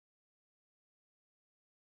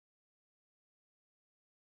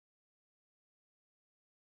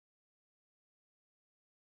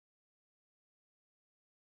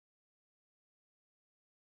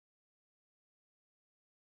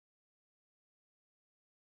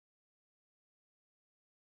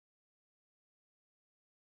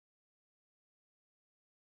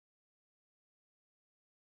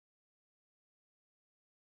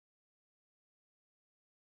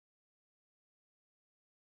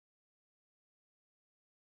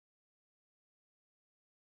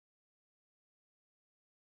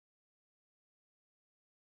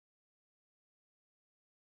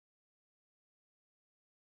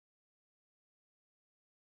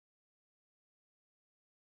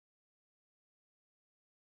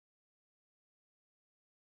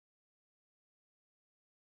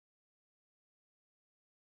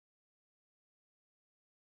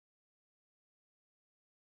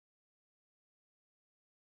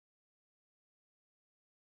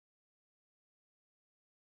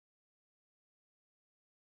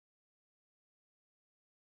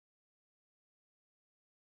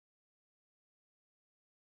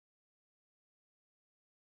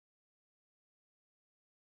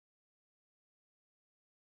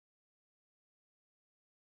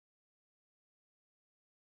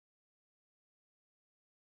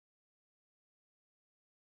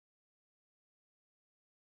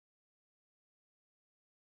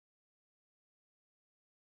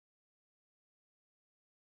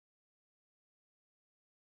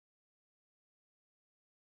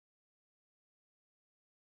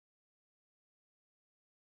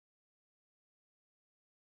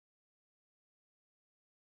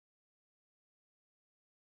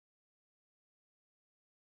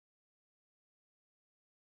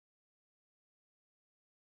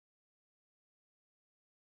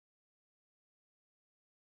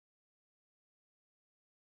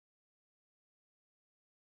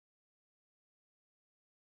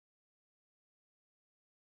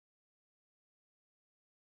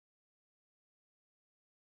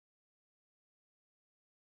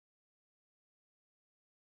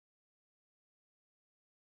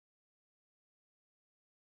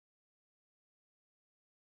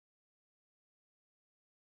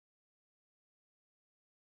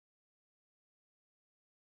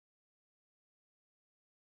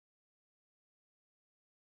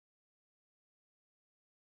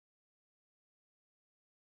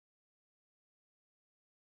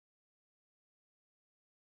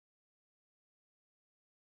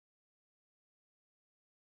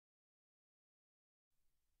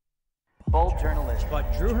bold journalist.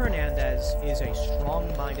 But Drew Hernandez is a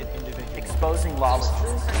strong-minded individual. Exposing lawlessness.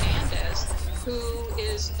 Drew Hernandez, who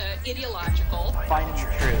is ideological. Finding the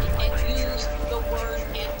truth. And use the word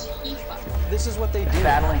Antifa. This is what they do.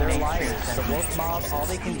 Battling They're mainstream liars. The woke mob, all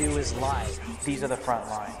they can do is lie. These are the front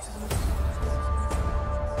lines.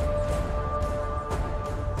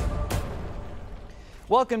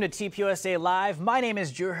 Welcome to TPUSA Live. My name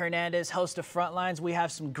is Drew Hernandez, host of Frontlines. We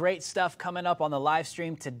have some great stuff coming up on the live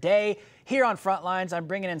stream today. Here on Frontlines, I'm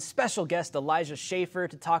bringing in special guest Elijah Schaffer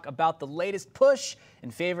to talk about the latest push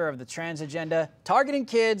in favor of the trans agenda. Targeting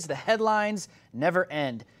kids, the headlines never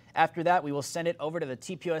end. After that, we will send it over to the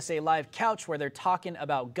TPUSA Live couch where they're talking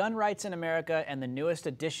about gun rights in America and the newest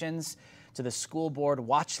additions to the school board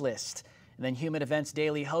Watchlist. And then Human Events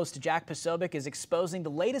Daily host Jack Posobiec is exposing the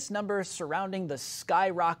latest numbers surrounding the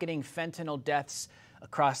skyrocketing fentanyl deaths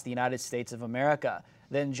across the United States of America.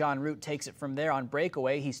 Then Jon Root takes it from there on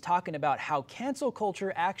Breakaway. He's talking about how cancel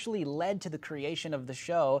culture actually led to the creation of the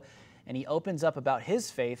show, and he opens up about his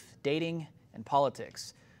faith, dating, and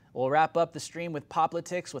politics. We'll wrap up the stream with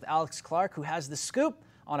POPlitics with Alex Clark, who has the scoop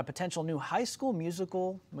on a potential new High School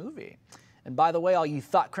Musical movie. And by the way, all you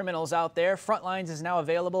thought criminals out there, Frontlines is now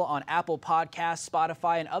available on Apple Podcasts,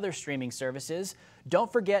 Spotify, and other streaming services.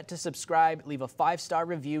 Don't forget to subscribe, leave a 5-star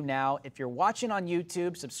review now. If you're watching on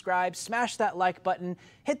YouTube, subscribe, smash that like button,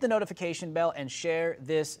 hit the notification bell, and share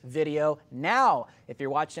this video now. If you're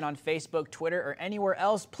watching on Facebook, Twitter, or anywhere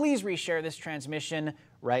else, please reshare this transmission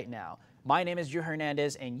right now. My name is Drew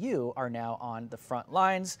Hernandez, and you are now on the front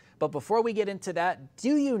lines. But before we get into that,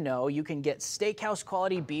 do you know you can get steakhouse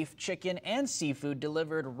quality beef, chicken, and seafood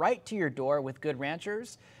delivered right to your door with Good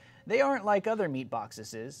Ranchers? They aren't like other meat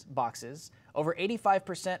boxes. Over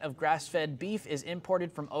 85% of grass-fed beef is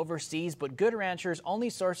imported from overseas, but Good Ranchers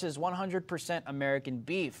only sources 100% American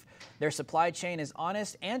beef. Their supply chain is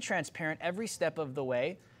honest and transparent every step of the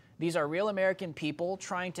way. These are real American people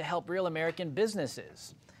trying to help real American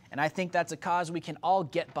businesses. And I think that's a cause we can all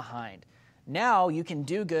get behind. Now you can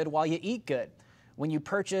do good while you eat good. When you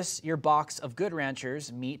purchase your box of Good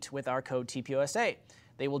Ranchers meat with our code TPUSA,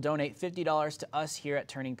 they will donate $50 to us here at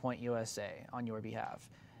Turning Point USA on your behalf.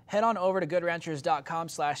 Head on over to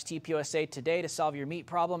goodranchers.com/TPUSA today to solve your meat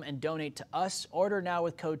problem and donate to us. Order now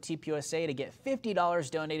with code TPUSA to get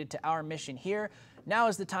 $50 donated to our mission here. Now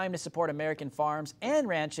is the time to support American farms and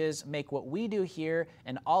ranches, make what we do here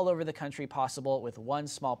and all over the country possible with one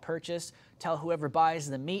small purchase. Tell whoever buys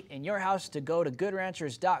the meat in your house to go to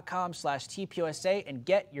goodranchers.com/TPUSA and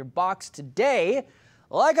get your box today.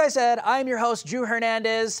 Like I said, I'm your host, Drew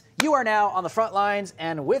Hernandez. You are now on the front lines,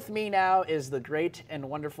 and with me now is the great and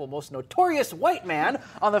wonderful, most notorious white man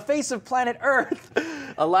on the face of planet Earth,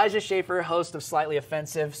 Elijah Schaffer, host of Slightly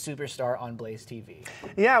Offensive, superstar on Blaze TV.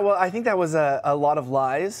 Yeah, well, I think that was a lot of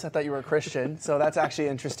lies. I thought you were a Christian, so that's actually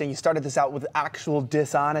interesting. You started this out with actual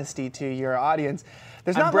dishonesty to your audience.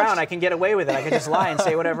 I'm brown. I can get away with it. I can just lie and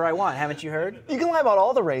say whatever I want. Haven't you heard? You can lie about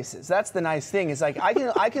all the races. That's the nice thing. Is like I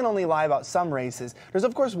can only lie about some races. There's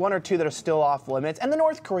of course one or two that are still off limits, and the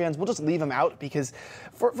North Koreans we'll just leave them out because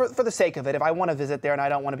for the sake of it, if I want to visit there and I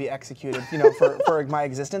don't want to be executed, for my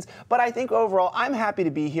existence. But I think overall, I'm happy to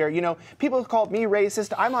be here. You know, people have called me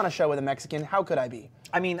racist. I'm on a show with a Mexican. How could I be?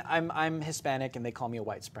 I mean, I'm Hispanic, and they call me a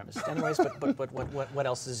white supremacist. Anyways, but what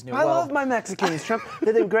else is new? I love my Mexicans, Trump.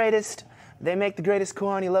 They're the greatest. They make the greatest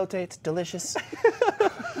corn elote. It's delicious.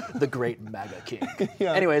 The great MAGA king.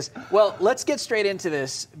 Yeah. Anyways, well, let's get straight into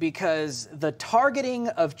this because the targeting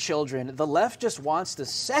of children, the left just wants to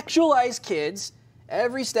sexualize kids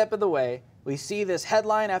every step of the way. We see this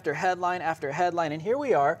headline after headline after headline, and here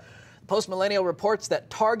we are. Post-Millennial reports that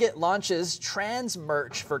Target launches trans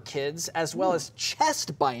merch for kids as well as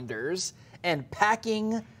chest binders and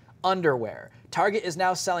packing underwear. Target is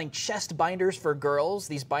now selling chest binders for girls.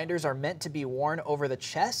 These binders are meant to be worn over the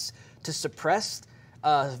chest to suppress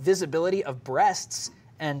visibility of breasts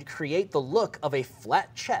and create the look of a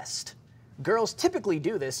flat chest. Girls typically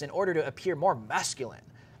do this in order to appear more masculine.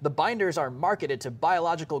 The binders are marketed to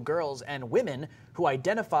biological girls and women who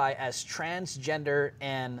identify as transgender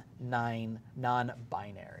and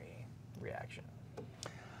non-binary. Reaction.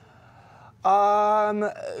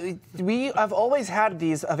 I've always had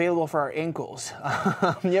these available for our ankles.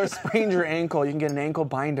 You ever sprained your ankle, you can get an ankle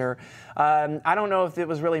binder. I don't know if it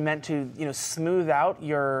was really meant to, smooth out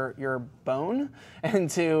your bone and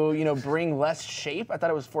to, bring less shape. I thought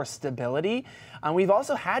it was for stability. We've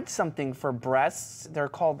also had something for breasts. They're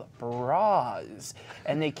called bras,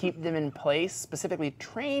 and they keep them in place, specifically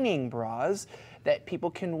training bras that people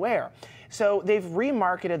can wear. So they've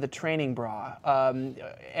remarketed the training bra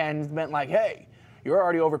and meant like, hey, you're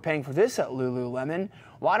already overpaying for this at Lululemon.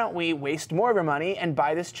 Why don't we waste more of our money and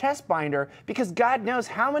buy this chest binder? Because God knows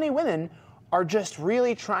how many women are just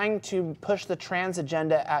really trying to push the trans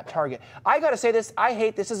agenda at Target. I gotta say this, I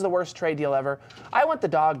hate this is the worst trade deal ever. I want the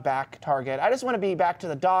dog back, Target. I just wanna be back to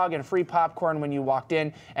the dog and free popcorn when you walked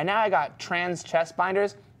in, and now I got trans chest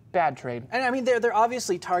binders. Bad trade. And I mean, they're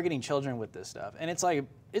obviously targeting children with this stuff, and it's like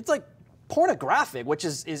pornographic, which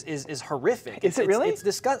is horrific. Is it really? It's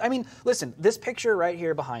disgusting. I mean, listen, this picture right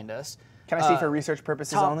here behind us. Can I see for research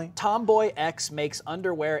purposes only? Tomboy X makes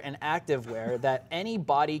underwear and activewear that any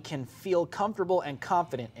body can feel comfortable and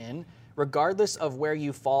confident in, regardless of where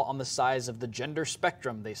you fall on the size of the gender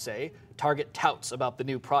spectrum, they say. Target touts about the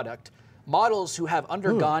new product. Models who have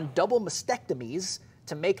undergone double mastectomies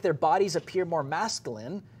to make their bodies appear more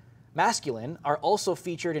masculine are also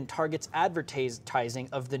featured in Target's advertising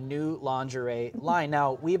of the new lingerie line.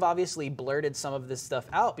 Now, we've obviously blurted some of this stuff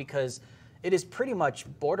out because it is pretty much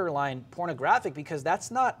borderline pornographic, because that's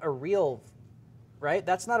not a real, right?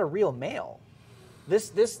 That's not a real male.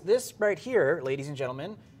 This right here, ladies and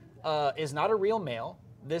gentlemen, is not a real male.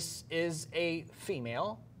 This is a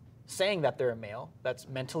female saying that they're a male that's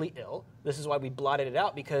mentally ill. This is why we blotted it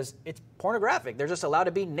out, because it's pornographic. They're just allowed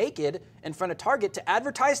to be naked in front of Target to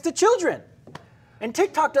advertise to children. And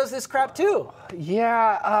TikTok does this crap too.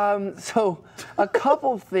 Yeah, so a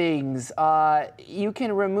couple things. You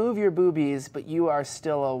can remove your boobies, but you are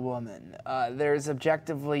still a woman. There's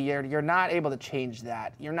objectively, you're not able to change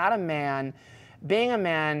that. You're not a man. Being a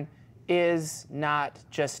man is not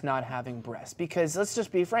just not having breasts. Because let's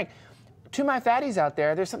just be frank, to my fatties out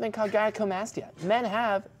there, there's something called gynecomastia. Men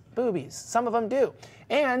have boobies. Some of them do.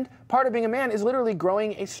 And part of being a man is literally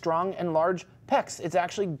growing a strong and large pecs. It's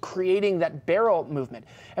actually creating that barrel movement.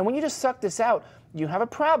 And when you just suck this out, you have a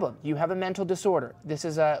problem. You have a mental disorder. This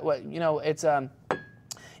is it's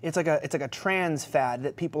like a trans fad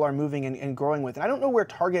that people are moving and growing with. And I don't know where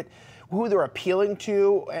Target, who they're appealing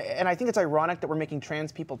to, and I think it's ironic that we're making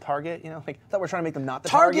trans people Target. Like that we're trying to make them not the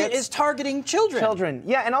Target targets. is targeting children. Children,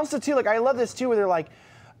 yeah, and also too, like I love this too, where they're like,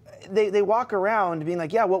 they walk around being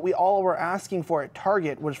like, yeah, what we all were asking for at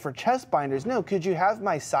Target was for chest binders. No, could you have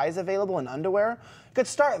my size available in underwear? Could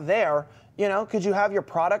start there. Could you have your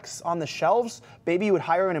products on the shelves? Maybe you would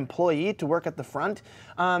hire an employee to work at the front.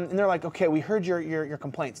 And they're like, okay, we heard your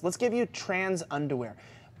complaints. Let's give you trans underwear.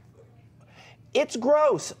 It's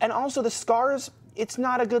gross. And also the scars, it's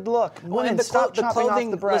not a good look. Women, stop chopping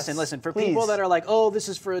off the breasts. Listen, for please. People that are like, oh, this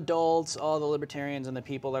is for adults, all the libertarians and the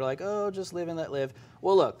people that are like, oh, just live and let live.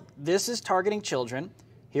 Well, look, this is targeting children.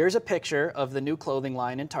 Here's a picture of the new clothing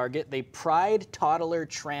line in Target. They Pride Toddler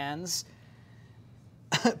Trans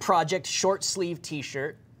Project short sleeve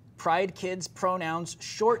t-shirt, Pride Kids Pronouns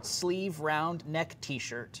short sleeve round neck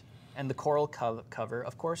t-shirt, and the coral cover.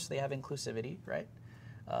 Of course, they have inclusivity, right?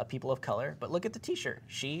 People of color. But look at the t-shirt.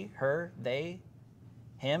 She, her, they,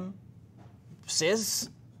 him, cis.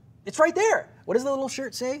 It's right there. What does the little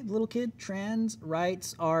shirt say? The little kid, trans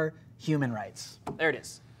rights are human rights. There it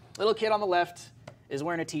is. Little kid on the left is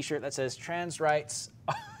wearing a t-shirt that says trans rights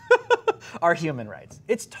are human rights.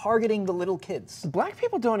 It's targeting the little kids. Black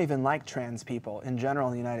people don't even like trans people in general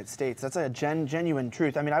in the United States. That's a genuine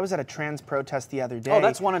truth. I mean, I was at a trans protest the other day. Oh,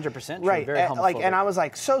 that's 100% true. Right. Very homophobic. And I was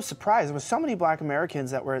like so surprised. There was so many Black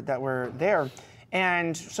Americans that were there.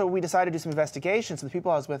 And so we decided to do some investigations with the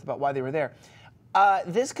people I was with about why they were there.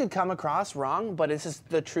 This could come across wrong, but this is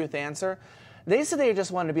the truth answer. They said they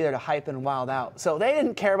just wanted to be there to hype and wild out. So they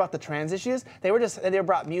didn't care about the trans issues. They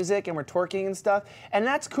brought music and were twerking and stuff. And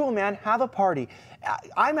that's cool, man. Have a party.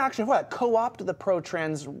 I'm actually co-opt the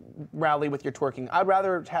pro-trans rally with your twerking. I'd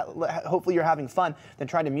rather hopefully you're having fun than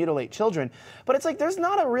trying to mutilate children. But it's like there's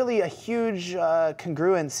not really a huge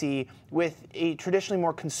congruency with a traditionally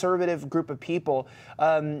more conservative group of people.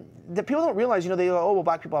 That people don't realize, they go, oh, well,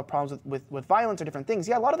 Black people have problems with violence or different things.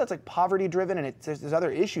 Yeah, a lot of that's like poverty-driven and there's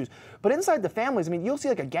other issues. But inside the families, I mean, you'll see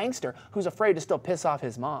like a gangster who's afraid to still piss off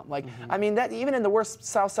his mom. Like, I mean, that even in the worst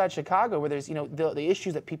South Side Chicago, where there's, the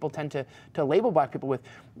issues that people tend to label Black people with,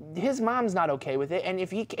 his mom's not okay with it, and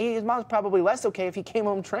if his mom's probably less okay if he came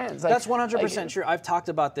home trans. That's 100% true. I've talked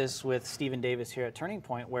about this with Stephen Davis here at Turning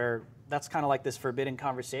Point, where that's kind of like this forbidden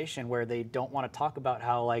conversation where they don't want to talk about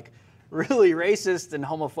how like really racist and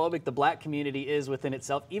homophobic the Black community is within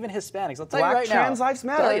itself, even Hispanics. I'll tell you right now. Trans lives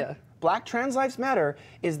matter. Black trans lives matter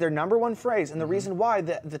is their #1 phrase, and the reason why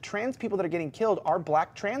the trans people that are getting killed are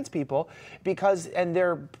black trans people, and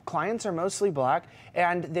their clients are mostly black,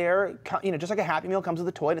 and they're, just like a Happy Meal comes with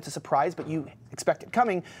a toy, and it's a surprise, but you expect it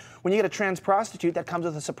coming. When you get a trans prostitute, that comes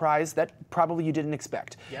with a surprise that probably you didn't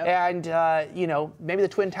expect. Yep. And maybe the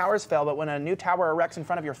Twin Towers fell, but when a new tower erects in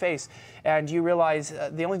front of your face, and you realize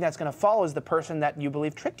the only thing that's going to fall is the person that you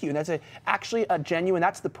believe tricked you, and that's actually a genuine.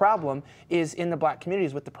 That's the problem is in the black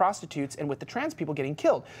communities with the prostitutes and with the trans people getting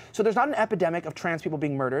killed. So there's not an epidemic of trans people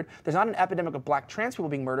being murdered. There's not an epidemic of black trans people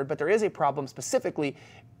being murdered, but there is a problem specifically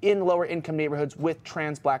in lower income neighborhoods with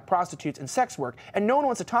trans black prostitutes and sex work, and no one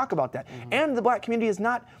wants to talk about that. And the black community is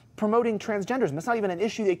not promoting transgenderism. That's not even an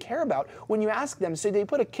issue they care about when you ask them. So they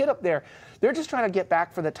put a kid up there. They're just trying to get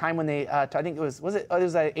back for the time when they, I think it was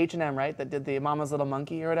H&M, right, that did the Mama's Little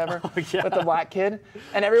Monkey or whatever with the black kid,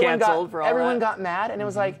 and everyone got mad, and it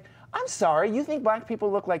was like, I'm sorry, you think black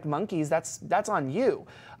people look like monkeys? That's on you.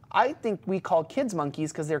 I think we call kids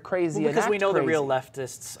monkeys because they're crazy. Because we know crazy. The real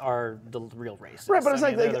leftists are the real racists. Right, but it's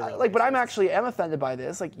but I'm racists. am offended by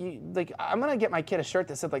this. I'm gonna get my kid a shirt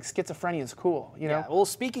that said schizophrenia is cool. You know. Yeah. Well,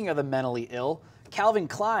 speaking of the mentally ill, Calvin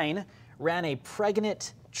Klein ran a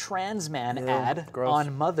pregnant trans man ad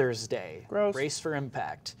on Mother's Day. Gross. Brace for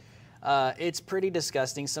impact. It's pretty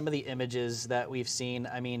disgusting. Some of the images that we've seen.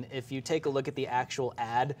 I mean, if you take a look at the actual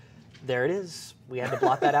ad. There it is. We had to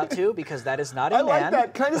blot that out too because that is not a man. I like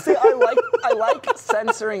that. Can I just say I like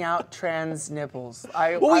censoring out trans nipples.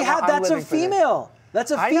 That's a female. That's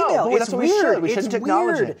a female. I know, but it's that's what weird. We shouldn't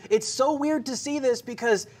acknowledge it. It's so weird to see this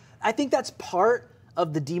because I think that's part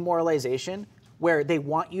of the demoralization where they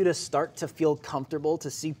want you to start to feel comfortable to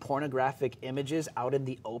see pornographic images out in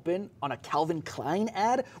the open on a Calvin Klein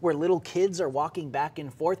ad where little kids are walking back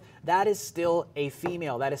and forth. That is still a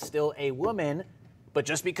female. That is still a woman. But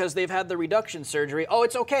just because they've had the reduction surgery,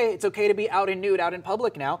 it's okay. It's okay to be out and nude, out in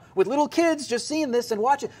public now. With little kids just seeing this and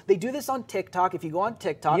watching. They do this on TikTok. If you go on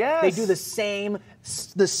TikTok, they do the same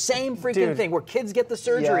freaking thing where kids get the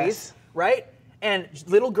surgeries, right? And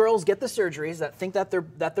little girls get the surgeries that think that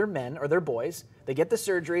they're men or they're boys. They get the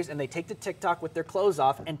surgeries and they take to TikTok with their clothes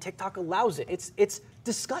off, and TikTok allows it. It's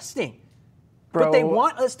disgusting. Bro. But they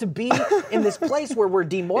want us to be in this place where we're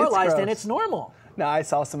demoralized and it's normal. No, I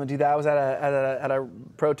saw someone do that. I was at a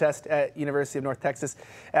protest at University of North Texas,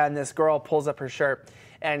 and this girl pulls up her shirt,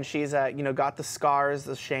 and she's got the scars,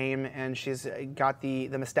 the shame, and she's got the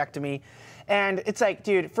mastectomy, and it's like,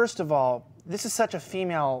 dude, first of all, this is such a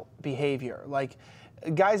female behavior. Like,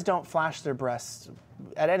 guys don't flash their breasts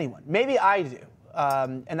at anyone. Maybe I do,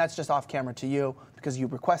 and that's just off camera to you because you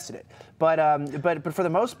requested it. But for the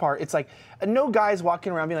most part, it's like no guys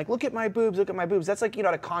walking around being like, look at my boobs, look at my boobs. That's like,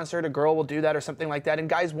 at a concert, a girl will do that or something like that, and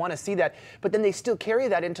guys want to see that. But then they still carry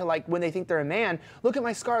that into like when they think they're a man. Look at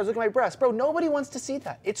my scars, look at my breasts. Bro, nobody wants to see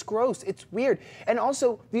that. It's gross, it's weird. And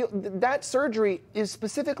also, that surgery is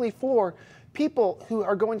specifically for people who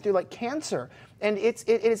are going through like cancer. And it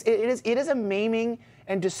is a maiming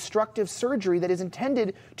and destructive surgery that is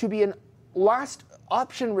intended to be an last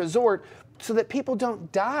option resort so that people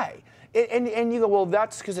don't die. And you go, well,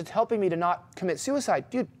 that's because it's helping me to not commit suicide.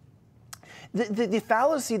 Dude, the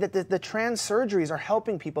fallacy that the trans surgeries are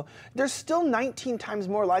helping people, they're still 19 times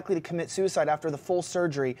more likely to commit suicide after the full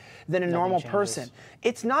surgery than a normal person.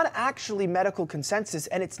 It's not actually medical consensus,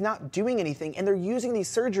 and it's not doing anything. And they're using these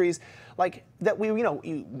surgeries like that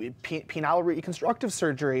penile reconstructive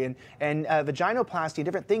surgery and vaginoplasty,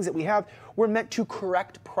 different things that we have were meant to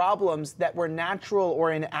correct problems that were natural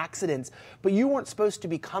or in accidents, but you weren't supposed to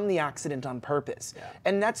become the accident on purpose. Yeah.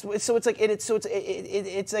 And that's so it's like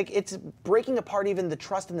it's breaking apart even the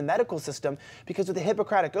trust in the medical system, because with the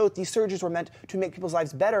Hippocratic Oath, these surgeries were meant to make people's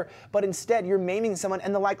lives better, but instead you're maiming someone,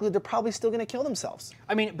 and the likelihood they're probably still going to kill themselves.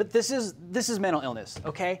 I mean, but this is mental illness,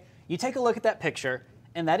 okay? You take a look at that picture,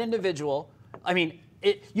 and that individual, I mean,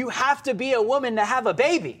 you have to be a woman to have a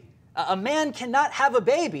baby. A man cannot have a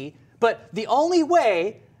baby, but the only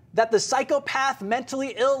way that the psychopath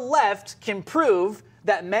mentally ill left can prove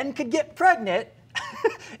that men could get pregnant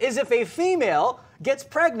is if a female gets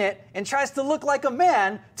pregnant and tries to look like a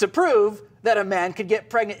man to prove that a man could get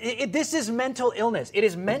pregnant. This is mental illness. It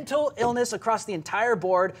is mental illness across the entire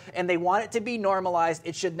board, and they want it to be normalized.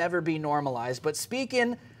 It should never be normalized. But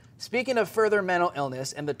speaking of further mental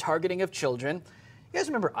illness and the targeting of children, you guys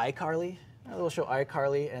remember iCarly? A little show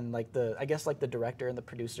iCarly, and I guess the director and the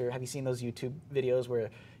producer. Have you seen those YouTube videos where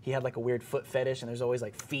he had like a weird foot fetish and there's always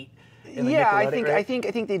like feet? I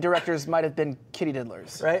think the directors might have been kitty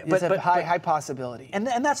diddlers. Right, but high possibility. And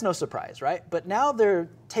that's no surprise, right? But now they're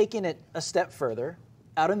taking it a step further,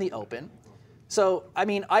 out in the open, So, I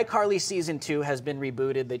mean, iCarly Season 2 has been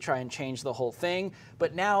rebooted. They try and change the whole thing.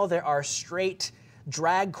 But now there are straight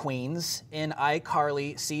drag queens in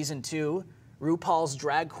iCarly Season 2. RuPaul's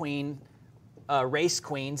drag queen, race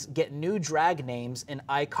queens get new drag names in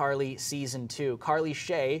iCarly Season 2. Carly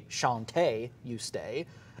Shay, Shantae, you stay.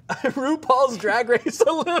 RuPaul's Drag Race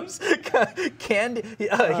alums. Candy,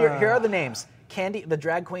 here are the names. Candy, the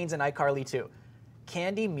drag queens in iCarly 2.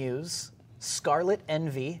 Candy Muse, Scarlet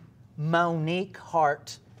Envy, Monique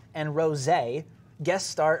Hart, and Rosé guest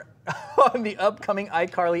star on the upcoming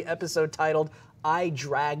iCarly episode titled I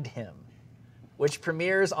Dragged Him, which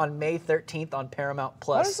premieres on May 13th on Paramount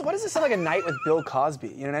Plus. What does this sound like a night with Bill Cosby?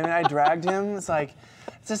 You know what I mean? I dragged him. It's like,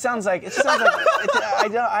 I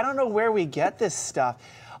don't know where we get this stuff.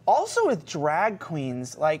 Also with drag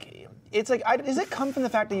queens, like, it's like, does it come from the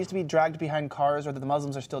fact they used to be dragged behind cars, or that the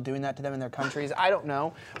Muslims are still doing that to them in their countries? I don't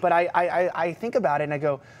know, but I think about it and I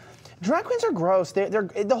go, drag queens are gross. They're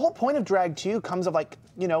the whole point of drag too comes of, like,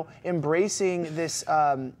 you know, embracing this.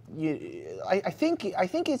 I think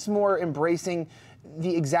it's more embracing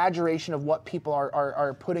the exaggeration of what people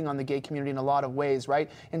are putting on the gay community in a lot of ways, right?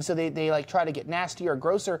 And so they like try to get nastier or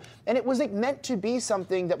grosser. And it was like meant to be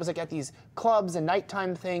something that was like at these clubs and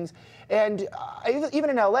nighttime things. And even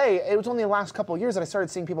in LA, it was only the last couple of years that I started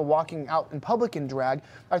seeing people walking out in public in drag.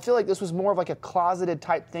 I feel like this was more of like a closeted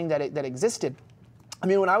type thing that existed. I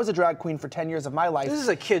mean, when I was a drag queen for 10 years of my life... This is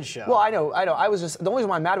a kid's show. Well, I know. I was just... The only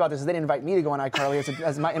reason I'm mad about this is they didn't invite me to go on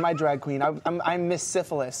iCarly in my drag queen. I'm Miss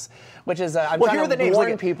Syphilis, which is... I'm trying to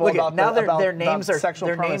warn people about now their names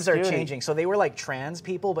are changing. So they were like trans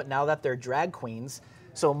people, but now that they're drag queens,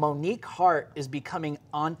 so Monique Hart is becoming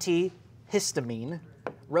Auntie Histamine.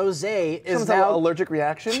 Rosé is now... allergic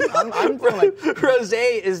reaction? I'm feeling like...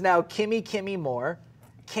 Rosé is now Kimmy Moore.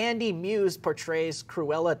 Candy Muse portrays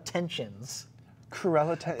Cruella Tensions.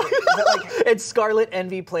 And Scarlet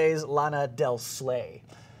Envy plays Lana Del Slay.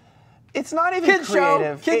 It's not even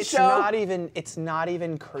creative. It's not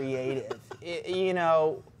even creative. You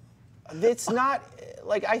know, it's not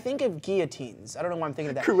like, I think of guillotines. I don't know why I'm thinking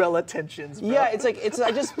of that. Cruella Tensions, bro. Yeah, I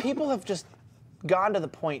just people have just gone to the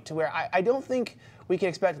point to where I don't think we can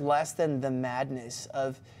expect less than the madness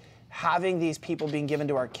of having these people being given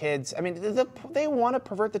to our kids. I mean, they want to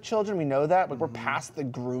pervert the children. We know that. Like, we're past the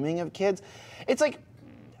grooming of kids. It's like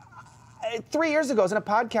 3 years ago, I was in a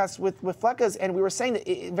podcast with Fleckas, and we were saying that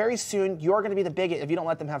very soon you're going to be the bigot if you don't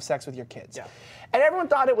let them have sex with your kids. Yeah. And everyone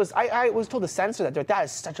thought it was, I was told to censor that. They're like, that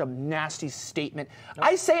is such a nasty statement. Nope.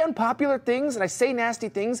 I say unpopular things and I say nasty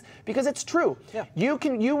things because it's true. Yeah. You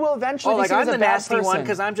will eventually be seen as a bad person. I'm the nasty one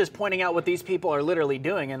because I'm just pointing out what these people are literally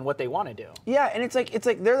doing and what they want to do. Yeah, and it's like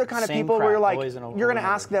they're the kind of people where you're like, you're going to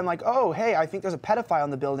ask them like, oh, hey, I think there's a pedophile in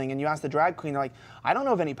the building, and you ask the drag queen, they're like, I don't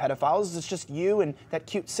know of any pedophiles. It's just you and that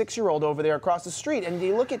cute 6-year-old over there across the street, and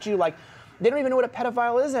they look at you like, they don't even know what a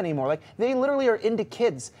pedophile is anymore. Like, they literally are into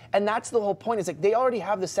kids. And that's the whole point. It's like they already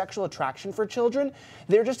have the sexual attraction for children.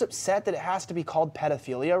 They're just upset that it has to be called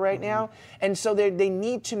pedophilia right now. And so they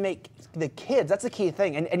need to make the kids, that's the key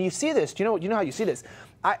thing. And you see this, you know how you see this.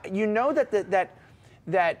 You know that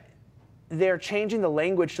they're changing the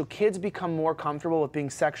language so kids become more comfortable with being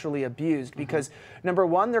sexually abused because, number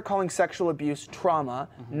one, they're calling sexual abuse trauma,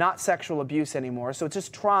 not sexual abuse anymore. So it's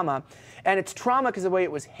just trauma. And it's trauma because of the way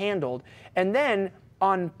it was handled. And then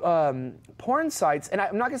on porn sites, and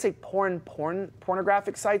I'm not going to say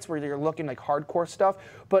pornographic sites where you're looking like hardcore stuff,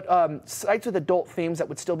 but sites with adult themes that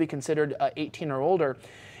would still be considered 18 or older,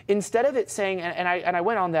 instead of it saying, and I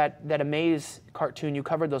went on that Amaze cartoon, you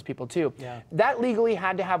covered those people too. Yeah. That legally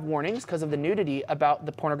had to have warnings because of the nudity about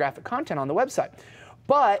the pornographic content on the website.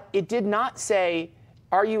 But it did not say,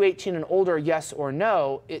 are you 18 and older, yes or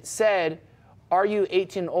no? It said, are you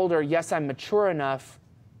 18 and older, yes, I'm mature enough.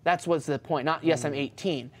 That was the point, not yes, I'm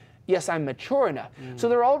 18. Yes, I'm mature enough. So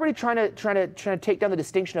they're already trying to take down the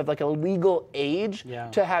distinction of like a legal age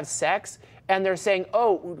to have sex, and they're saying,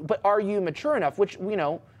 oh, but are you mature enough? Which, you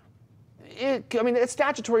know,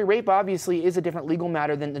 statutory rape obviously is a different legal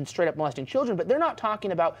matter than straight up molesting children, but they're not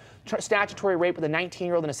talking about statutory rape with a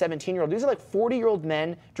 19-year-old and a 17-year-old. These are like 40-year-old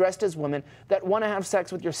men dressed as women that want to have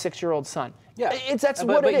sex with your 6-year-old son. Yeah, that's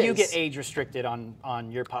what it is. But you get age restricted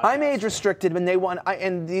on your podcast. I'm age restricted when they want,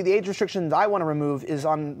 and the age restriction I want to remove is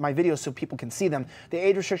on my videos so people can see them. The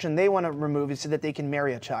age restriction they want to remove is so that they can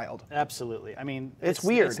marry a child. Absolutely. I mean, it's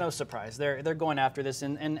weird. It's no surprise. They're going after this,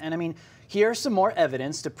 and I mean, here's some more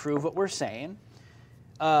evidence to prove what we're saying.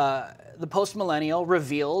 The Post-Millennial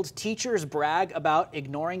revealed teachers brag about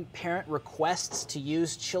ignoring parent requests to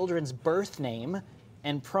use children's birth name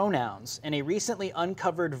and pronouns. In a recently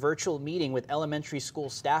uncovered virtual meeting with elementary school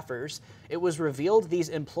staffers, it was revealed these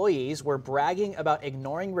employees were bragging about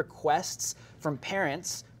ignoring requests from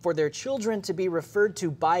parents for their children to be referred to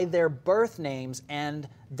by their birth names and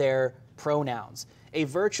their pronouns. A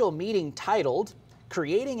virtual meeting titled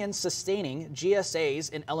Creating and Sustaining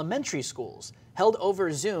GSAs in Elementary Schools, held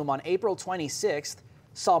over Zoom on April 26th,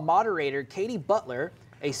 saw moderator Katie Butler,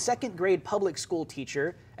 a second grade public school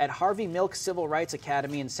teacher at Harvey Milk Civil Rights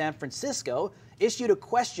Academy in San Francisco, issued a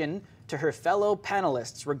question to her fellow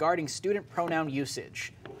panelists regarding student pronoun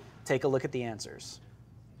usage. Take a look at the answers.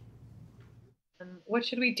 What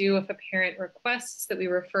should we do if a parent requests that we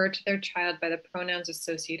refer to their child by the pronouns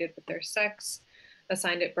associated with their sex,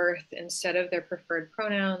 assigned at birth, instead of their preferred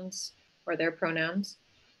pronouns or their pronouns?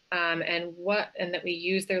 And that we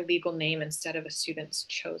use their legal name instead of a student's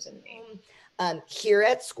chosen name? Here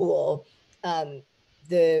at school,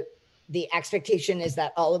 the expectation is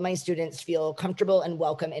that all of my students feel comfortable and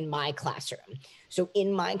welcome in my classroom. So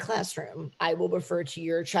in my classroom, I will refer to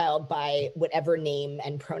your child by whatever name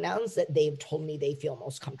and pronouns that they've told me they feel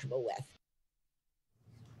most comfortable with.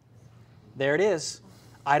 There it is.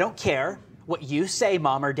 I don't care what you say,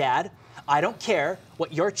 mom or dad. I don't care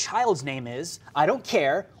what your child's name is. I don't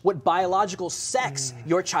care what biological sex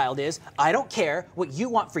your child is. I don't care what you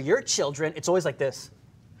want for your children. It's always like this.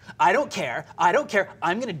 I don't care. I don't care.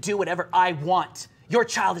 I'm going to do whatever I want. Your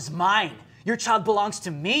child is mine. Your child belongs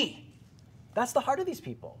to me. That's the heart of these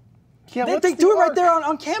people. Yeah, they do it right there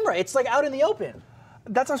on camera. It's like out in the open.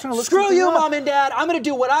 That's what I was trying to look. Screw you, up. mom and dad. I'm going to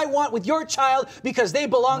do what I want with your child because they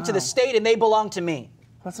belong to the state and they belong to me.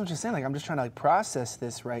 That's what I'm just saying. Like, I'm just trying to process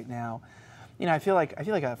this right now. You know, I feel like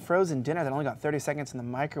a frozen dinner that only got 30 seconds in the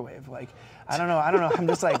microwave. Like, I don't know. I'm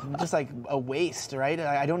just like a waste, right?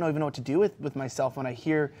 I don't even know what to do with myself when I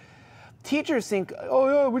hear teachers think, oh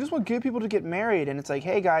yeah, we just want gay people to get married, and it's like,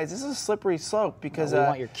 hey guys, this is a slippery slope because we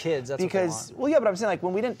want your kids. That's what they want. Well, yeah, but I'm saying, like,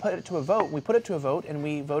 when we didn't put it to a vote, we put it to a vote and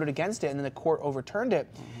we voted against it, and then the court overturned it.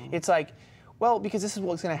 It's like, well, because this is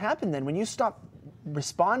what's going to happen then when you stop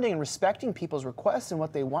responding and respecting people's requests and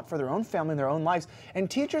what they want for their own family and their own lives. And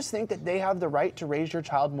teachers think that they have the right to raise your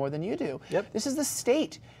child more than you do. Yep. This is the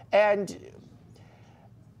state. And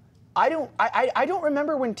I don't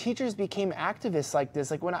remember when teachers became activists like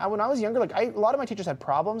this. Like when I was younger, like a lot of my teachers had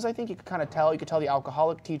problems. I think you could kind of tell. You could tell the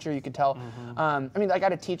alcoholic teacher. You could tell. I mean, like I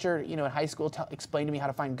had a teacher, you know, in high school explain to me how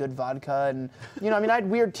to find good vodka, and you know, I mean, I had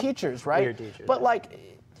weird teachers, right? Weird teachers. But like,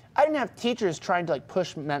 I didn't have teachers trying to like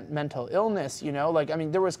push mental illness. You know, like I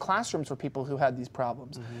mean, there was classrooms for people who had these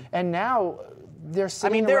problems, and now they're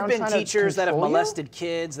sitting there around have been trying teachers to that have control you? molested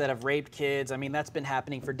kids, that have raped kids. I mean, that's been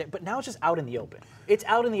happening but now it's just out in the open. It's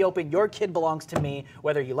out in the open. Your kid belongs to me,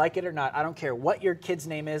 whether you like it or not. I don't care what your kid's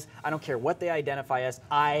name is. I don't care what they identify as.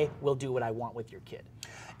 I will do what I want with your kid.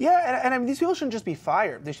 Yeah, and I mean, these people shouldn't just be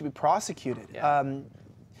fired. They should be prosecuted. Yeah.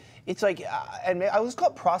 It's like, and I was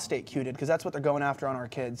called prostate-cuted because that's what they're going after on our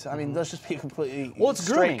kids. I mean, let's just be completely it's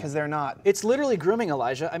straight grooming because they're not. It's literally grooming,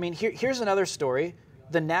 Elijah. I mean, here's another story.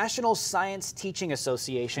 The National Science Teaching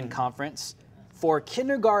Association conference for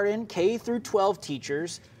kindergarten K through 12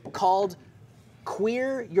 teachers called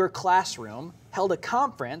Queer Your Classroom held a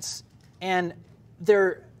conference, and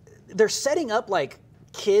they're setting up like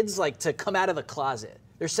kids like to come out of the closet.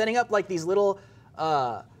 They're setting up like these little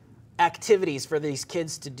activities for these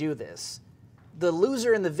kids to do this. The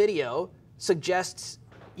loser in the video suggests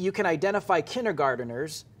you can identify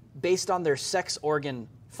kindergarteners based on their sex organ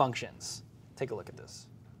functions. Take a look at this.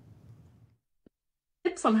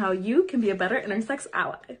 Tips on how you can be a better intersex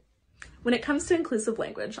ally. When it comes to inclusive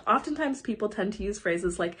language, oftentimes people tend to use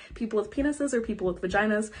phrases like people with penises or people with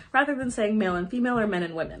vaginas rather than saying male and female or men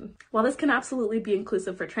and women. While this can absolutely be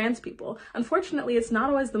inclusive for trans people, unfortunately it's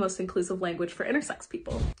not always the most inclusive language for intersex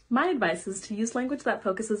people. My advice is to use language that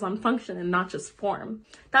focuses on function and not just form.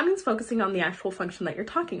 That means focusing on the actual function that you're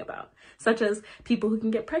talking about, such as people who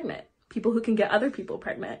can get pregnant, people who can get other people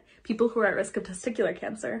pregnant, people who are at risk of testicular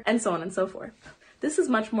cancer, and so on and so forth. This is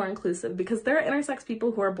much more inclusive because there are intersex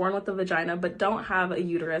people who are born with a vagina but don't have a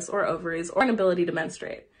uterus or ovaries or an ability to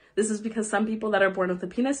menstruate. This is because some people that are born with a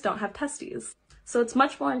penis don't have testes. So it's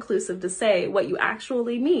much more inclusive to say what you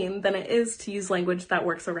actually mean than it is to use language that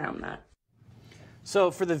works around that.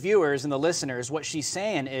 So for the viewers and the listeners, what she's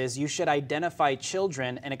saying is you should identify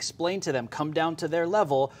children and explain to them, come down to their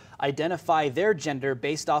level, identify their gender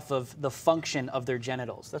based off of the function of their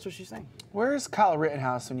genitals. That's what she's saying. Where's Kyle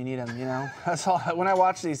Rittenhouse when you need him, you know? That's all. When I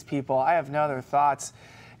watch these people, I have no other thoughts.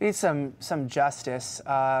 I need some justice.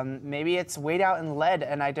 Maybe it's weighed out in lead,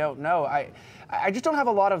 and I don't know. I just don't have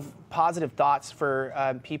a lot of positive thoughts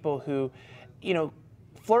for people who, you know,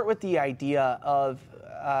 flirt with the idea of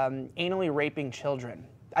anally raping children.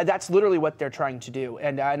 That's literally what they're trying to do,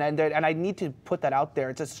 and I need to put that out there.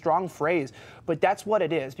 It's a strong phrase, but that's what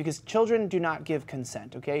it is, because children do not give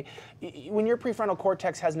consent. Okay, when your prefrontal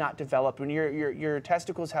cortex has not developed, when your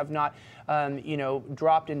testicles have not,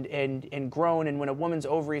 dropped and grown, and when a woman's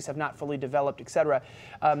ovaries have not fully developed, etc.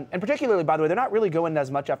 And particularly, by the way, they're not really going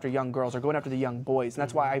as much after young girls; they're going after the young boys, and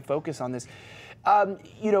that's why I focus on this.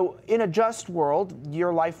 In a just world,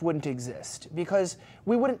 your life wouldn't exist because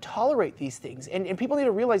we wouldn't tolerate these things. And people need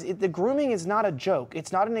to realize the grooming is not a joke.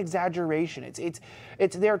 It's not an exaggeration. It's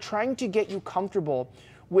they're trying to get you comfortable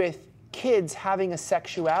with kids having a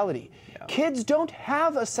sexuality. Yeah. Kids don't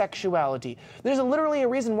have a sexuality. There's literally a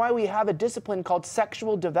reason why we have a discipline called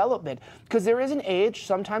sexual development, because there is an age,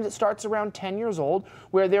 sometimes it starts around 10 years old,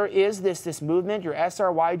 where there is this movement, your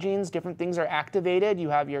SRY genes, different things are activated. You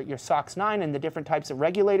have your SOX9 and the different types of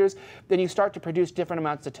regulators. Then you start to produce different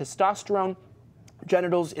amounts of testosterone.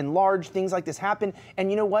 Genitals enlarge, things like this happen,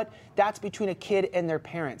 and you know what? That's between a kid and their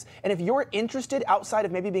parents. And if you're interested, outside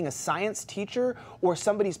of maybe being a science teacher or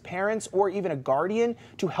somebody's parents or even a guardian,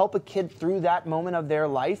 to help a kid through that moment of their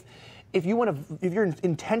life, if you're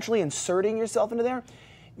intentionally inserting yourself into there,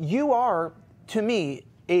 you are, to me,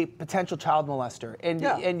 a potential child molester, and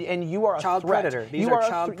you are a child threat. Predator. These are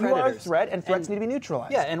child predators. You are a threat, and threats need to be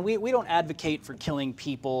neutralized. Yeah, and we don't advocate for killing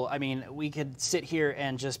people. I mean, we could sit here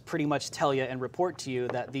and just pretty much tell you and report to you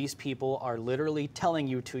that these people are literally telling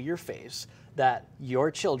you to your face that your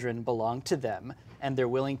children belong to them, and they're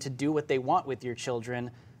willing to do what they want with your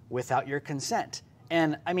children without your consent.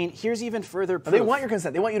 And I mean, here's even further proof. They want your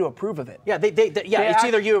consent. They want you to approve of it. Yeah, it's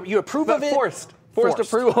either you approve of it. Forced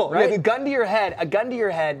approval, right? A gun to your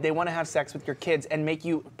head. They want to have sex with your kids and make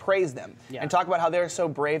you praise them and talk about how they're so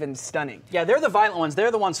brave and stunning. Yeah, they're the violent ones.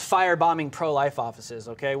 They're the ones firebombing pro-life offices,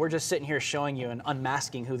 okay? We're just sitting here showing you and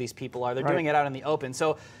unmasking who these people are. They're doing it out in the open.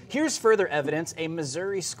 So here's further evidence. A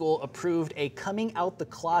Missouri school approved a coming out the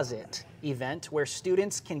closet event where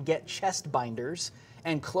students can get chest binders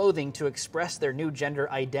and clothing to express their new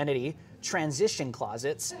gender identity. Transition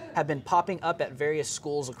closets have been popping up at various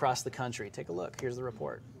schools across the country. Take a look. Here's the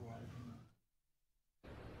report.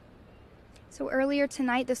 So earlier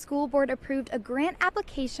tonight, the school board approved a grant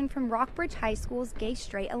application from Rockbridge High School's Gay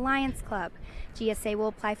Straight Alliance Club. GSA will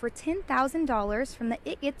apply for $10,000 from the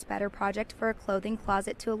It Gets Better project for a clothing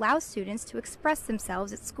closet to allow students to express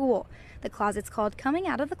themselves at school. The closet's called Coming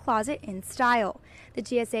Out of the Closet in Style. The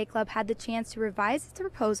GSA Club had the chance to revise its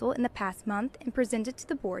proposal in the past month and present it to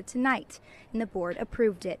the board tonight, and the board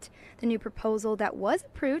approved it. The new proposal that was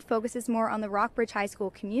approved focuses more on the Rockbridge High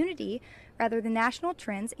School community rather than national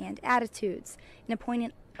trends and attitudes. An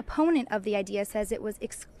opponent of the idea says it was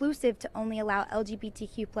exclusive to only allow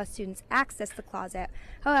LGBTQ+ students access the closet.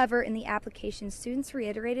 However, in the application, students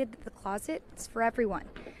reiterated that the closet is for everyone.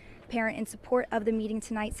 A parent in support of the meeting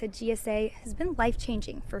tonight said GSA has been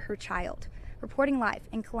life-changing for her child. Reporting live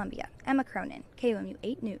in Columbia, Emma Cronin, KOMU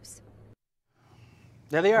 8 News.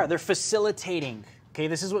 There they are. They're facilitating. Okay,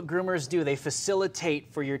 this is what groomers do. They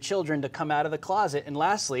facilitate for your children to come out of the closet. And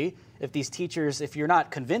lastly, if you're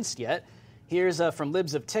not convinced yet, here's from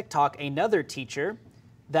Libs of TikTok, another teacher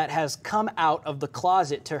that has come out of the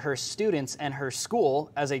closet to her students and her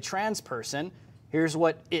school as a trans person. Here's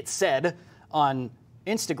what it said on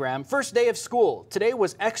Instagram. First day of school. Today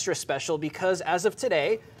was extra special because as of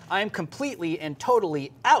today, I am completely and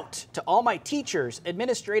totally out to all my teachers,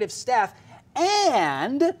 administrative staff,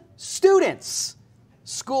 and students.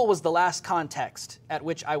 School was the last context at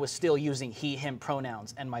which I was still using he, him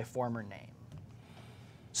pronouns and my former name.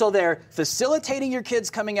 So they're facilitating your kids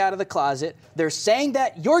coming out of the closet. They're saying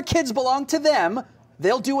that your kids belong to them.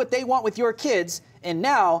 They'll do what they want with your kids. And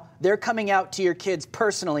now they're coming out to your kids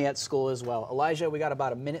personally at school as well. Elijah, we got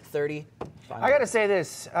about a minute 30. I got to say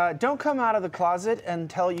this, don't come out of the closet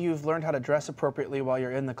until you've learned how to dress appropriately while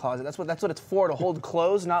you're in the closet. That's what it's for, to hold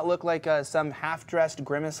clothes, not look like some half-dressed,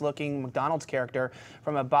 grimace-looking McDonald's character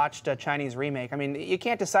from a botched Chinese remake. I mean, you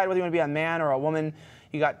can't decide whether you want to be a man or a woman.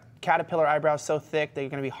 You got caterpillar eyebrows so thick that you're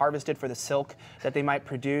going to be harvested for the silk that they might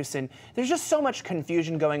produce. And there's just so much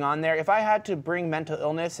confusion going on there. If I had to bring mental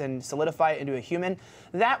illness and solidify it into a human,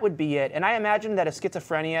 that would be it. And I imagine that a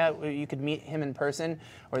schizophrenia, you could meet him in person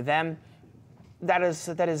or them. That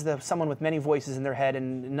is someone with many voices in their head,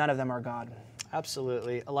 and none of them are God.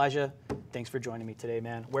 Absolutely. Elijah, thanks for joining me today,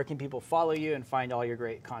 man. Where can people follow you and find all your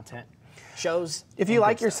great content? Shows? If you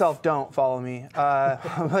like yourself, don't follow me.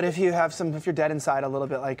 But if you're dead inside a little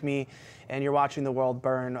bit like me and you're watching the world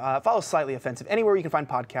burn, follow Slightly Offensive. Anywhere you can find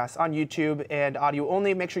podcasts, on YouTube and audio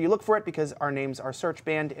only. Make sure you look for it because our names are search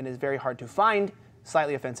banned and is very hard to find.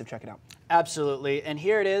 slightly offensive. Check it out. Absolutely. And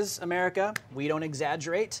here it is, America. We don't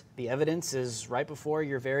exaggerate. The evidence is right before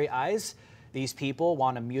your very eyes. These people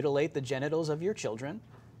want to mutilate the genitals of your children.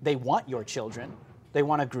 They want your children. They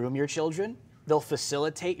want to groom your children. They'll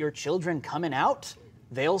facilitate your children coming out.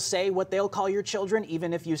 They'll say what they'll call your children,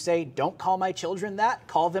 even if you say, don't call my children that.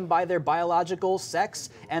 Call them by their biological sex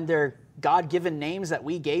and their God-given names that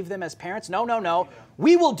we gave them as parents. No, no, no.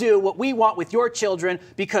 We will do what we want with your children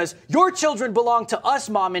because your children belong to us,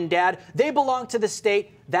 Mom and Dad. They belong to the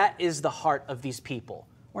state. That is the heart of these people.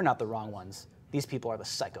 We're not the wrong ones. These people are the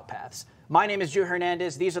psychopaths. My name is Drew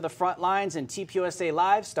Hernandez. These are the Front Lines, and TPUSA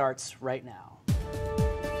Live starts right now.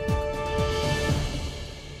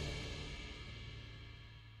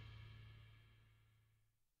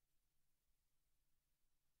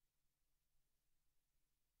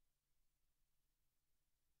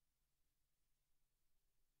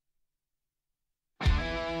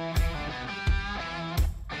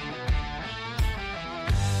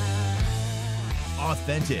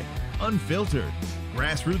 Authentic, unfiltered,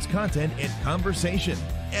 grassroots content and conversation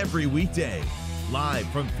every weekday. Live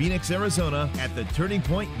from Phoenix, Arizona at the Turning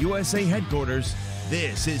Point USA headquarters,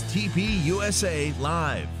 this is TPUSA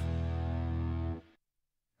Live.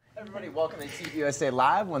 Everybody, welcome to TPUSA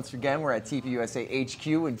Live. Once again, we're at TPUSA HQ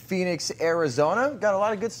in Phoenix, Arizona. Got a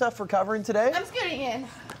lot of good stuff for covering today. I'm scooting in.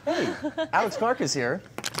 Hey, Alex Clark is here.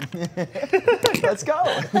 Let's go.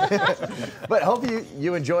 But hope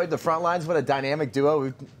you enjoyed the front lines. What a dynamic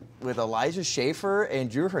duo with Elijah Schaffer and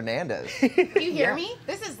Drew Hernandez. Do you hear me?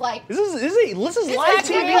 This is like This is live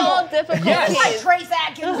TV. real difficult. Yes. This is like Trace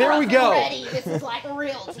Adkins. There we go. Ready. This is like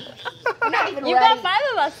real TV. I'm not even You ready. got 5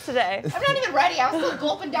 of us today. I'm not even ready. I was still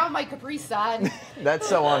gulping down my Capri Sun. That's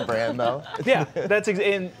so on brand, though. Yeah, that's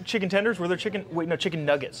and chicken tenders. Were there chicken? Wait, no, chicken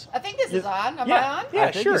nuggets. I think this is on. Am Yeah. I on? Yeah,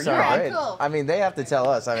 I think sure. you sound Alright, great. cool. I mean, they have to tell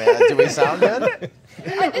us. I mean, do we sound good?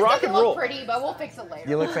 This Rock doesn't and look roll. pretty, but we'll fix it later.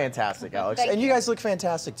 You look fantastic, Alex. Thank and you you. guys look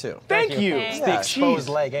fantastic, too. Thank you. Thanks. Yeah. Exposed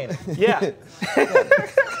leg, ain't it? Yeah. Do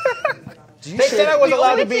you They said I was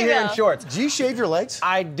allowed to Where'd be you here go? in shorts. Do you shave your legs?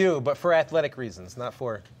 I do, but for athletic reasons, not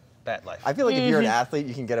for that life. I feel like if you're an athlete,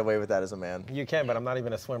 you can get away with that as a man. You can, but I'm not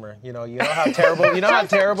even a swimmer. You know how terrible. You know how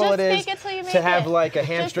terrible just it is fake it till you make to have it. like a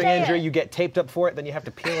Just hamstring say injury. it. You get taped up for it, then you have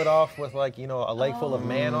to peel it off with like a leg full of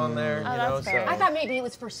man on there. Oh, you know, that's fair. I thought maybe it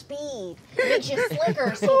was for speed. Makes you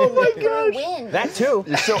slicker so you can get through wind. that too.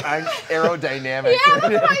 You're so aerodynamic. Yeah,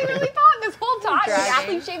 that's what I really thought this whole time. When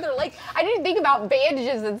athletes shave their legs. I didn't think about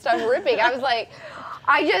bandages and stuff ripping. I was like,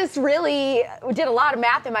 I just really did a lot of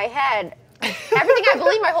math in my head. Everything I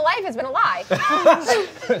believe my whole life has been a lie.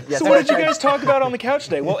 Yes, So what did you guys talk about on the couch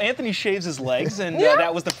today? Well, Anthony shaves his legs, and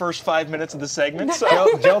that was the first 5 minutes of the segment. So.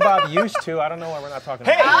 Jobob used to. I don't know why we're not talking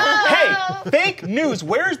Hey, about hey, fake news.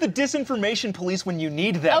 Where's the disinformation police when you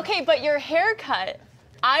need them? Okay, but your haircut.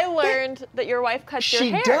 I learned that your wife cuts your She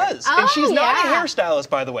hair. does, and she's not a yeah. hairstylist,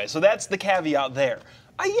 by the way. So that's the caveat there.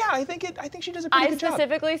 Yeah, I think she does a pretty I good job.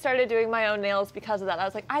 specifically started doing my own nails because of that. I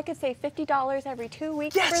was like, I could save $50 every 2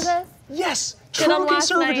 weeks for this. Yes, Did true them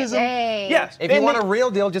last night. conservatism. Hey. Yeah, If you want a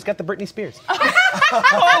real deal, just get the Britney Spears.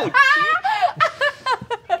 oh,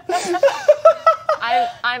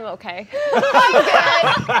 I'm okay.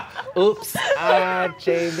 Oops, I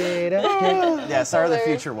shaved it up. Yeah, sorry, the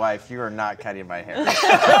future wife. You are not cutting my hair.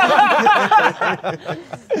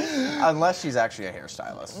 Unless she's actually a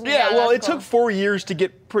hairstylist. yeah. Well, that's it took 4 years to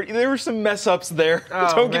get pretty. There were some mess ups there.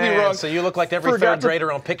 Oh, Don't get me man, wrong. So you look like every Forgot third to-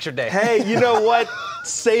 grader on picture day. Hey, you know what?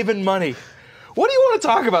 Saving money. What do you want to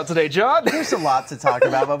talk about today, John? There's a lot to talk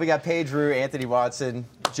about, but we got Paige Roux, Anthony Watson,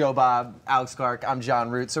 Jobob, Alex Clark. I'm Jon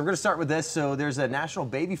Root. So we're going to start with this. So there's a national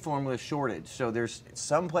baby formula shortage. So there's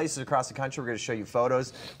some places across the country, we're going to show you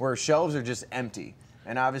photos, where shelves are just empty.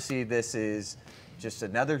 And obviously this is just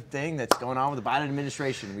another thing that's going on with the Biden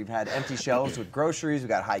administration. We've had empty shelves with groceries. We've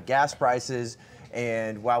got high gas prices.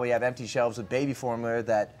 And while we have empty shelves with baby formula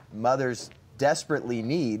that mothers desperately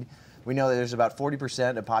need, we know that there's about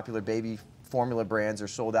 40% of popular baby formula brands are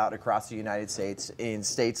sold out across the United States. In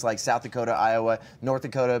states like South Dakota, Iowa, North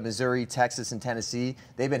Dakota, Missouri, Texas, and Tennessee,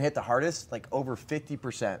 they've been hit the hardest. Like over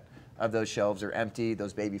 50% of those shelves are empty.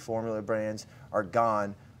 Those baby formula brands are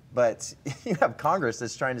gone. But you have Congress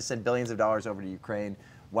that's trying to send billions of dollars over to Ukraine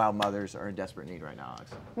while mothers are in desperate need right now,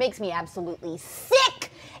 Alex. Makes me absolutely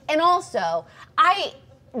sick. And also,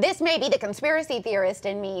 this may be the conspiracy theorist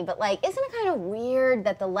in me, but like, isn't it kind of weird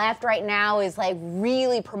that the left right now is like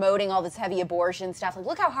really promoting all this heavy abortion stuff? Like,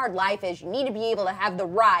 look how hard life is. You need to be able to have the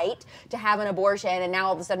right to have an abortion, and now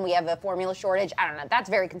all of a sudden we have a formula shortage. I don't know. That's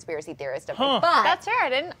very conspiracy theorist of me. But that's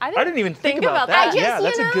fair. I didn't even think about that.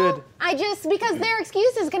 I just because their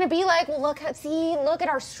excuse is going to be like, well, look at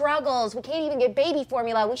our struggles. We can't even get baby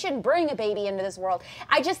formula. We shouldn't bring a baby into this world.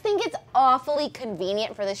 I just think it's awfully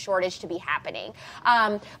convenient for this shortage to be happening.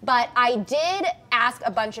 But I did ask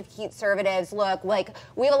a bunch of conservatives, look, like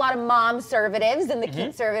we have a lot of mom conservatives in the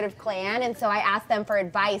conservative clan, and so I asked them for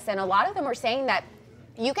advice, and a lot of them were saying that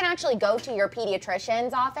you can actually go to your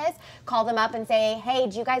pediatrician's office, call them up and say, hey,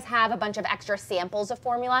 do you guys have a bunch of extra samples of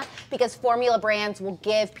formula? Because formula brands will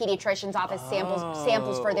give pediatrician's office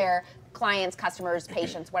samples for their clients, customers,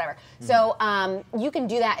 patients, whatever. So you can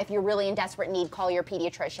do that if you're really in desperate need. Call your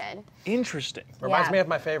pediatrician. Interesting. Reminds me of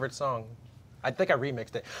my favorite song. I think I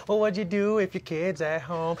remixed it. Well, what'd you do if your kid's at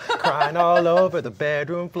home crying all over the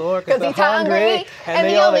bedroom floor because they're hungry and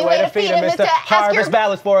the only way to feed them is to harvest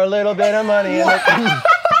ballots for a little bit of money?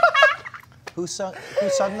 Who sung that?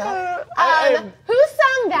 Who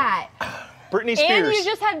sung that? Britney Spears. And you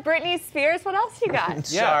just had Britney Spears. What else you got?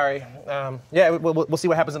 Sorry. We'll see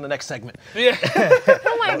what happens in the next segment. Yeah.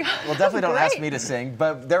 Oh my God. Well, definitely don't ask me to sing,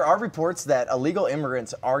 but there are reports that illegal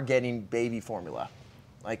immigrants are getting baby formula.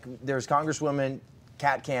 Like, there's Congresswoman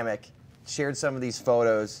Kat Kammack shared some of these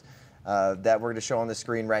photos that we're going to show on the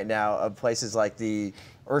screen right now of places like the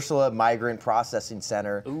Ursula Migrant Processing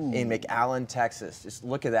Center in McAllen, Texas. Just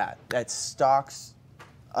look at that. That's stocks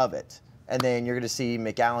of it. And then you're going to see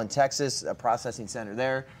McAllen, Texas, a processing center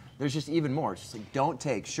there. There's just even more. It's just like, don't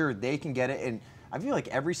take. Sure, they can get it. And I feel like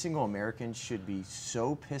every single American should be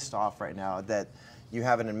so pissed off right now that you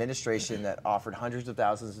have an administration that offered hundreds of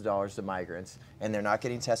thousands of dollars to migrants, and they're not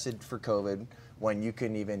getting tested for COVID when you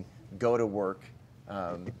couldn't even go to work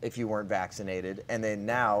if you weren't vaccinated. And then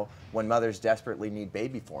now, when mothers desperately need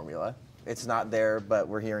baby formula, it's not there, but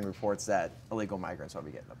we're hearing reports that illegal migrants will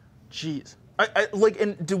be getting them. Jeez.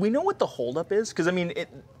 And do we know what the holdup is? Because, I mean,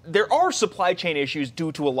 there are supply chain issues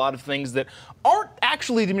due to a lot of things that aren't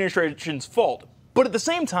actually the administration's fault. But at the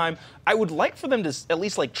same time, I would like for them to at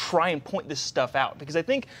least like try and point this stuff out, because I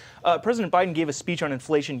think President Biden gave a speech on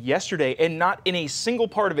inflation yesterday, and not in a single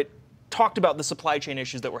part of it talked about the supply chain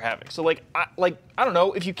issues that we're having. So I don't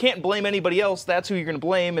know, if you can't blame anybody else, that's who you're going to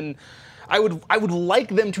blame, and I would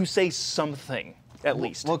like them to say something. At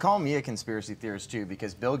least. Well, call me a conspiracy theorist too,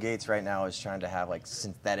 because Bill Gates right now is trying to have like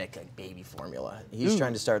synthetic baby formula. He's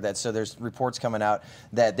trying to start that. So there's reports coming out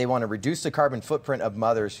that they want to reduce the carbon footprint of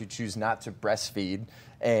mothers who choose not to breastfeed.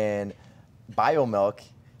 And BioMilk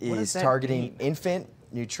is targeting infant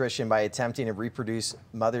nutrition by attempting to reproduce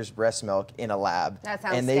mother's breast milk in a lab. That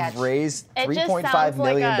sounds And they've sketch. raised $3.5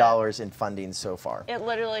 million in funding so far. It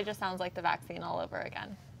literally just sounds like the vaccine all over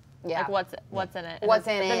again. Yeah. Like what's in it? What's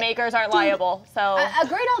in it? The makers aren't liable. So a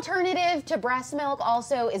great alternative to breast milk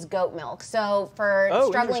also is goat milk. So for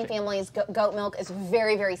struggling families, goat milk is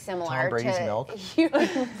very, very similar Tom Brady's to milk.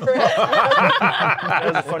 That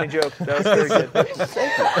was a funny joke. That was very good.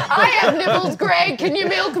 I have nipples, Greg. Can you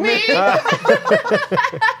milk me?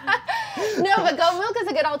 No, but goat milk is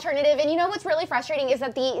a good alternative. And you know what's really frustrating is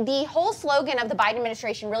that the whole slogan of the Biden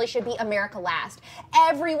administration really should be America last.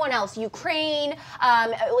 Everyone else, Ukraine,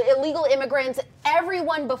 illegal immigrants,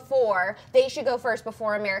 everyone before, they should go first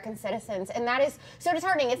before American citizens. And that is so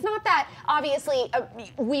disheartening. It's not that, obviously,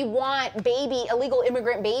 we want illegal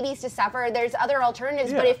immigrant babies to suffer. There's other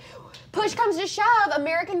alternatives. But if push comes to shove,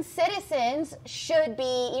 American citizens should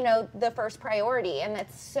be, the first priority. And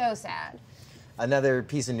that's so sad. Another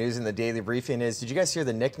piece of news in the Daily Briefing is, did you guys hear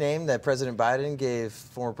the nickname that President Biden gave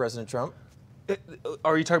former President Trump?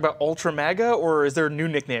 Are you talking about Ultra MAGA, or is there a new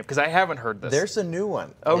nickname? Because I haven't heard this. There's a new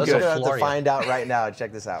one. Oh, Let's good. have to find out right now.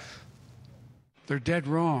 Check this out. They're dead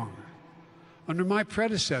wrong. Under my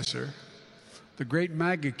predecessor, the great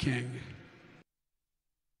MAGA king.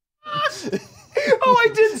 Oh, I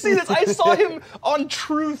did see this. I saw him on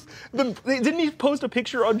Truth. Didn't he post a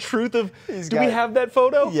picture on Truth of, do we have that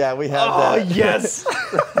photo? Yeah, we have that. Oh, yes.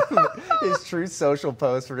 His Truth social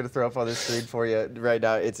post we're going to throw up on the screen for you right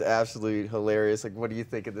now. It's absolutely hilarious. Like, what do you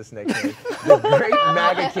think of this nickname? The Great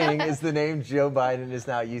MAGA King is the name Joe Biden is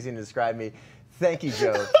now using to describe me. Thank you,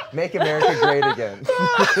 Joe. Make America great again.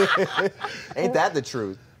 Ain't that the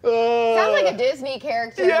truth? Sounds like a Disney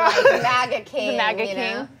character, like MAGA King. The MAGA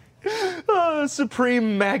King.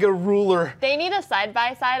 Supreme MAGA ruler. They need a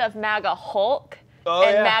side-by-side of MAGA Hulk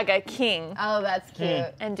and MAGA King. Oh, that's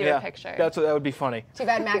cute. And do a picture. That would be funny. Too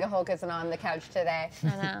bad MAGA Hulk isn't on the couch today. I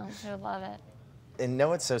know. I would love it. And know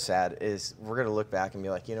what's so sad is we're going to look back and be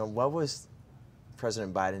like, you know, what was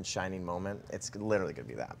President Biden's shining moment? It's literally going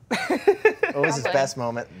to be that. What was his best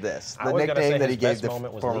moment? This. The nickname that he gave the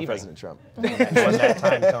former President Trump. When that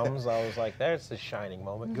time comes, I was like, there's the shining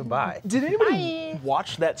moment. Goodbye. Did anybody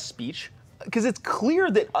watch that speech? Because it's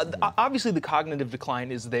clear that obviously the cognitive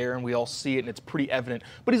decline is there and we all see it and it's pretty evident,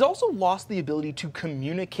 but he's also lost the ability to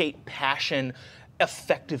communicate passion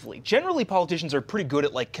effectively. Generally, politicians are pretty good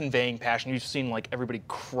at like conveying passion. You've seen like everybody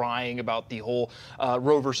crying about the whole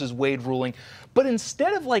Roe versus Wade ruling, but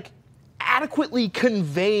instead of like adequately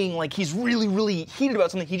conveying like he's really, really heated about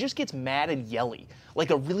something, he just gets mad and yelly, like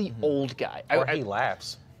a really old guy. Or he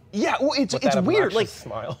laughs. Yeah, well, it's weird. Like,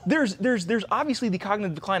 smile. there's obviously the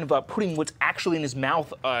cognitive decline of putting what's actually in his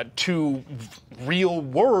mouth to real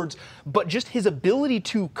words, but just his ability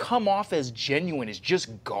to come off as genuine is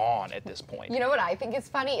just gone at this point. You know what I think is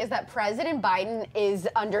funny is that President Biden is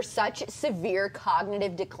under such severe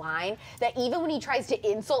cognitive decline that even when he tries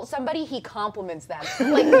to insult somebody, he compliments them.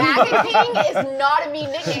 Like, MAGA King is not a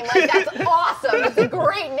mean nickname. Like, that's awesome. It's a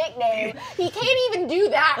great nickname. He can't even do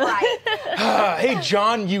that right. Hey,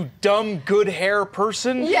 John, you dumb good hair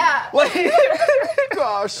person. Yeah. Like,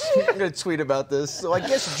 gosh, I'm going to tweet about this. So I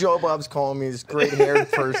guess Jobob's calling me this great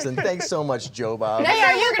haired person. Thanks so much, Jobob. Hey,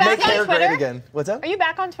 are you back Make hair on Twitter? great again. What's up? Are you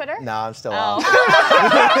back on Twitter? No, I'm still off. Dang.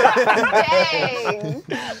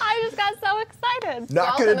 I just got so excited.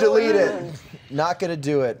 Not going to delete it. Not going to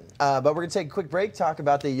do it. But we're going to take a quick break, talk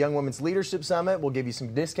about the Young Women's Leadership Summit. We'll give you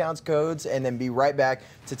some discounts, codes, and then be right back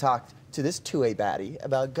to talk to this 2A baddie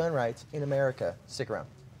about gun rights in America. Stick around.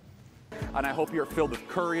 And I hope you're filled with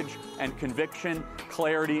courage and conviction,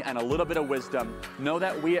 clarity, and a little bit of wisdom. Know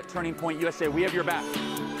that we at Turning Point USA, we have your back.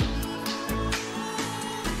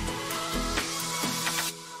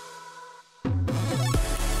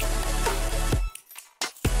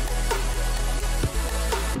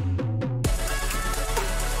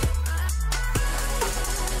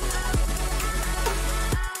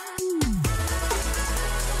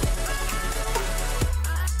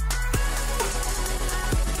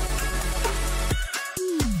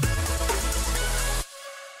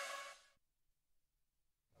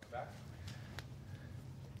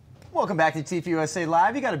 Welcome back to TPUSA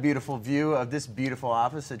Live. You got a beautiful view of this beautiful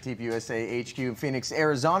office at TPUSA HQ in Phoenix,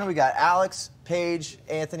 Arizona. We got Alex, Paige,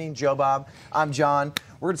 Anthony, Jobob. I'm John.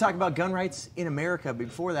 We're going to talk about gun rights in America.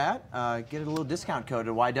 Before that, get a little discount code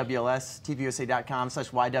at YWLS,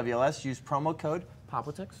 TPUSA.com/YWLS. Use promo code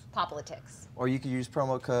POPlitics. POPlitics. Or you could use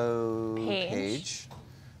promo code Paige.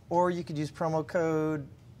 Or you could use promo code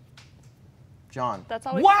John. That's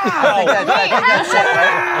all we Wow! I think that's it,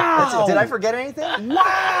 right? Wow! Did I forget anything?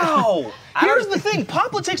 Wow! Here's the thing: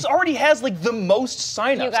 POPlitics already has like the most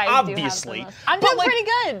signups, You guys obviously. do have the most. I'm doing pretty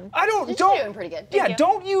good. Don't doing pretty good. Yeah,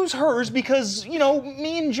 don't use hers because you know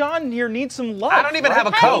me and John here need some love. I don't even have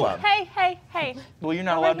a code. Hey. Well, you're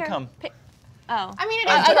not allowed to come. Oh. I mean,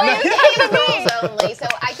 it is only, so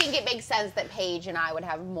I think it makes sense that Paige and I would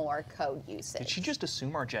have more code usage. Did she just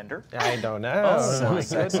assume our gender? I don't know. Oh,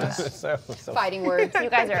 so Fighting words. You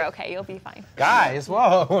guys are okay. You'll be fine. Guys,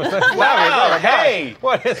 whoa. Wow, hey.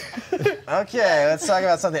 What is... Okay, let's talk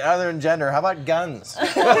about something other than gender. How about guns?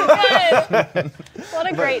 Good. What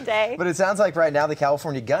a great day. But it sounds like right now the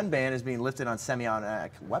California gun ban is being lifted on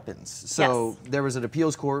semi-automatic weapons. So there was an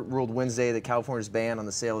appeals court ruled Wednesday that California's ban on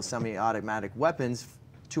the sale of semi-automatic weapons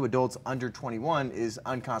to adults under 21 is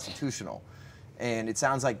unconstitutional. And it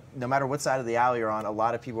sounds like no matter what side of the aisle you're on, a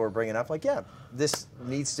lot of people are bringing up like, yeah, this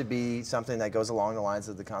needs to be something that goes along the lines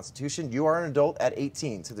of the Constitution. You are an adult at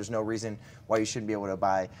 18, so there's no reason why you shouldn't be able to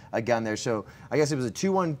buy a gun there. So I guess it was a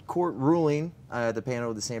 2-1 court ruling, the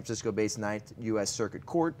panel of the San Francisco-based 9th U.S. Circuit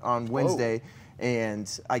Court on Wednesday. Whoa.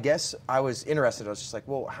 And I guess I was interested. I was just like,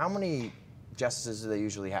 well, how many justices do they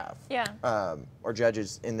usually have? Yeah. Or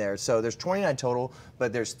judges in there. So there's 29 total,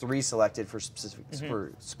 but there's 3 selected for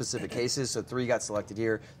specific cases. So 3 got selected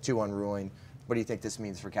here, 2-1 ruling. What do you think this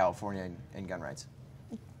means for California and gun rights?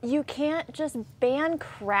 You can't just ban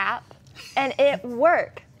crap and it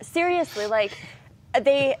work. Seriously, like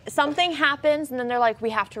something happens and then they're like, we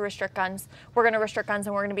have to restrict guns. We're going to restrict guns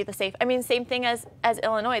and we're going to be the safe. I mean, same thing as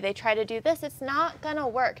Illinois. They try to do this. It's not going to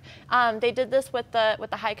work. They did this with the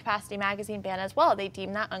high capacity magazine ban as well. They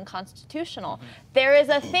deemed that unconstitutional. There is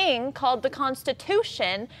a thing called the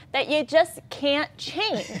Constitution that you just can't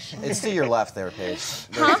change. It's to your left there, Paige.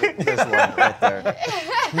 There's one right there.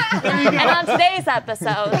 And on today's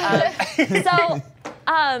episode,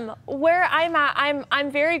 Where I'm at,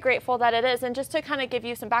 I'm very grateful that it is. And just to kind of give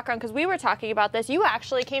you some background, because we were talking about this, you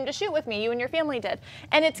actually came to shoot with me, you and your family did.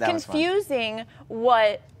 And it's confusing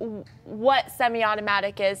what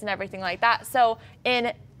semi-automatic is and everything like that. So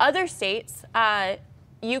in other states,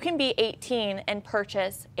 you can be 18 and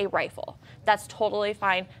purchase a rifle. That's totally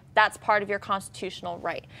fine. That's part of your constitutional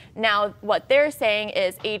right. Now, what they're saying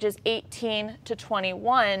is ages 18 to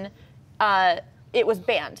 21, it was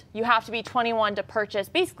banned. You have to be 21 to purchase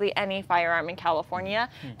basically any firearm in California.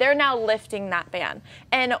 They're now lifting that ban.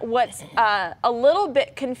 And what's a little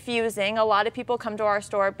bit confusing, a lot of people come to our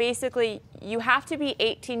store, basically you have to be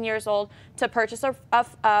 18 years old to purchase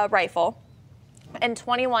a rifle and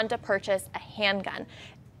 21 to purchase a handgun.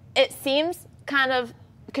 It seems kind of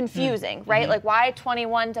confusing, right? Like why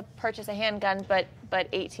 21 to purchase a handgun, but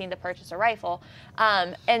 18 to purchase a rifle?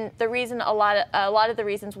 And the reason, a lot of the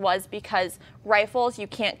reasons was because rifles you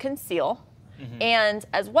can't conceal, and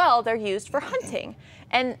as well they're used for hunting,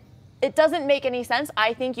 and it doesn't make any sense.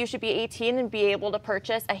 I think you should be 18 and be able to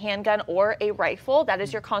purchase a handgun or a rifle. That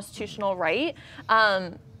is your constitutional right.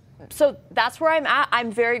 So that's where I'm at.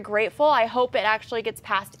 I'm very grateful. I hope it actually gets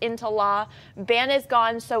passed into law. Ban is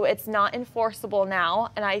gone, so it's not enforceable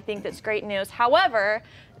now, and I think that's great news. However,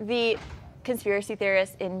 the conspiracy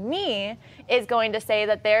theorist in me is going to say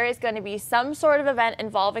that there is going to be some sort of event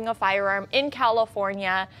involving a firearm in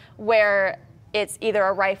California where it's either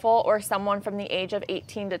a rifle or someone from the age of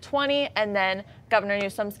 18 to 20, and then Governor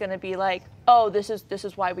Newsom's going to be like, oh, this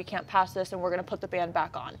is why we can't pass this, and we're going to put the ban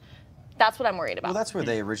back on. That's what I'm worried about. Well, that's where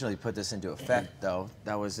they originally put this into effect, though.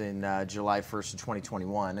 That was in July 1st of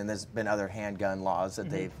 2021, and there's been other handgun laws that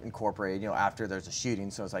they've incorporated, after there's a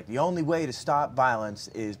shooting. So it's like the only way to stop violence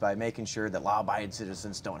is by making sure that law-abiding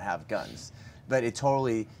citizens don't have guns. But it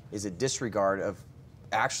totally is a disregard of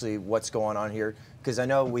actually what's going on here, because I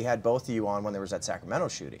know we had both of you on when there was that Sacramento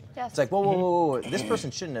shooting. Yes. It's like, whoa, this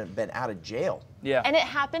person shouldn't have been out of jail. Yeah. And it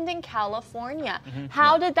happened in California.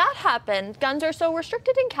 How did that happen? Guns are so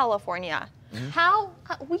restricted in California. How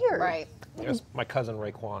weird. Right. Yes, my cousin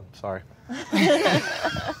Raekwon, sorry.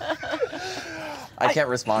 I can't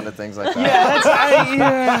respond to things like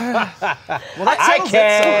that. Well, I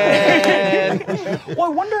can. Well, I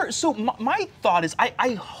wonder, so my thought is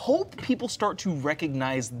I hope people start to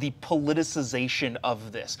recognize the politicization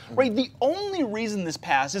of this, right? The only reason this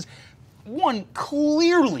passed is, one,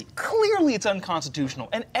 clearly it's unconstitutional,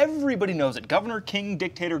 and everybody knows it. Governor King,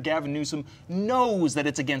 dictator Gavin Newsom knows that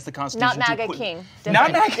it's against the Constitution. Not MAGA King.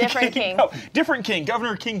 Not MAGA Different King. No, different King.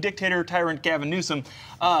 Governor King, dictator, tyrant Gavin Newsom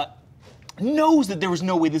knows that there was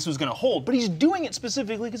no way this was going to hold, but he's doing it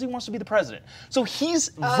specifically because he wants to be the president. So he's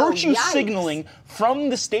virtue signaling from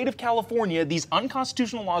the state of California these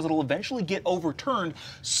unconstitutional laws that will eventually get overturned,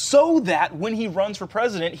 so that when he runs for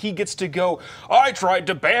president, he gets to go, I tried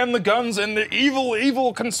to ban the guns and the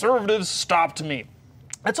evil conservatives stopped me.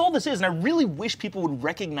 That's all this is, and I really wish people would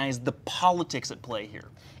recognize the politics at play here.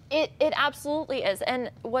 It absolutely is. And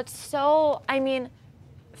what's so,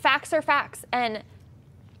 facts are facts. And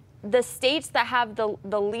the states that have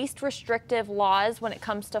the least restrictive laws when it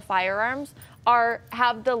comes to firearms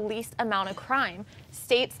have the least amount of crime.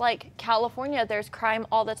 States like California, there's crime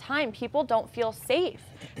all the time. People don't feel safe.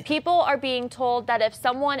 People are being told that if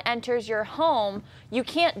someone enters your home, you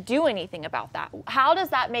can't do anything about that. How does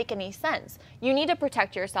that make any sense? You need to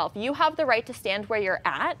protect yourself. You have the right to stand where you're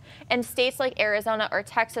at. And states like Arizona or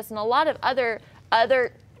Texas and a lot of other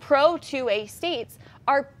pro-2A states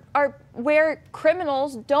are where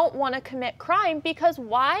criminals don't want to commit crime. Because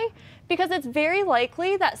why? Because it's very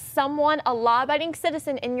likely that someone, a law-abiding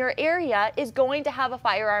citizen in your area, is going to have a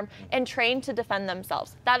firearm and trained to defend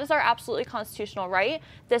themselves. That is our absolutely constitutional right.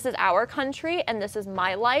 This is our country, and this is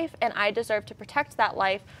my life, and I deserve to protect that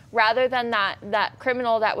life rather than that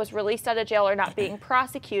criminal that was released out of jail or not being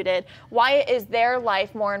prosecuted. Why is their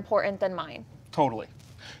life more important than mine? Totally.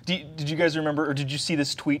 Did you guys remember, or did you see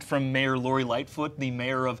this tweet from Mayor Lori Lightfoot, the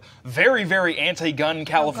mayor of very, very anti-gun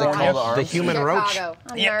California? The human roach. I'm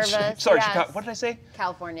nervous. Sorry, yes. Chicago. What did I say?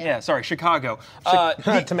 California. Yeah, sorry, Chicago.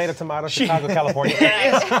 Tomato, Chicago, California.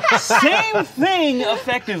 Same thing,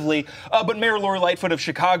 effectively. But Mayor Lori Lightfoot of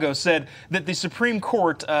Chicago said that the Supreme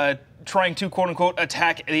Court, trying to, quote-unquote,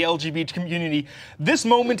 attack the LGBT community, this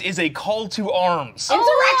moment is a call to arms. Insurrection!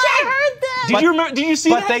 I heard that! Did you see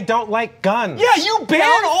that? But they don't like guns. Yeah, you ban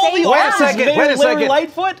all the arms. Wait a second. Lori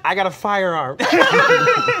Lightfoot? I got a firearm.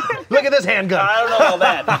 Look at this handgun. I don't know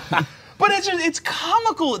about that. But it's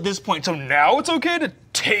comical at this point. So now it's okay to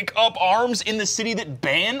take up arms in the city that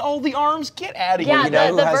banned all the arms? Get out of here. Yeah, You know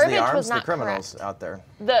who the has verbiage the arms? was not The criminals correct. out there.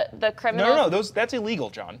 The criminals. No, that's illegal,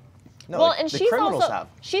 John. No, well, like and the she's criminals also have.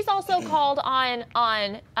 she's also called on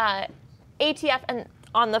ATF and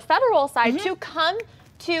on the federal side to come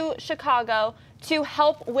to Chicago to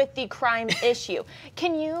help with the crime issue.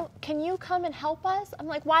 Can you come and help us? I'm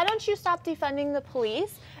like, why don't you stop defunding the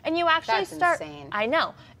police and you actually That's start? insane. I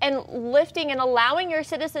know, and lifting and allowing your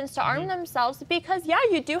citizens to arm themselves because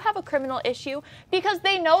you do have a criminal issue because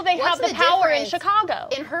they know they have the power in Chicago.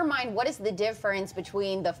 In her mind, what is the difference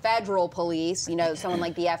between the federal police, you know, someone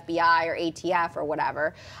like the FBI or ATF or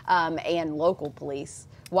whatever, and local police?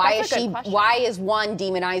 That's a good question. Why is one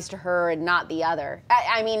demonized to her and not the other?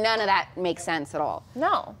 I mean, none of that makes sense at all.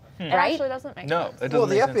 No. It Right? actually doesn't make No, sense. it doesn't Well,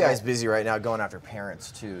 the make sense at FBI all. is busy right now going after parents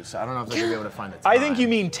too, so I don't know if they're gonna be able to find the time. I think you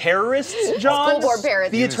mean terrorists, John. School board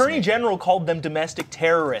parents. The Attorney General called them domestic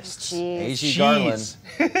terrorists. A.G. Garland.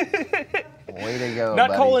 Way to go, Not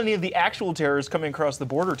buddy. call any of the actual terrorists coming across the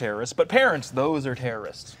border terrorists, but parents, those are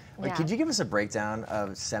terrorists. Like, could you give us a breakdown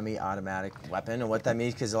of semi-automatic weapon and what that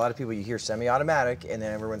means? Because a lot of people, you hear semi-automatic, and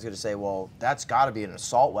then everyone's going to say, well, that's got to be an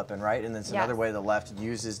assault weapon, right? And then it's another way the left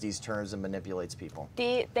uses these terms and manipulates people.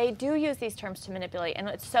 They do use these terms to manipulate, and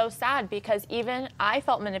it's so sad because even I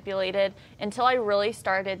felt manipulated until I really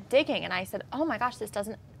started digging, and I said, oh my gosh, this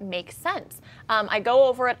doesn't make sense. I go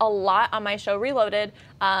over it a lot on my show Reloaded,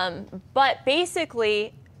 but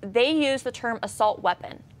basically they use the term assault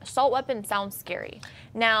weapon. Assault weapon sounds scary.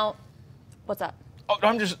 Now, what's up? Oh,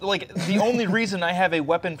 I'm just like, the only reason I have a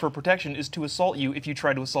weapon for protection is to assault you if you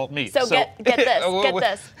try to assault me. So get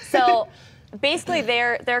this. So basically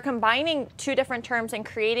they're combining two different terms and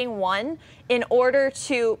creating one in order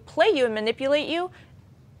to play you and manipulate you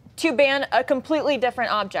to ban a completely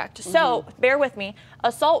different object. So bear with me.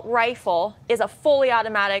 Assault rifle is a fully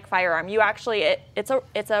automatic firearm. You actually, it's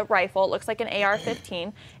a rifle. It looks like an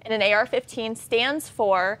AR-15, and an AR-15 stands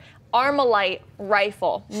for Armalite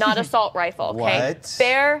rifle, not assault rifle. Okay. What?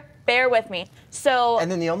 Bear with me. So. And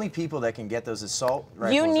then the only people that can get those assault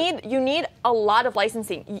rifles. You need a lot of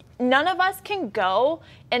licensing. None of us can go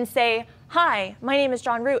and say, hi, my name is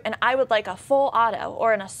Jon Root, and I would like a full auto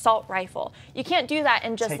or an assault rifle. You can't do that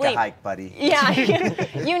and just Take leave. a hike, buddy. Yeah,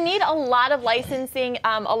 you need a lot of licensing.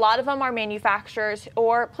 A lot of them are manufacturers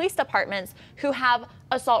or police departments who have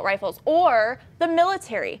assault rifles, or the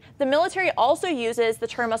military. The military also uses the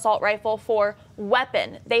term assault rifle for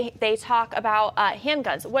weapon. They talk about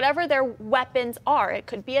handguns, whatever their weapons are. It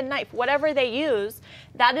could be a knife, whatever they use,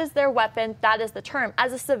 that is their weapon, that is the term.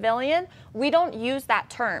 As a civilian, we don't use that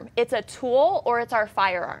term. It's a tool or it's our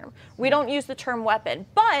firearm. We don't use the term weapon.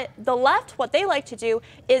 But the left, what they like to do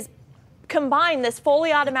is combine this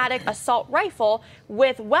fully automatic assault rifle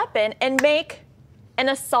with weapon and make an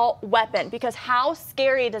assault weapon, because how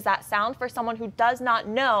scary does that sound for someone who does not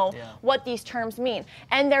know what these terms mean?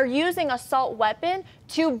 And they're using assault weapon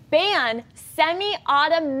to ban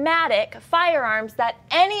semi-automatic firearms that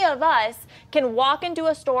any of us can walk into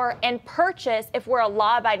a store and purchase if we're a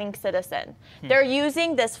law-abiding citizen. They're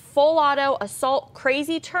using this full auto assault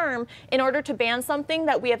crazy term in order to ban something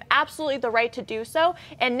that we have absolutely the right to do so.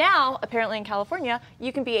 And now, apparently in California,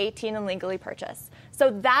 you can be 18 and legally purchase. So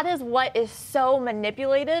that is what is so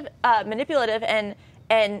manipulative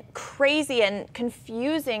and crazy and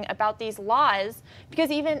confusing about these laws. Because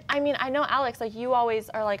even, I mean, I know, Alex, like you always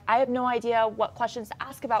are like, I have no idea what questions to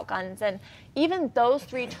ask about guns. And even those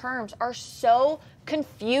three terms are so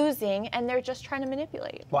confusing, and they're just trying to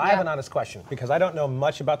manipulate. Well, I have an honest question, because I don't know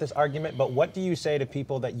much about this argument, but what do you say to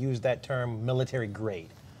people that use that term military grade?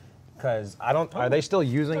 Because I don't, are they still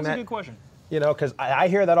using that? That's a good question. You know, because I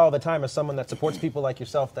hear that all the time as someone that supports people like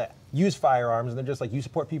yourself that use firearms, and they're just like, you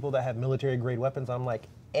support people that have military grade weapons. I'm like,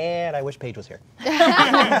 and I wish Paige was here.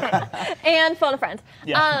 And phone a friend.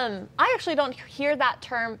 Yeah. I actually don't hear that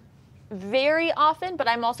term very often, but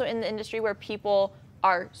I'm also in the industry where people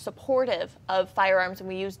are supportive of firearms, and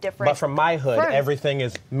we use different. But from my hood, terms. Everything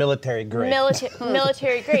is military grade.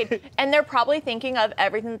 Military grade, and they're probably thinking of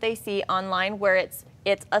everything that they see online, where it's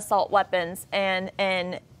assault weapons and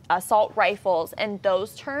assault rifles and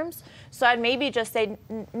those terms. So I'd maybe just say,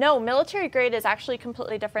 no, military grade is actually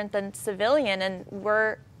completely different than civilian, and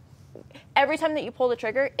every time that you pull the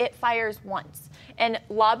trigger, it fires once. And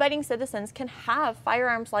law-abiding citizens can have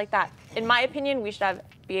firearms like that. In my opinion, we should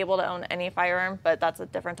be able to own any firearm, but that's a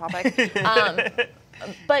different topic.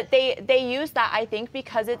 But they use that, I think,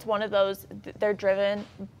 because it's one of those, they're driven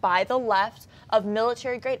by the left of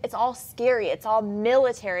military grade. It's all scary, it's all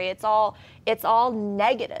military, it's all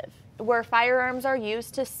negative, where firearms are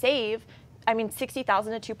used to save,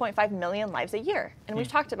 60,000 to 2.5 million lives a year. And we've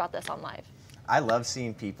talked about this on live. I love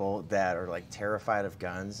seeing people that are like terrified of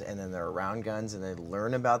guns and then they're around guns and they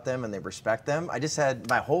learn about them and they respect them. I just had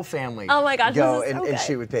my whole family Oh my gosh, go this is so and good.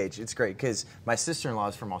 shoot with Paige. It's great because my sister-in-law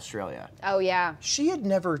is from Australia. Oh, yeah. She had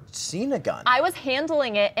never seen a gun. I was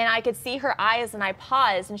handling it and I could see her eyes and I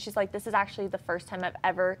paused and she's like, this is actually the first time I've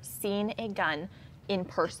ever seen a gun in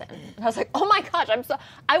person. And I was like, oh my gosh,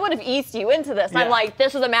 I would have eased you into this. Yeah. I'm like,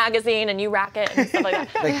 this is a magazine and you rack it and stuff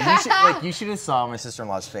like that. you should have saw my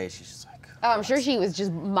sister-in-law's face. She's just like, Oh, I'm sure she was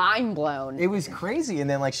just mind blown. it was crazy. And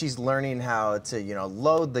then like she's learning how to,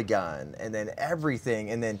 load the gun and then everything.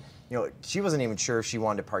 And then, she wasn't even sure if she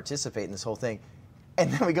wanted to participate in this whole thing.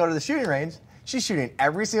 And then we go to the shooting range. She's shooting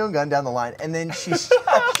every single gun down the line, and then she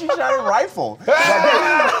shot a rifle.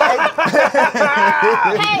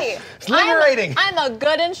 Hey, it's liberating. I'm a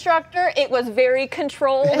good instructor. It was very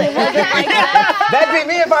controlled. It wasn't like that. That'd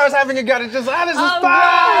be me if I was having a gun. It's just, this is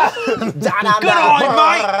fun. Good on,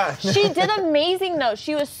 Mike. She did amazing though.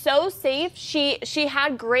 She was so safe. She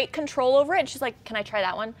had great control over it. She's like, can I try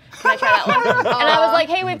that one? Can I try that one? And I was like,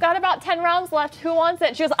 hey, we've got about 10 rounds left. Who wants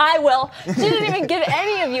it? She goes, I will. She didn't even give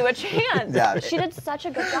any of you a chance. Yeah. She did such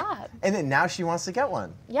a good job. And then now she wants to get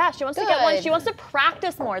one. Yeah, she wants to get one. She wants to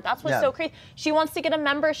practice more. That's what's Yeah. so crazy. She wants to get a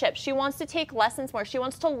membership. She wants to take lessons more. She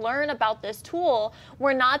wants to learn about this tool.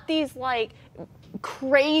 We're not these like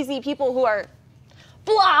crazy people who are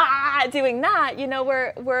blah doing that.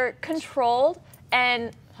 We're controlled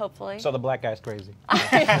and hopefully. So the black guy's crazy. When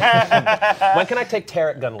can I take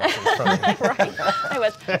tarot gun lessons from you? Right. I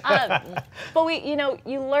was. But you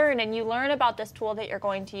learn about this tool that you're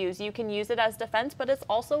going to use. You can use it as defense, but it's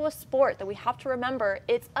also a sport that we have to remember.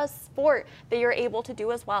 It's a sport that you're able to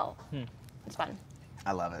do as well. It's fun.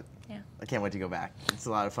 I love it. Yeah. I can't wait to go back. It's a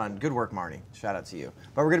lot of fun. Good work, Marnie. Shout out to you.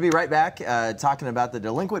 But we're going to be right back talking about the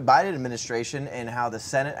delinquent Biden administration and how the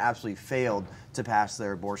Senate absolutely failed to pass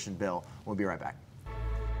their abortion bill. We'll be right back.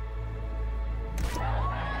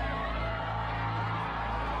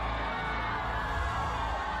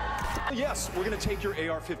 Yes, we're going to take your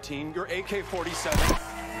AR-15, your AK-47.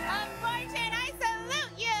 Abortion, I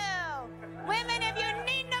salute you! Women, if you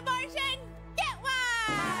need an abortion, get one!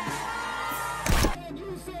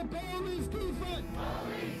 You said police defund!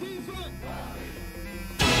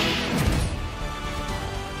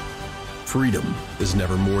 Freedom is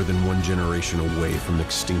never more than one generation away from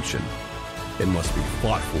extinction. It must be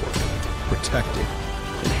fought for, protected,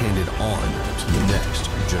 and handed on to the next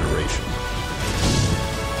generation.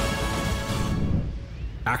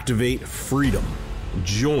 Activate freedom.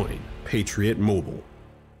 Join Patriot Mobile.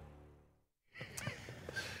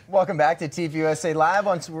 Welcome back to TPUSA Live.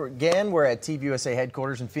 Once again, we're at TPUSA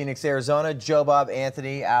headquarters in Phoenix, Arizona. Jobob,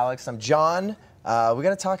 Anthony, Alex, I'm John. We're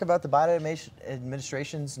going to talk about the Biden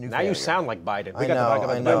administration's new failure. Now you sound like Biden. We I got know, to talk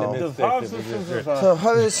about I the know. Biden. So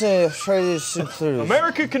how do you say phrase includes?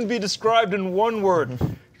 America can be described in one word.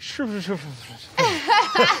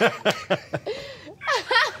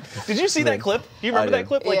 Did you see that clip? Do you remember that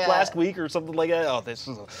clip last week or something like that? Oh, this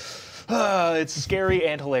is it's scary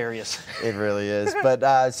and hilarious. It really is.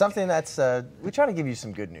 But something that's, we try to give you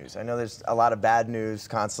some good news. I know there's a lot of bad news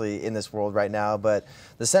constantly in this world right now, but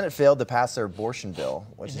the Senate failed to pass their abortion bill,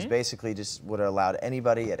 which is basically just would have allowed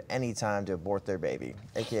anybody at any time to abort their baby,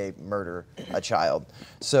 aka murder a child.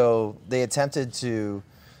 So they attempted to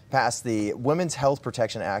pass the Women's Health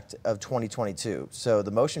Protection Act of 2022. So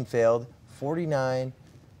the motion failed 49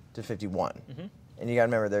 to 51. And you got to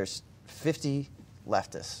remember there's 50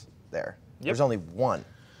 leftists there. There's only one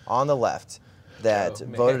on the left that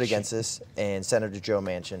voted against this, and Senator Joe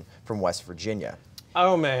Manchin from West Virginia.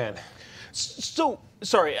 Oh, man. So,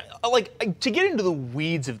 sorry, to get into the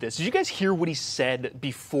weeds of this, did you guys hear what he said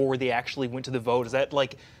before they actually went to the vote? Is that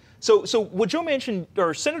like, so what Joe Manchin,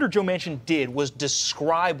 or Senator Joe Manchin did was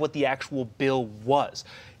describe what the actual bill was.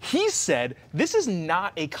 He said, this is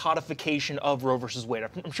not a codification of Roe versus Wade.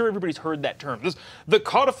 I'm sure everybody's heard that term. This, the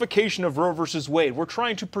codification of Roe versus Wade. We're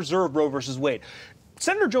trying to preserve Roe versus Wade.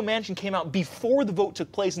 Senator Joe Manchin came out before the vote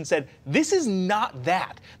took place and said, this is not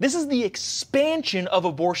that. This is the expansion of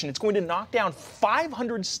abortion. It's going to knock down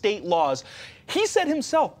 500 state laws. He said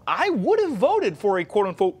himself, I would have voted for a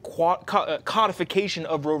quote-unquote codification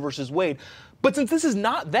of Roe versus Wade, but since this is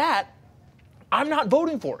not that, I'm not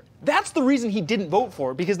voting for it. That's the reason he didn't vote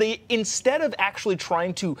for it, because they, instead of actually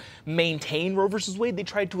trying to maintain Roe versus Wade, they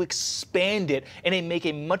tried to expand it and make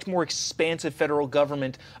a much more expansive federal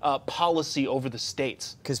government policy over the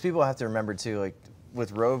states. Because people have to remember, too, like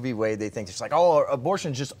with Roe v. Wade, they think it's like, oh,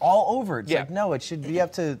 abortion's just all over. It's like, no, it should be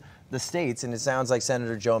up to the states, and it sounds like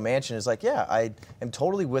Senator Joe Manchin is like, yeah, I am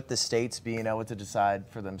totally with the states being able to decide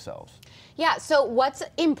for themselves. Yeah, so what's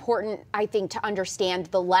important, I think, to understand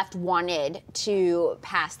the left wanted to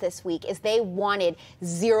pass this week is they wanted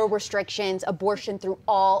 0 restrictions, abortion through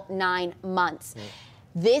all 9 months.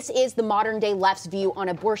 This is the modern day left's view on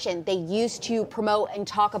abortion. They used to promote and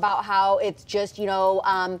talk about how it's just, you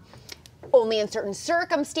know, only in certain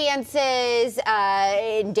circumstances,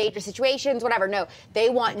 in dangerous situations, whatever. No, they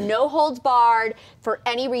want no holds barred for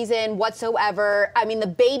any reason whatsoever. I mean, the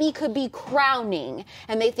baby could be crowning,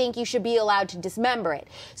 and they think you should be allowed to dismember it.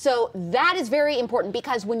 So that is very important,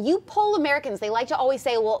 because when you poll Americans, they like to always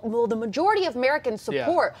say, well, the majority of Americans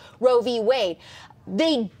support Roe v. Wade.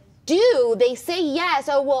 They say yes.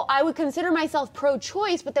 Oh, well, I would consider myself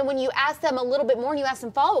pro-choice. But then when you ask them a little bit more and you ask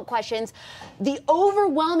them follow-up questions, the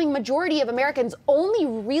overwhelming majority of Americans only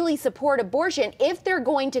really support abortion if they're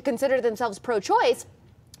going to consider themselves pro-choice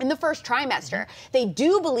in the first trimester. They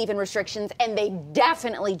do believe in restrictions, and they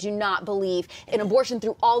definitely do not believe in abortion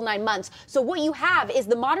through all 9 months. So what you have is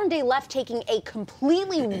the modern day left taking a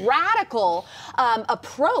completely radical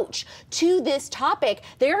approach to this topic.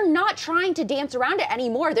 They're not trying to dance around it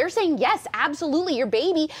anymore. They're saying, yes, absolutely, your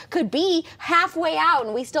baby could be halfway out,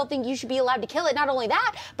 and we still think you should be allowed to kill it. Not only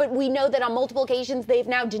that, but we know that on multiple occasions they've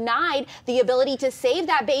now denied the ability to save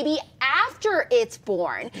that baby after it's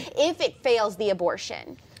born if it fails the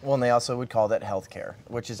abortion. Well, and they also would call that healthcare,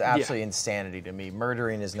 which is absolutely insanity to me.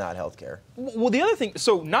 Murdering is not healthcare. Well, the other thing,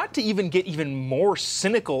 so not to even get even more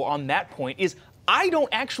cynical on that point, is I don't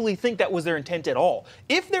actually think that was their intent at all.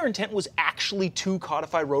 If their intent was actually to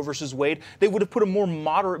codify Roe versus Wade, they would have put a more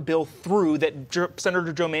moderate bill through that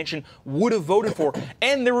Senator Joe Manchin would have voted for.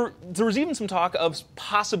 And there was even some talk of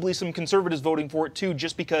possibly some conservatives voting for it too,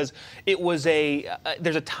 just because it was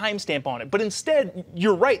there's a timestamp on it. But instead,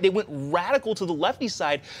 you're right, they went radical to the lefty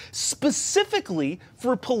side specifically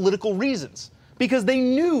for political reasons, because they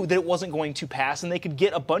knew that it wasn't going to pass, and they could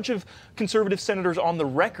get a bunch of conservative senators on the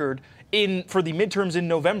record for the midterms in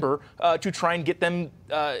November to try and get them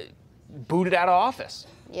booted out of office.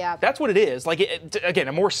 Yeah. That's what it is. Like, again,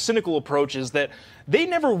 a more cynical approach is that they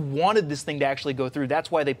never wanted this thing to actually go through. That's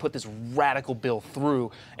why they put this radical bill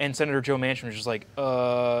through. And Senator Joe Manchin was just like,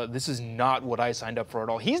 this is not what I signed up for at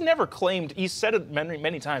all. He's never claimed, he's said it many,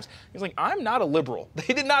 many times. He's like, I'm not a liberal.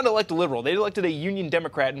 They did not elect a liberal. They elected a Union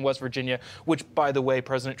Democrat in West Virginia, which, by the way,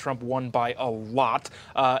 President Trump won by a lot.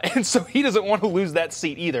 And so he doesn't want to lose that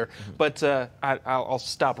seat either. But I'll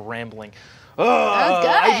stop rambling.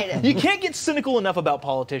 That's good. You can't get cynical enough about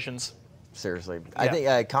politicians. Seriously. Yeah. I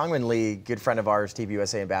think Congressman Lee, good friend of ours,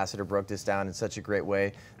 TPUSA ambassador, broke this down in such a great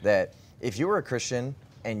way that if you were a Christian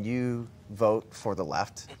and you vote for the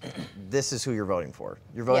left, this is who you're voting for.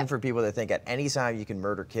 You're voting for people that think at any time you can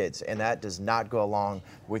murder kids, and that does not go along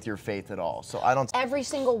with your faith at all. So I don't. Every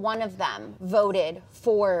single one of them voted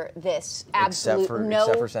for this. Except for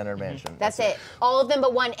Senator Manchin. That's it. All of them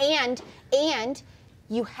but one. And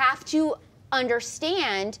you have to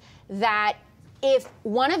understand that if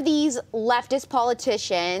one of these leftist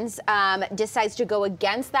politicians decides to go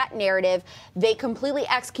against that narrative, they completely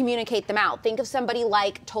excommunicate them out. Think of somebody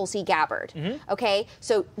like Tulsi Gabbard, okay?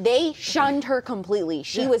 So they shunned her completely.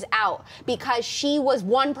 She was out because she was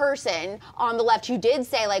one person on the left who did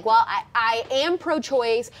say, like, well, I am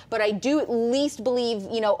pro-choice, but I do at least believe,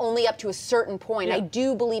 only up to a certain point. I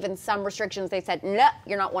do believe in some restrictions. They said, no,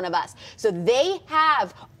 you're not one of us. So they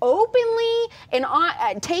have openly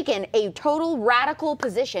and taken a total radical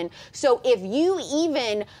position. So if you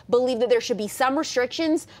even believe that there should be some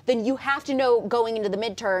restrictions, then you have to know going into the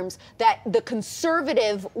midterms that the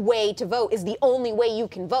conservative way to vote is the only way you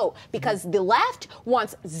can vote, because the left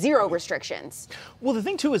wants zero restrictions. Well, the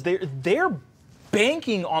thing too is they're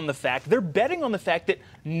banking on the fact, they're betting on the fact that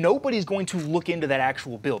nobody's going to look into that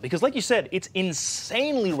actual bill. Because like you said, it's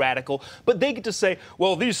insanely radical, but they get to say,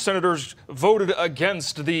 well, these senators voted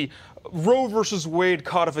against the Roe versus Wade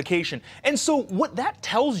codification. And so what that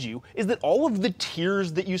tells you is that all of the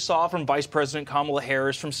tears that you saw from Vice President Kamala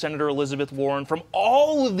Harris, from Senator Elizabeth Warren, from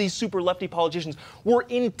all of these super lefty politicians were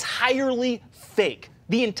entirely fake.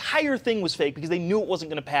 The entire thing was fake because they knew it wasn't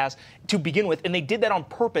going to pass to begin with, and they did that on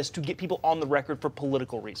purpose to get people on the record for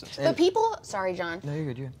political reasons. But people, sorry, John. No,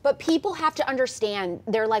 you're good. But people have to understand,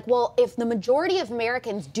 they're like, well, if the majority of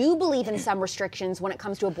Americans do believe in some restrictions when it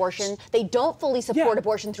comes to abortion, they don't fully support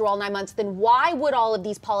abortion through all 9 months, then why would all of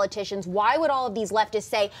these politicians, why would all of these leftists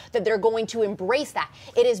say that they're going to embrace that?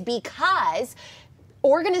 It is because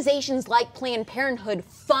organizations like Planned Parenthood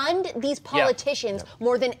fund these politicians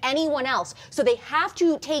more than anyone else. So they have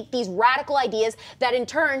to take these radical ideas that in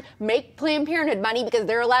turn make Planned Parenthood money because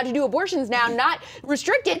they're allowed to do abortions now, not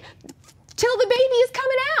restricted till the baby is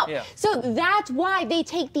coming out. Yeah. So that's why they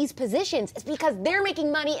take these positions. It's because they're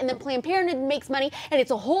making money and then Planned Parenthood makes money and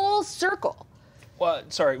it's a whole circle. Well,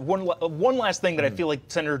 sorry, one last thing that I feel like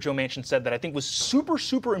Senator Joe Manchin said that I think was super,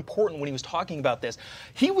 super important when he was talking about this.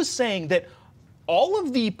 He was saying that all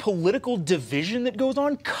of the political division that goes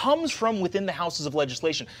on comes from within the houses of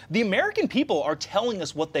legislation. The American people are telling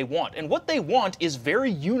us what they want, and what they want is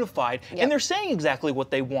very unified, and they're saying exactly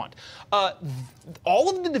what they want. All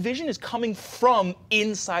of the division is coming from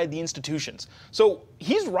inside the institutions. So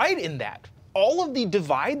he's right in that. All of the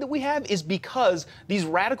divide that we have is because these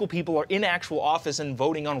radical people are in actual office and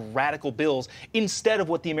voting on radical bills instead of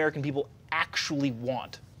what the American people actually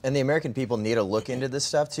want. And the American people need to look into this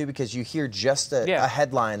stuff too, because you hear just a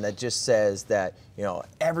headline that just says that, you know,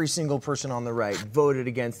 every single person on the right voted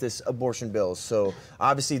against this abortion bill. So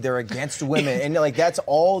obviously they're against women, and like that's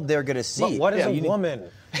all they're gonna see. What is a woman?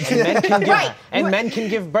 And men can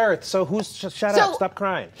give birth. So shut up? Stop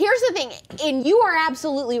crying. Here's the thing, and you are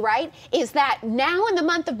absolutely right, is that now in the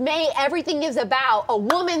month of May, everything is about a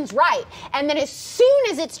woman's right. And then as soon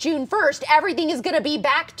as it's June 1st, everything is going to be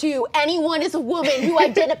back to anyone is a woman who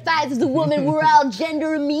identifies as a woman. We're all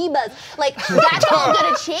gender amoebas. Like, that's all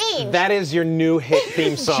going to change. That is your new hit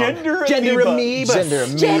theme song. Gender amoeba. Gender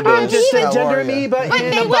amoeba. I'm just a gender amoeba But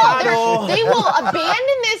in they a bottle. they will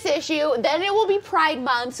abandon this issue, then it will be Pride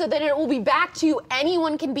Month, so then it will be back to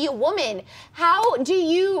anyone can be a woman. How do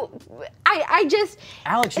you, I just...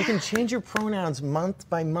 Alex, you can change your pronouns month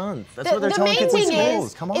by month. That's what they're telling kids in schools. The main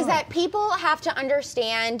thing Come on. is that people have to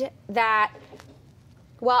understand that,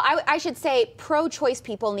 well, I should say pro-choice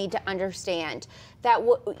people need to understand that,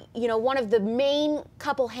 you know, one of the main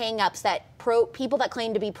couple hang-ups that people that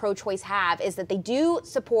claim to be pro-choice have is that they do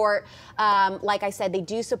support, like I said, they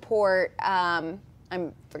do support,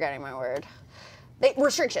 I'm forgetting my word,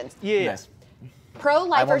 restrictions. Yes.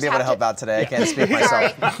 Pro-lifers I won't be able to help out today. I can't speak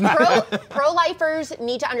myself. Pro-lifers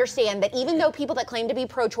need to understand that even though people that claim to be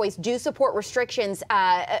pro-choice do support restrictions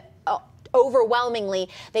overwhelmingly,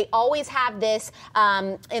 they always have this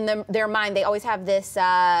in their mind. They always have this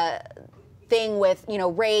thing with, you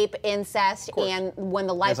know, rape, incest, and when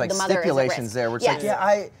the life of the mother is at risk. Stipulations there. Where it's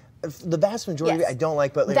like, the vast majority of it I don't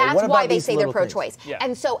like, but that's what about why they these say they're little things? pro-choice.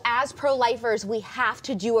 And so as pro-lifers, we have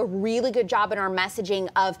to do a really good job in our messaging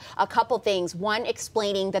of a couple things. One,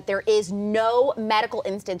 explaining that there is no medical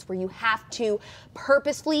instance where you have to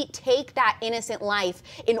purposefully take that innocent life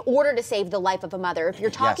in order to save the life of a mother. If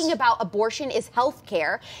you're talking about abortion is health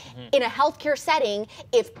care, in a healthcare setting,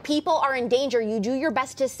 if people are in danger, you do your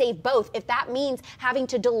best to save both. If that means having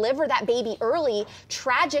to deliver that baby early,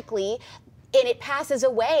 tragically, and it passes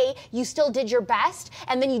away, you still did your best,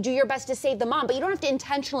 and then you do your best to save the mom. But you don't have to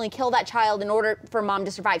intentionally kill that child in order for mom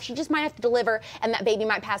to survive. She just might have to deliver, and that baby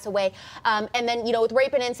might pass away. And then, you know, with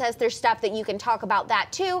rape and incest, there's stuff that you can talk about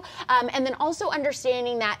that too. And then also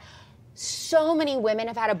understanding that so many women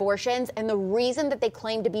have had abortions, and the reason that they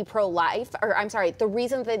claim to be pro-life, or I'm sorry, the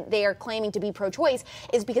reason that they are claiming to be pro-choice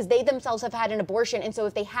is because they themselves have had an abortion. And so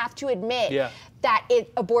if they have to admit that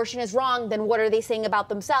abortion is wrong, then what are they saying about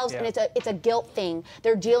themselves? And it's a guilt thing.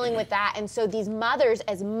 They're dealing with that. And so these mothers,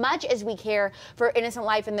 as much as we care for innocent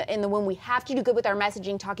life in the womb, we have to do good with our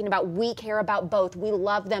messaging, talking about we care about both. We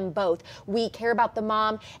love them both. We care about the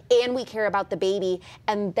mom and we care about the baby.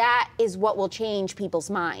 And that is what will change people's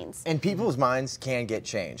minds. And people's minds can get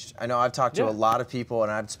changed. I know I've talked to a lot of people,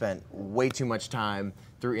 and I've spent way too much time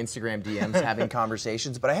through Instagram DMs having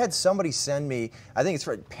conversations, but I had somebody send me, I think it's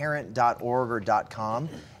for parent.org or .com,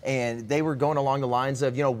 and they were going along the lines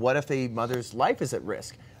of, you know, what if a mother's life is at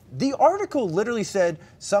risk? The article literally said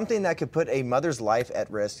something that could put a mother's life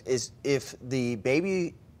at risk is if the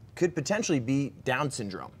baby could potentially be Down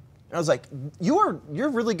syndrome. And I was like, you're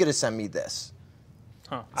really going to send me this?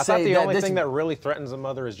 I thought the only thing that really threatens a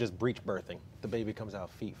mother is just breech birthing. The baby comes out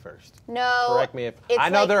feet first. No. Correct me if I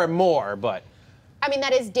know there are more, but. I mean,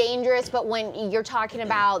 that is dangerous, but when you're talking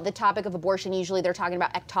about the topic of abortion, usually they're talking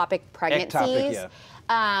about ectopic pregnancies.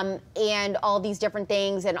 And all these different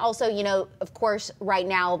things. And also, you know, of course, right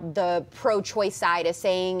now, the pro-choice side is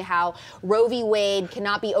saying how Roe v. Wade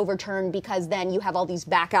cannot be overturned because then you have all these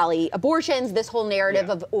back alley abortions, this whole narrative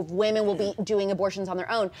of women will be doing abortions on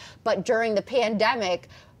their own. But during the pandemic,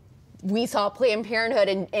 we saw Planned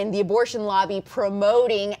Parenthood and the abortion lobby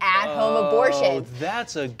promoting at-home abortion.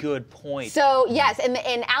 That's a good point. So yes,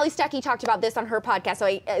 and Ali Stuckey talked about this on her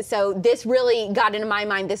podcast. So this really got into my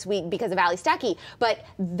mind this week because of Ali Stuckey. But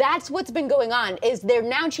that's what's been going on, is they're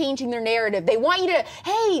now changing their narrative. They want you to,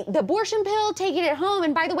 hey, the abortion pill, take it at home.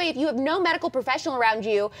 And by the way, if you have no medical professional around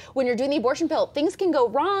you when you're doing the abortion pill, things can go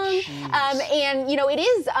wrong. And you know,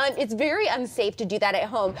 it's very unsafe to do that at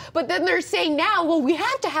home. But then they're saying now, well, we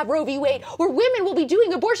have to have Roe v. Wade, or women will be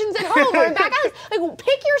doing abortions at home or in back alleys. Like,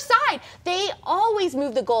 pick your side. They always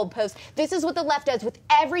move the goalpost. This is what the left does with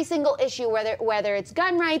every single issue, whether it's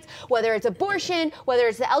gun rights, whether it's abortion, whether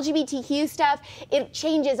it's the LGBTQ stuff. It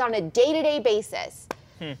changes on a day-to-day basis.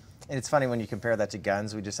 And it's funny when you compare that to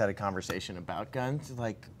guns. We just had a conversation about guns.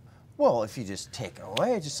 Like, well, if you just take it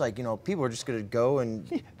away, just like, you know, people are just going to go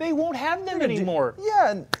and... They won't have them anymore.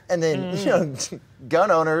 Yeah, and then, you know, gun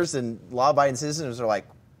owners and law-abiding citizens are like,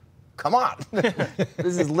 come on.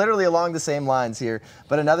 This is literally along the same lines here.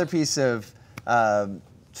 But another piece of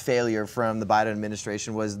failure from the Biden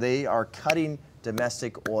administration was they are cutting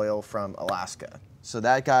domestic oil from Alaska. So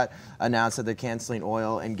that got announced that they're canceling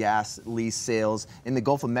oil and gas lease sales in the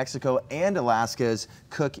Gulf of Mexico and Alaska's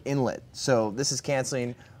Cook Inlet. So this is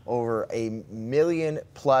canceling over 1 million+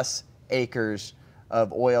 acres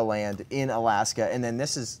of oil land in Alaska. And then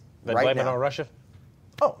this is They right blame it now. on Russia?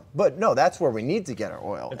 Oh, but no, that's where we need to get our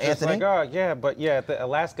oil. It's just Anthony? like, oh, yeah, but yeah,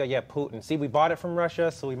 Alaska, yeah, Putin. See, we bought it from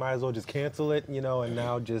Russia, so we might as well just cancel it, you know, and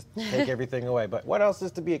now just take everything away. But what else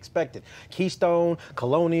is to be expected? Keystone,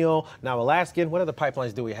 Colonial, now Alaskan. What other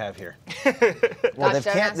pipelines do we have here? Well, they've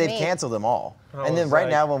canceled them all. Oh, and then it's right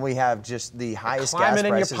like- now when we have just the highest gas Climbing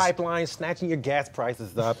in your prices. pipeline, snatching your gas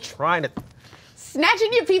prices up, trying to...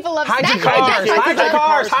 Snatching your people up. Hide your snatching cars, hide your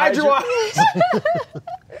cars, hide your wives.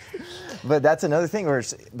 But that's another thing where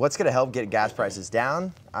what's going to help get gas prices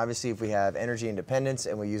down? Obviously, if we have energy independence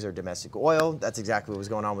and we use our domestic oil, that's exactly what was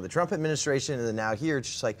going on with the Trump administration. And then now here,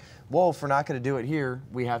 it's just like, well, if we're not going to do it here,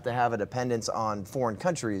 we have to have a dependence on foreign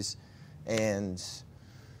countries. And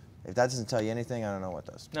if that doesn't tell you anything, I don't know what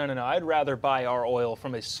does. No. I'd rather buy our oil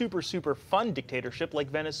from a super fun dictatorship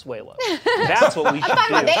like Venezuela. That's what we should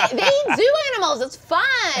do. They eat zoo animals. It's fun.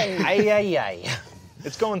 Ay.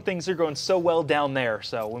 Things are going so well down there,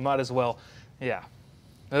 so we might as well, yeah.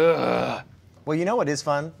 Ugh. Well, you know what is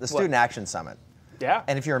fun? The Student Action Summit. Yeah.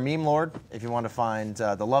 And if you're a meme lord, if you want to find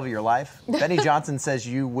the love of your life, Benny Johnson says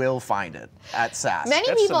you will find it at SAS.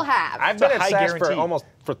 Many people have. I've been at SAS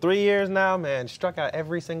for 3 years now, man. Struck out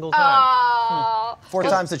every single time. Oh. 4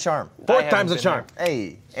 times the charm. 4 times the charm.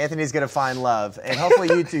 Hey, Anthony's going to find love. And hopefully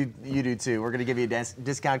you do too. We're going to give you a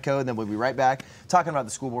discount code, and then we'll be right back talking about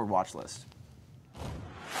the school board watch list.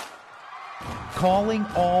 Calling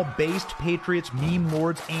all based patriots, meme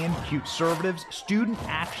lords, and conservatives, Student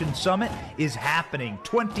Action Summit is happening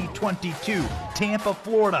 2022, Tampa,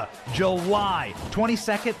 Florida, July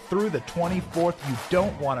 22nd through the 24th. You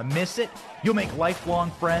don't want to miss it. You'll make lifelong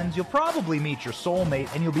friends, you'll probably meet your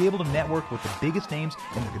soulmate, and you'll be able to network with the biggest names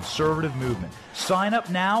in the conservative movement. Sign up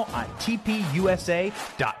now on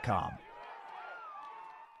TPUSA.com.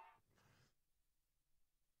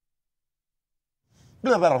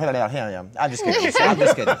 I'm just kidding.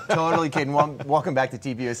 Totally kidding. Welcome back to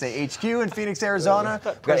TPUSA HQ in Phoenix, Arizona.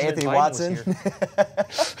 We've got Anthony Watson. We've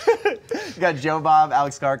got Jobob,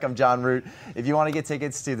 Alex Clark. I'm Jon Root. If you want to get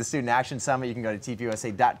tickets to the Student Action Summit, you can go to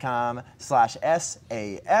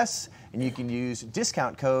tpusa.com/SAS, and you can use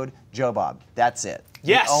discount code Jobob. That's it.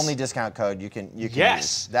 Yes. The only discount code you can use.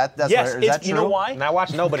 Yes. That's yes. Is that true? You know why? Now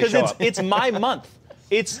watch nobody show up. It's my month.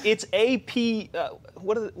 It's AP.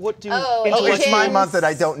 What do? It's my month that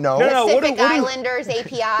I don't know. Pacific Islanders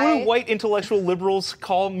API. What do white intellectual liberals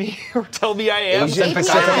call me or tell me I am? Asian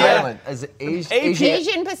Pacific Island.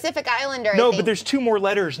 Asian Pacific Islander. No, but there's 2 more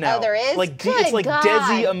letters now. Oh, there is? It's like God.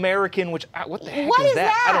 Desi American, which what the heck What is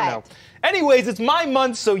that? I don't know. Anyways, it's my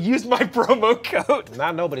month, so use my promo code.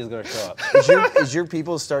 Not nobody's gonna show up. Is your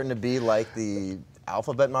people starting to be like the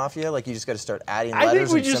alphabet mafia? Like you just got to start adding letters and I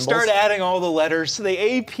think we just symbols? start adding all the letters. So the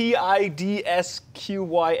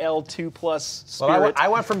APIDSQYL2+ spirit. Well, I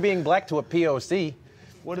went from being black to a POC.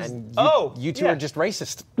 What is? You two are just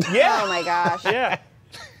racist. Yeah. Oh my gosh. Yeah.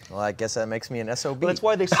 Well, I guess that makes me an SOB. Well, that's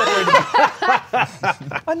why they separated.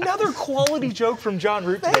 Another quality joke from Jon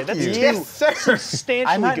Root today. That's Yes, sir. Substantially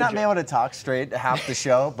I might good not be joke. able to talk straight half the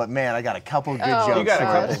show, but man, I got a couple good jokes. You got a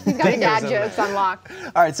couple. He's got dad jokes on lock.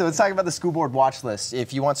 All right, so let's talk about the school board watch list.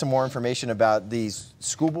 If you want some more information about these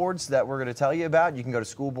school boards that we're going to tell you about, you can go to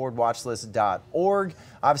schoolboardwatchlist.org.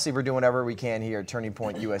 obviously we're doing whatever we can here at Turning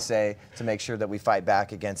Point USA to make sure that we fight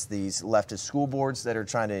back against these leftist school boards that are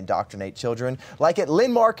trying to indoctrinate children, like at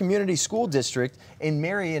Linn-Mar Community School District in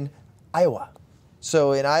Marion, Iowa.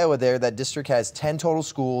 So in Iowa there, that district has 10 total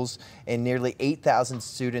schools and nearly 8,000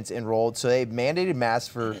 students enrolled. So they've mandated masks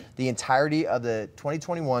for the entirety of the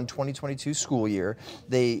 2021-2022 school year.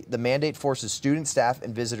 The mandate forces students, staff,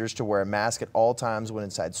 and visitors to wear a mask at all times when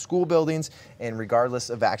inside school buildings and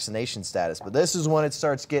regardless of vaccination status. But this is when it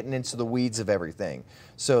starts getting into the weeds of everything.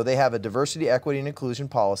 So they have a diversity, equity, and inclusion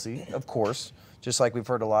policy, of course, just like we've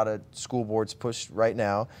heard a lot of school boards push right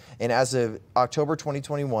now. And as of October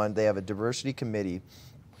 2021, they have a diversity committee,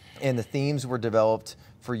 and the themes were developed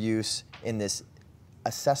for use in this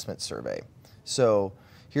assessment survey. So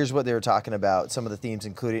here's what they were talking about. Some of the themes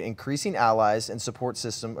included increasing allies and support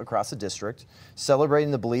system across the district, celebrating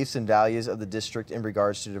the beliefs and values of the district in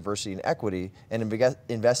regards to diversity and equity, and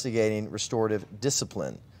investigating restorative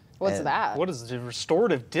discipline. What's that? What is the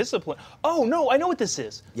restorative discipline? Oh no, I know what this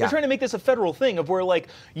is. Yeah. They're trying to make this a federal thing of where like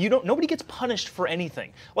nobody gets punished for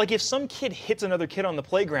anything. Like if some kid hits another kid on the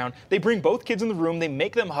playground, they bring both kids in the room, they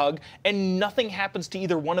make them hug, and nothing happens to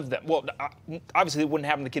either one of them. Well, obviously it wouldn't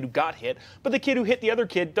happen to the kid who got hit, but the kid who hit the other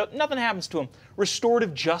kid, nothing happens to him.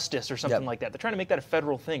 Restorative justice or something like that. They're trying to make that a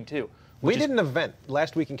federal thing too. We did an event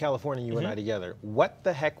last week in California, you and I together. What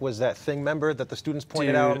the heck was that thing, remember, that the students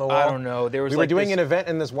pointed out on the wall? I don't know. There was we were doing an event,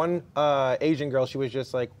 and this one Asian girl, she was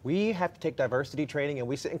just like, we have to take diversity training, and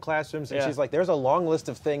we sit in classrooms, and she's like, there's a long list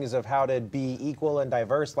of things of how to be equal and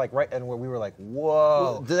diverse, like, right, and we were like, whoa.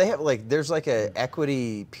 Well, do they have, like, there's like an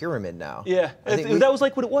equity pyramid now. Yeah, that was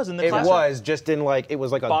like what it was in the classroom. It was, just in like, it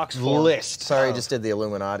was like a box list. Sorry, I just did the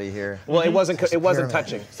Illuminati here. Well, it wasn't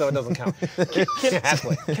touching, so it doesn't count.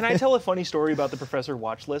 Can I tell a funny story about the Professor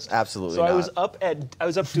Watchlist? Absolutely So not. I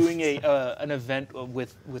was up doing an event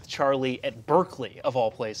with Charlie at Berkeley of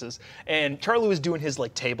all places, and Charlie was doing his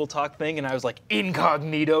like table talk thing, and I was like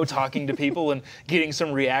incognito talking to people and getting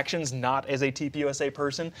some reactions, not as a TPUSA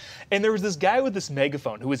person. And there was this guy with this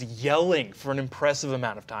megaphone who was yelling for an impressive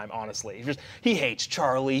amount of time. Honestly, he hates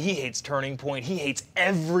Charlie, he hates Turning Point, he hates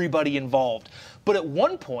everybody involved. But at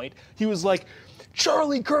one point, he was like,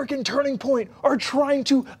 Charlie Kirk and Turning Point are trying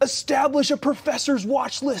to establish a professor's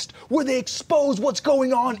watch list where they expose what's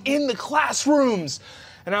going on in the classrooms.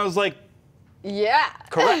 And I was like, yeah.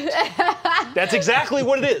 Correct. That's exactly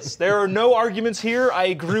what it is. There are no arguments here. I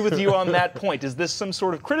agree with you on that point. Is this some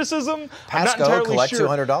sort of criticism? I'm not entirely collect sure.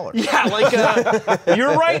 $200. Yeah, like,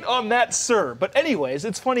 you're right on that, sir. But anyways,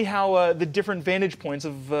 it's funny how the different vantage points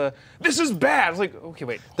of, this is bad. It's like, okay,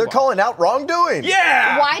 wait. They're calling out wrongdoing.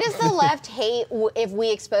 Yeah! Why does the left hate if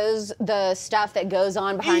we expose the stuff that goes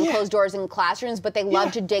on behind closed doors in classrooms, but they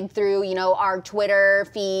love to dig through, our Twitter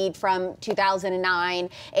feed from 2009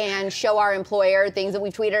 and show our employees things that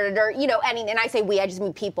we tweeted or, and I say we, I just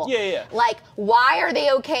mean people. Yeah. Like, why are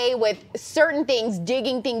they okay with certain things,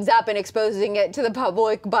 digging things up and exposing it to the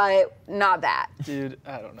public, but not that? Dude,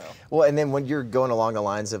 I don't know. Well, and then when you're going along the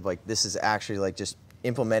lines of like, this is actually like just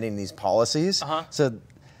implementing these policies. So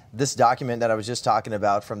this document that I was just talking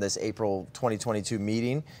about from this April 2022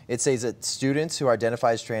 meeting, it says that students who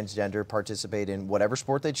identify as transgender participate in whatever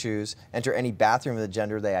sport they choose, enter any bathroom of the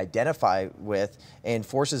gender they identify with, and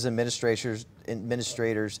forces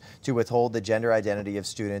administrators to withhold the gender identity of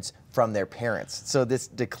students from their parents. So this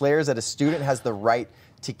declares that a student has the right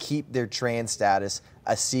to keep their trans status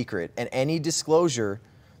a secret, and any disclosure,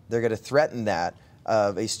 they're going to threaten that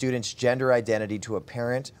of a student's gender identity to a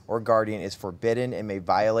parent or guardian is forbidden and may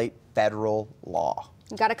violate federal law.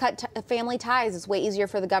 You got to cut family ties. It's way easier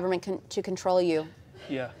for the government to control you.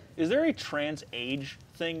 Yeah. Is there a trans age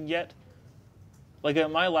thing yet? Like,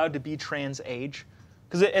 am I allowed to be trans age?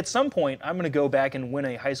 Because at some point, I'm going to go back and win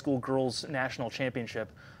a high school girls national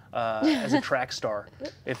championship as a track star,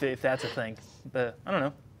 if that's a thing. But I don't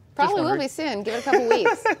know. Probably will be soon. Give it a couple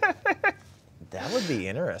weeks. That would be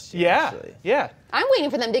interesting. Yeah, actually. yeah. I'm waiting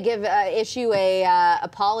for them to issue a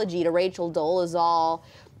apology to Rachel Dolezal,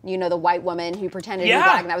 the white woman who pretended to be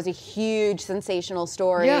black, and that was a huge sensational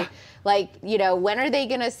story. Yeah. Like, when are they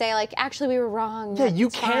gonna say like, actually we were wrong? Yeah, you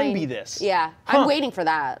it's can fine. be this. Yeah, I'm waiting for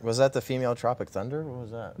that. Was that the female Tropic Thunder? What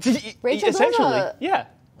was that? Rachel Essentially, Dolezal. Yeah.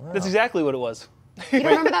 Wow. That's exactly what it was. You don't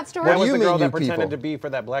remember that story? That was you the mean, girl that you pretended people? to be for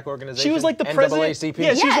that black organization. She was like the president. NAACP.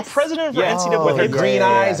 Yeah, she was the president of NCAA. With her green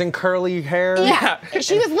eyes and curly hair. Yeah,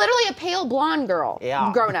 she was literally a pale blonde girl.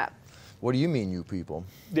 Yeah. Grown up. What do you mean, you people?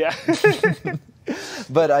 Yeah.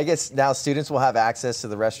 But I guess now students will have access to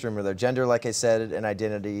the restroom or their gender, like I said, and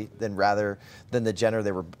identity, rather than the gender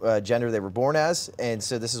they were born as. And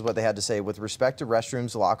so this is what they had to say: with respect to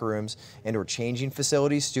restrooms, locker rooms, and/or changing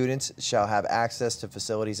facilities, students shall have access to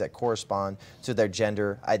facilities that correspond to their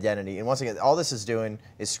gender identity. And once again, all this is doing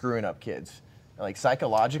is screwing up kids. Like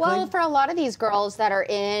psychologically? Well, for a lot of these girls that are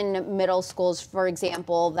in middle schools, for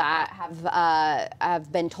example, that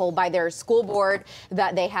have been told by their school board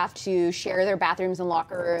that they have to share their bathrooms and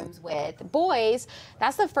locker rooms with boys,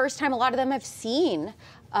 that's the first time a lot of them have seen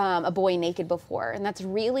a boy naked before, and that's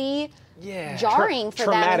really jarring for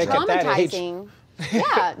them, and traumatizing.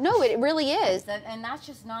 Yeah, no, it really is, and that's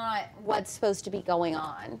just not what's supposed to be going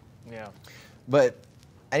on. Yeah, but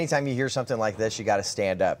anytime you hear something like this, you got to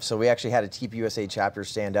stand up. So we actually had a TPUSA chapter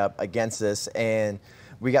stand up against this, and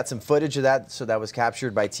we got some footage of that. So that was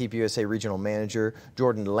captured by TPUSA Regional Manager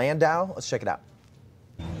Jordan Landau. Let's check it out.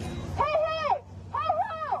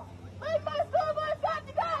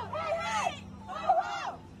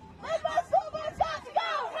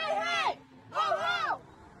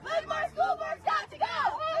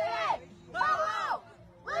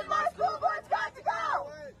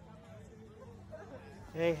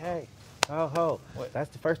 Hey, hey, ho, ho. That's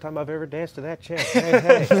the first time I've ever danced to that chant. Hey,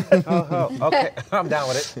 hey, ho, ho. Okay, I'm down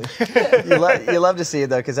with it. You love to see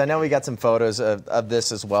it, though, because I know we got some photos of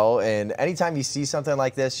this as well. And anytime you see something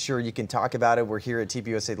like this, sure, you can talk about it. We're here at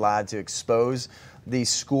TPUSA Live to expose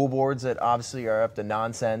these school boards that obviously are up to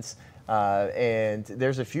nonsense. And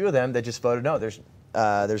there's a few of them that just voted no. There's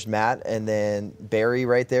Matt and then Barry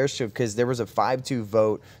right there, because there was a 5-2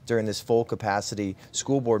 vote during this full capacity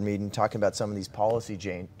school board meeting talking about some of these policy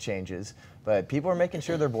changes. But people are making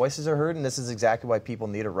sure their voices are heard, and this is exactly why people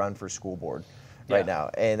need to run for school board right now.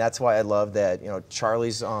 And that's why I love that,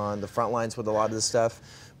 Charlie's on the front lines with a lot of this stuff.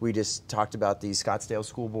 We just talked about the Scottsdale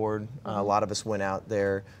School Board. A lot of us went out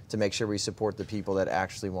there to make sure we support the people that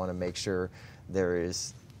actually want to make sure there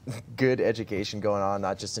is good education going on,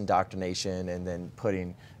 not just indoctrination and then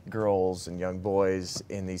putting girls and young boys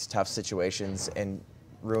in these tough situations and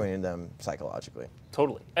ruining them psychologically.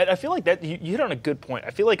 Totally. I feel like that you hit on a good point.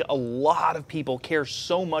 I feel like a lot of people care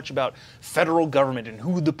so much about federal government and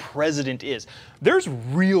who the president is. There's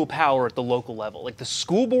real power at the local level. Like the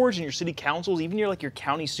school boards and your city councils, even your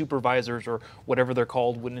county supervisors or whatever they're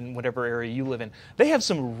called in whatever area you live in, they have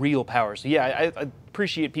some real power. So yeah, I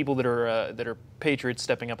appreciate people that are patriots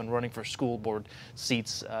stepping up and running for school board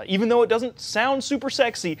seats. Even though it doesn't sound super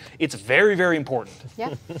sexy, it's very, very important.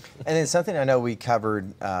 Yeah. And then something I know we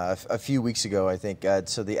covered a few weeks ago, I think.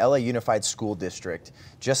 So the LA Unified School District,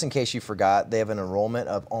 just in case you forgot, they have an enrollment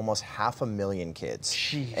of almost 500,000 kids.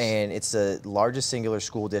 Jeez. And it's the largest singular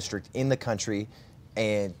school district in the country.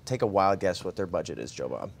 And take a wild guess what their budget is,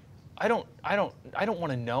 Jobob. I don't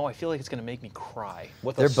want to know. I feel like it's going to make me cry.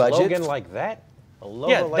 With their a budget slogan like that? A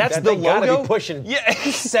logo like that's that, the they gotta logo. be pushing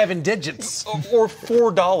 7 digits. Or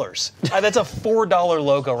 $4. That's a $4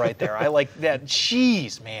 logo right there. I like that.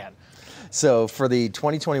 Jeez, man. So for the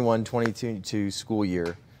 2021-2022 school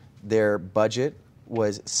year, their budget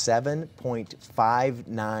was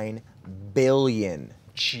 $7.59 billion.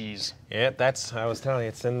 Jeez. Yeah, I was telling you,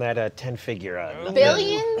 it's in that 10-figure number.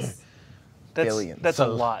 Billions? Billions. That's a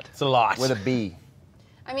lot. It's a lot. With a B.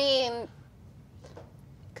 I mean,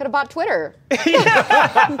 could have bought Twitter. I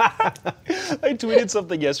tweeted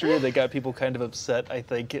something yesterday that got people kind of upset, I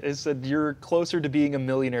think. It said, you're closer to being a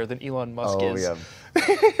millionaire than Elon Musk is. Yeah.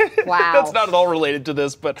 Wow. That's not at all related to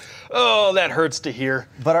this, but that hurts to hear.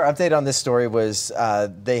 But our update on this story was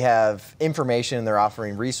they have information and they're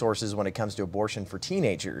offering resources when it comes to abortion for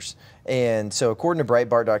teenagers. And so according to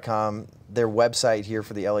Breitbart.com, their website here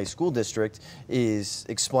for the LA School District is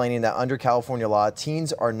explaining that under California law,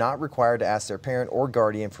 teens are not required to ask their parent or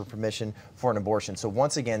guardian for permission for an abortion. So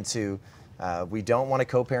once again, we don't want to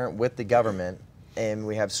co-parent with the government. And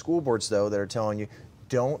we have school boards, though, that are telling you,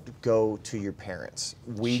 don't go to your parents.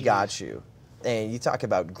 We got you. And you talk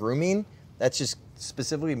about grooming, that's just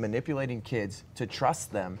specifically manipulating kids to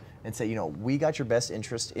trust them and say, we got your best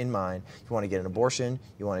interest in mind. You want to get an abortion,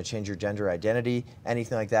 you want to change your gender identity,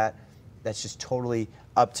 anything like that, that's just totally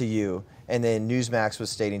up to you. And then Newsmax was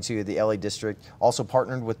stating, too, the LA district also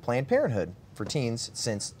partnered with Planned Parenthood for teens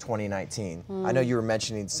since 2019. I know you were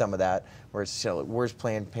mentioning some of that where's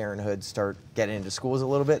Planned Parenthood start getting into schools a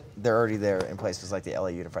little bit? They're already there in places like the LA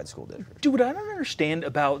Unified School District. Dude, what I don't understand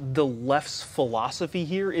about the left's philosophy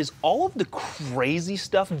here is all of the crazy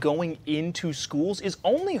stuff going into schools is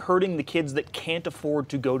only hurting the kids that can't afford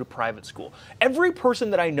to go to private school. Every person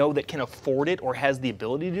that I know that can afford it or has the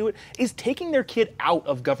ability to do it is taking their kid out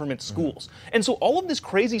of government schools. And so all of this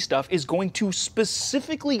crazy stuff is going to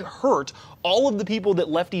specifically hurt all of the people that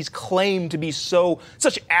lefties claim to be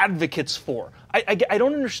such advocates for. I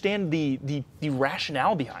don't understand the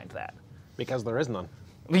rationale behind that. Because there is none.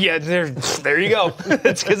 Yeah, there you go.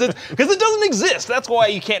 It's because it doesn't exist. That's why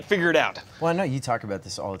you can't figure it out. Well, I know you talk about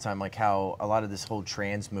this all the time, like how a lot of this whole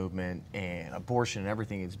trans movement and abortion and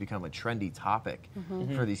everything has become a trendy topic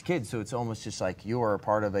for these kids. So it's almost just like you are a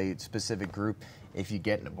part of a specific group if you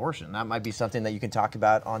get an abortion. That might be something that you can talk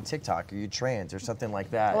about on TikTok, or you're trans or something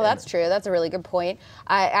like that. Well, that's true. That's a really good point.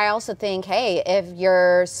 I also think, hey, if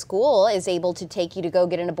your school is able to take you to go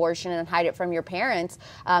get an abortion and hide it from your parents,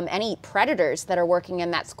 any predators that are working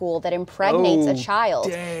in that school that impregnates a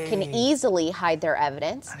child can easily hide their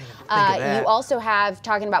evidence. You also have,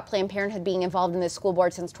 talking about Planned Parenthood being involved in the school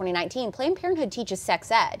board since 2019, Planned Parenthood teaches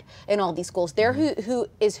sex ed in all these schools. They're who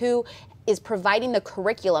is providing the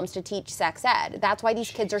curriculums to teach sex ed. That's why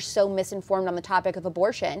these kids are so misinformed on the topic of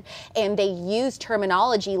abortion. And they use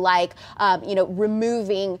terminology like,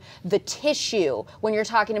 removing the tissue when you're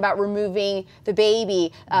talking about removing the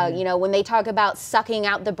baby. When they talk about sucking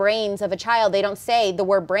out the brains of a child, they don't say the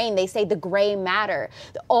word brain, they say the gray matter.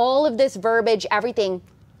 All of this verbiage, everything,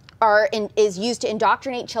 is used to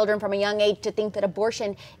indoctrinate children from a young age to think that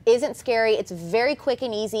abortion isn't scary, it's very quick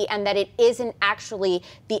and easy, and that it isn't actually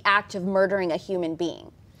the act of murdering a human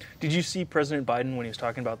being. Did you see President Biden when he was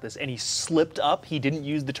talking about this and he slipped up? He didn't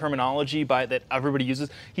use the terminology that everybody uses.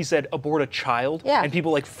 He said abort a child, and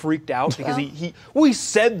people freaked out because he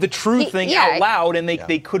said the true thing out loud and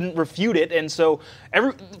they couldn't refute it. And so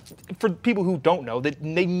for people who don't know,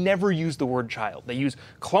 they never use the word child. They use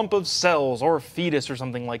clump of cells or fetus or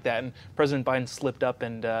something like that. And President Biden slipped up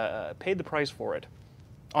and paid the price for it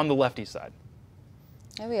on the lefty side.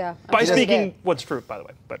 Oh yeah. By speaking what's true, by the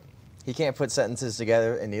way, but. He can't put sentences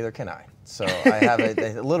together, and neither can I. So I have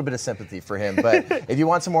a little bit of sympathy for him. But if you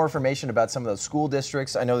want some more information about some of those school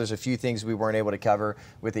districts, I know there's a few things we weren't able to cover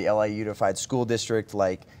with the LA Unified School District,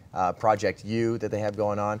 like Project U that they have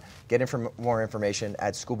going on. Get more information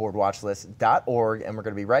at schoolboardwatchlist.org, and we're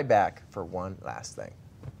going to be right back for one last thing.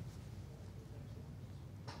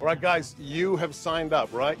 All right, guys, you have signed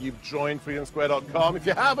up, right? You've joined freedomsquare.com. If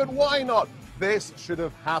you haven't, why not? This should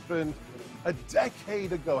have happened a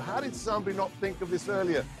decade ago. How did somebody not think of this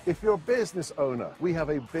earlier? If you're a business owner, we have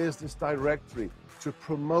a business directory to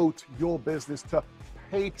promote your business to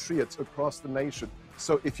patriots across the nation.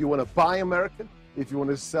 So if you want to buy American, if you want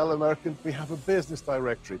to sell American, we have a business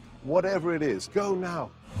directory. Whatever it is, go now.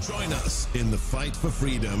 Join us in the fight for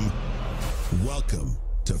freedom. Welcome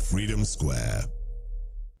to Freedom Square.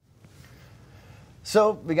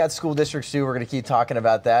 So we got school districts too. We're going to keep talking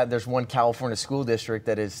about that. There's one California school district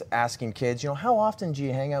that is asking kids, how often do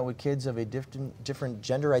you hang out with kids of a different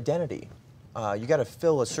gender identity? You got to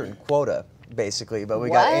fill a certain quota, basically. But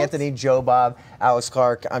we got Anthony, Jobob, Alex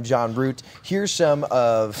Clark. I'm Jon Root. Here's some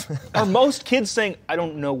of. Are most kids saying, I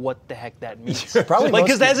don't know what the heck that means? Probably.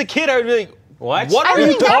 Because as a kid, I would be like, what are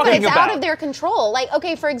you talking but it's about? out of their control. Like,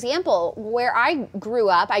 okay, for example, where I grew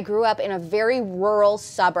up in a very rural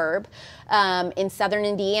suburb in southern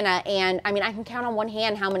Indiana, and I mean, I can count on one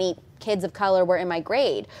hand how many kids of color were in my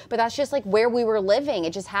grade, but that's just like where we were living.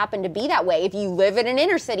 It just happened to be that way. If you live in an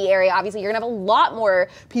inner city area, obviously you're gonna have a lot more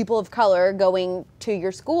people of color going to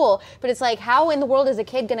your school, but it's like, how in the world is a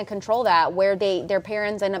kid gonna control that, where their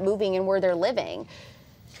parents end up moving and where they're living?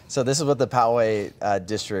 So this is what the Poway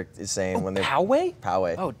district is saying. When Poway?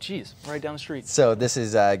 Poway. Oh, geez, right down the street. So this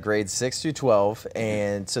is grades 6 through 12,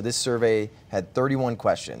 and so this survey had 31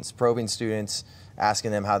 questions, probing students,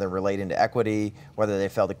 asking them how they're relating to equity, whether they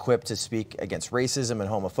felt equipped to speak against racism and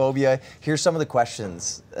homophobia. Here's some of the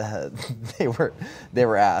questions they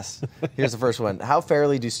were asked. Here's the first one. How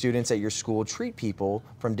fairly do students at your school treat people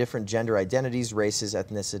from different gender identities, races,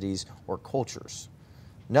 ethnicities, or cultures?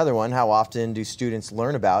 Another one, how often do students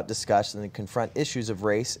learn about, discuss, and confront issues of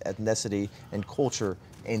race, ethnicity, and culture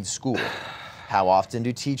in school? How often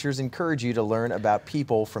do teachers encourage you to learn about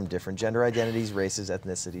people from different gender identities, races,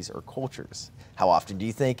 ethnicities, or cultures? How often do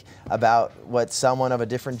you think about what someone of a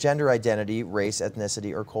different gender identity, race,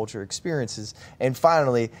 ethnicity, or culture experiences? And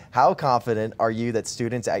finally, how confident are you that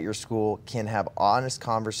students at your school can have honest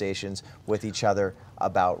conversations with each other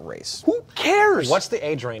about race. Who cares? What's the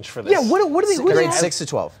age range for this? Yeah, what are they? Grade 6 to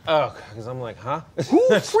 12. Oh, because I'm like, huh? Who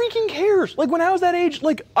freaking cares? Like, when I was that age,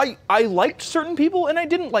 like, I liked certain people and I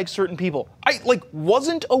didn't like certain people. I, like,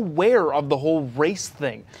 wasn't aware of the whole race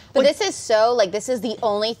thing. But this is so, like, this is the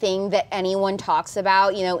only thing that anyone talks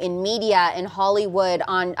about, you know, in media, in Hollywood,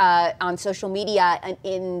 on social media,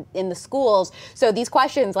 in the schools. So these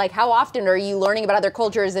questions, like, how often are you learning about other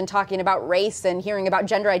cultures and talking about race and hearing about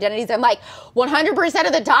gender identities? I'm like, 100%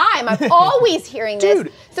 of the time, I'm always hearing this.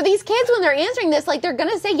 Dude. So these kids, when they're answering this, like, they're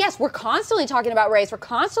gonna say, yes, we're constantly talking about race, we're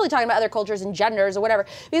constantly talking about other cultures and genders or whatever,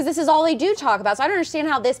 because this is all they do talk about. So I don't understand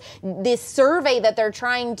how this survey that they're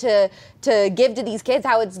trying to give to these kids,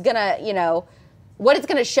 how it's gonna, you know, what it's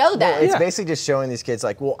gonna show them. Well, it's basically just showing these kids,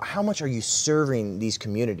 like, well, how much are you serving these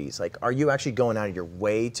communities? Like, are you actually going out of your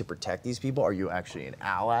way to protect these people? Are you actually an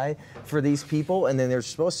ally for these people? And then they're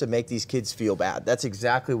supposed to make these kids feel bad. That's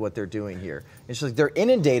exactly what they're doing here. It's like they're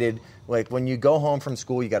inundated. Like, when you go home from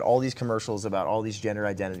school, you got all these commercials about all these gender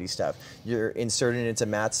identity stuff. You're inserted into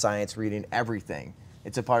math, science, reading, everything.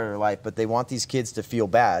 It's a part of their life, but they want these kids to feel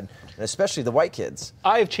bad, and especially the white kids.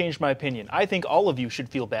 I have changed my opinion. I think all of you should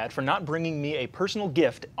feel bad for not bringing me a personal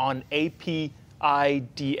gift on APIDS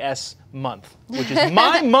month, which is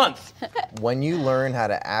my month. When you learn how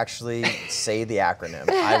to actually say the acronym,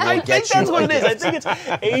 I will get you. I think that's what it is. I think it's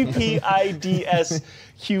APIDS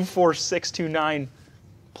Q4629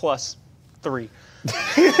 plus 3.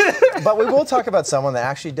 But we will talk about someone that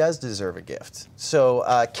actually does deserve a gift. So,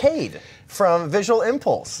 Cade from Visual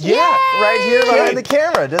Impulse. Yeah. Right here behind the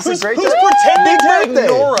camera. Does a great job. Who's pretending to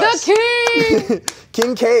ignore us? The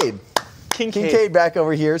king! Kincaid back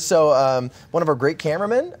over here. So, one of our great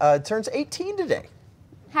cameramen turns 18 today.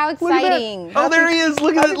 How exciting. Oh, there he is.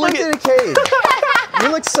 Look at it. Look at Cade. You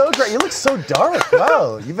look so great. You look so dark.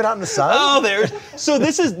 Wow. You've been out in the sun? Oh, there's. So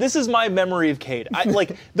this is my memory of Cade. I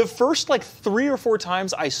like the first 3 or 4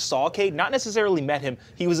 times I saw Cade, not necessarily met him.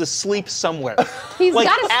 He was asleep somewhere. He's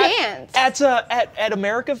got a stand. At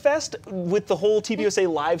America Fest with the whole TPUSA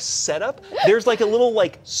Live setup. There's like a little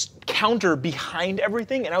counter behind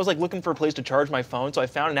everything, and I was like looking for a place to charge my phone, so I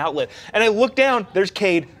found an outlet. And I looked down. There's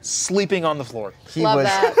Cade sleeping on the floor. Love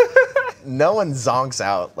that. No one zonks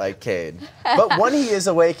out like Cade. But when he is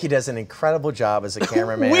awake, he does an incredible job as a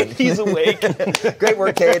cameraman. When he's awake. Great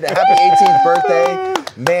work, Cade. Happy 18th birthday.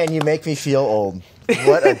 Man, you make me feel old.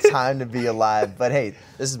 What a time to be alive. But hey,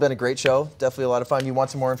 this has been a great show. Definitely a lot of fun. You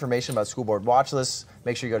want some more information about School Board Watchlist,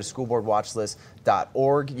 make sure you go to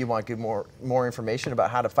schoolboardwatchlist.org. You want to get more information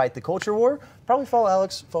about how to fight the culture war? Probably follow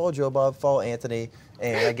Alex, follow Jobob, follow Anthony,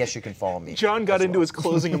 and I guess you can follow me. John got into his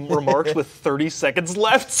closing remarks with 30 seconds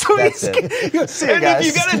left, so that's it. See you guys.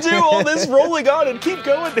 You got to do all this rolling on and keep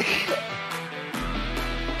going.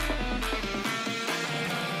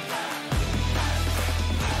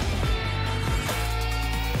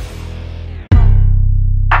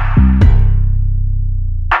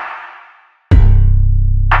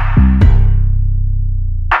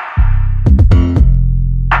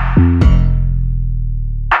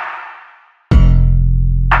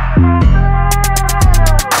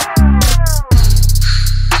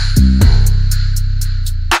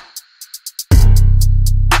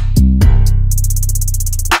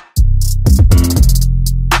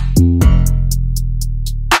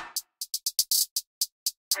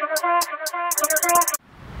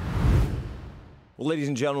 Well, ladies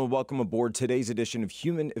and gentlemen, welcome aboard today's edition of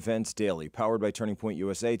Human Events Daily, powered by Turning Point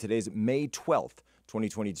USA. Today's May 12th,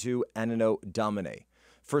 2022, Anno Domini.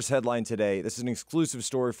 First headline today, this is an exclusive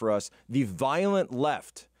story for us. The violent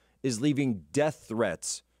left is leaving death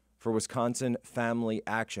threats for Wisconsin family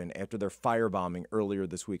action after their firebombing earlier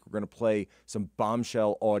this week. We're going to play some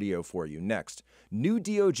bombshell audio for you. Next, new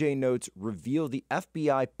DOJ notes reveal the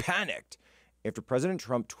FBI panicked after President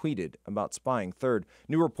Trump tweeted about spying. Third,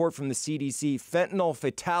 new report from the CDC, fentanyl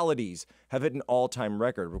fatalities have hit an all-time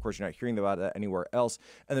record. Of course, you're not hearing about that anywhere else.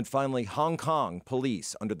 And then finally, Hong Kong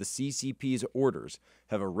police, under the CCP's orders,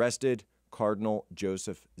 have arrested Cardinal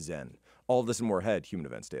Joseph Zen. All of this and more ahead, Human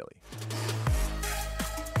Events Daily.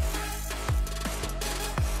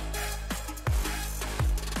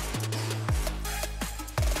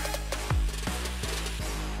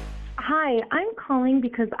 Hi, I'm calling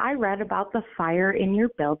because I read about the fire in your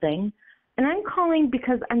building, and I'm calling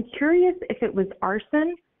because I'm curious if it was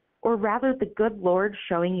arson or rather the good Lord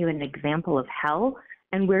showing you an example of hell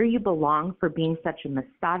and where you belong for being such a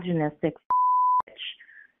misogynistic bitch.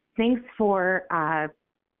 Thanks for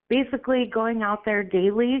basically going out there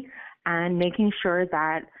daily and making sure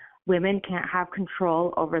that women can't have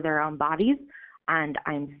control over their own bodies, and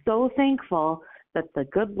I'm so thankful that the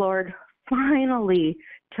good Lord finally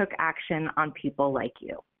took action on people like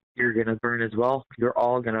you. You're gonna burn as well. You're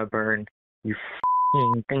all gonna burn. You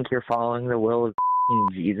f***ing think you're following the will of f***ing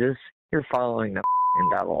Jesus? You're following the f***ing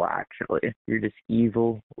devil, actually. You're just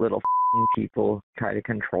evil little f***ing people try to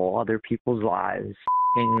control other people's lives.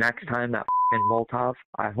 And next time that f***ing Molotov,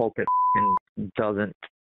 I hope it f***ing doesn't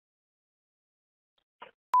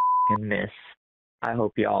f***ing miss. I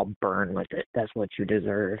hope you all burn with it. That's what you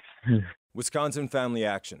deserve. Wisconsin Family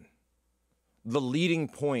Action, the leading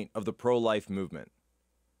point of the pro-life movement.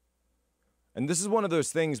 And this is one of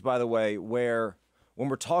those things, by the way, where when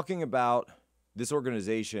we're talking about this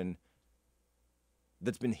organization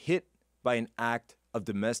that's been hit by an act of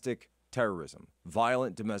domestic terrorism,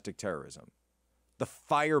 violent domestic terrorism, the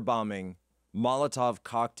firebombing Molotov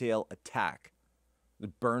cocktail attack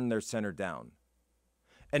that burned their center down,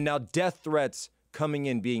 and now death threats coming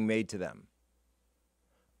in being made to them.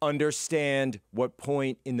 Understand what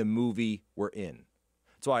point in the movie we're in.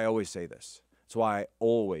 That's why I always say this. That's why I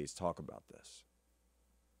always talk about this.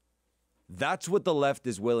 That's what the left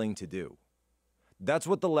is willing to do. That's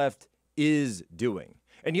what the left is doing.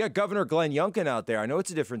 And you got Governor Glenn Youngkin out there. I know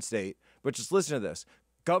it's a different state, but just listen to this.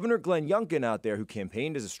 Governor Glenn Youngkin out there, who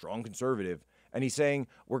campaigned as a strong conservative, and he's saying,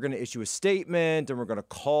 we're going to issue a statement and we're going to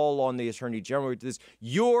call on the Attorney General to this.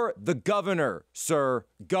 You're the governor, sir.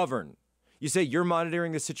 Govern. You say you're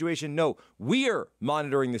monitoring the situation. No, we're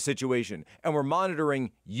monitoring the situation, and we're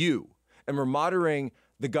monitoring you, and we're monitoring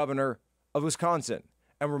the governor of Wisconsin,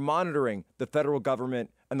 and we're monitoring the federal government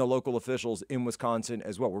and the local officials in Wisconsin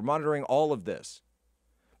as well. We're monitoring all of this.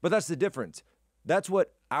 But that's the difference. That's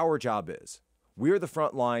what our job is. We're the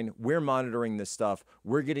front line. We're monitoring this stuff.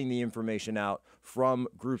 We're getting the information out from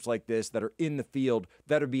groups like this that are in the field,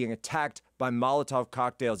 that are being attacked by Molotov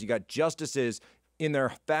cocktails. You got justices in their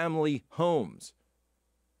family homes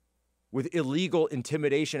with illegal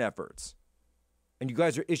intimidation efforts. And you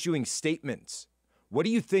guys are issuing statements. What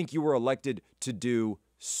do you think you were elected to do,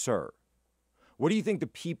 sir? What do you think the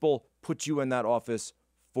people put you in that office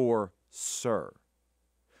for, sir?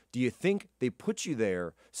 Do you think they put you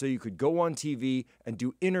there so you could go on TV and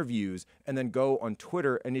do interviews and then go on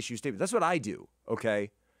Twitter and issue statements? That's what I do,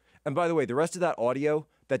 okay? And by the way, the rest of that audio,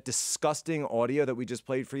 that disgusting audio that we just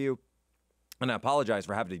played for you, and I apologize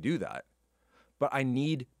for having to do that, but I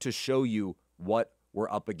need to show you what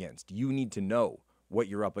we're up against. You need to know what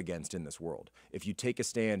you're up against in this world. If you take a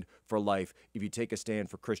stand for life, if you take a stand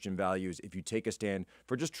for Christian values, if you take a stand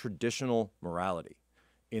for just traditional morality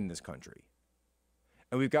in this country.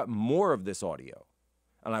 And we've got more of this audio,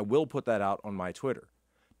 and I will put that out on my Twitter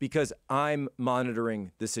because I'm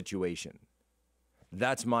monitoring the situation.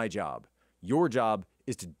 That's my job. Your job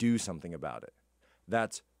is to do something about it.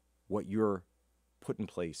 That's what you're put in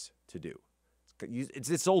place to do. It's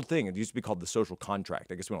this old thing. It used to be called the social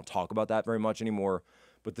contract. I guess we don't talk about that very much anymore.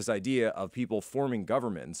 But this idea of people forming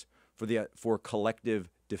governments for collective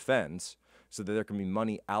defense so that there can be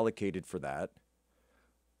money allocated for that.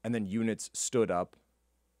 And then units stood up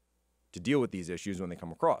to deal with these issues when they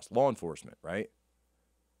come across. Law enforcement, right?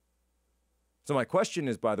 So my question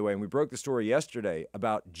is, by the way, and we broke the story yesterday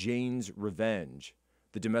about Jane's Revenge,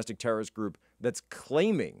 the domestic terrorist group that's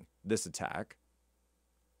claiming this attack.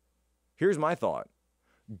 Here's my thought.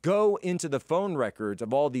 Go into the phone records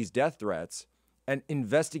of all these death threats and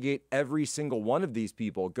investigate every single one of these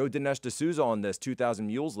people. Go Dinesh D'Souza on this 2,000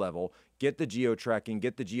 Mules level. Get the geo-tracking,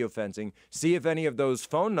 get the geofencing. See if any of those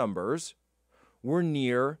phone numbers were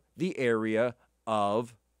near the area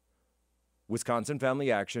of Wisconsin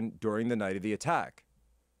Family Action during the night of the attack.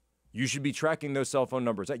 You should be tracking those cell phone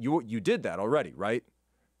numbers. You did that already, right?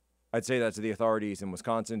 I'd say that to the authorities in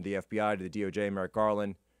Wisconsin, the FBI, to the DOJ, Merrick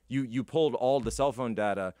Garland. You pulled all the cell phone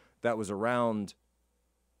data that was around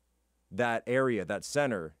that area, that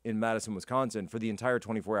center in Madison, Wisconsin for the entire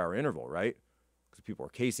 24-hour interval, right? Because people were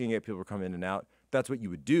casing it, people were coming in and out. That's what you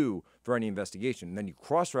would do for any investigation. And then you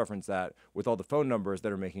cross-reference that with all the phone numbers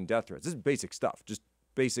that are making death threats. This is basic stuff, just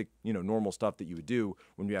basic, normal stuff that you would do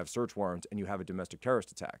when you have search warrants and you have a domestic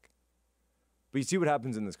terrorist attack. But you see what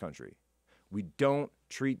happens in this country. We don't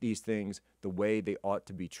treat these things the way they ought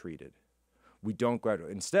to be treated. We don't go after.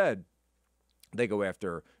 Instead, they go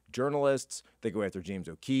after journalists, they go after James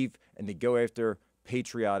O'Keefe, and they go after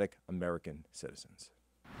patriotic American citizens.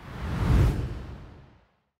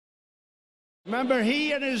 Remember,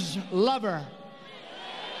 he and his lover,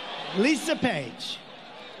 Lisa Paige.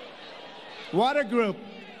 What a group.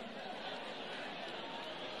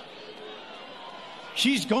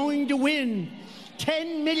 She's going to win.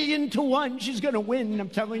 10 million to 1. She's going to win. I'm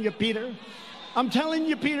telling you, Peter. I'm telling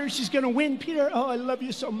you, Peter, she's going to win. Peter, oh, I love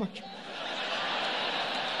you so much.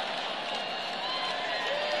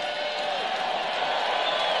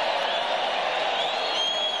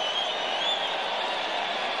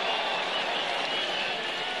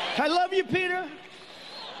 I love you, Peter.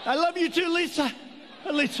 I love you too, Lisa.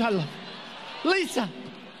 Lisa, I love you. Lisa.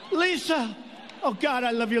 Lisa. Oh, God,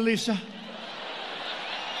 I love you, Lisa.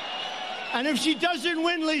 And if she doesn't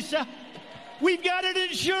win, Lisa, we've got an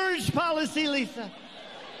insurance policy, Lisa.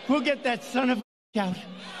 We'll get that son of a out.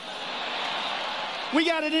 We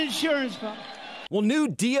got an insurance policy. Well, new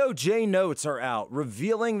DOJ notes are out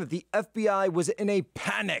revealing that the FBI was in a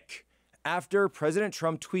panic after President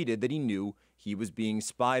Trump tweeted that he knew he was being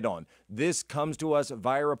spied on. This comes to us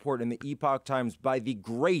via a report in the Epoch Times by the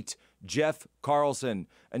great Jeff Carlson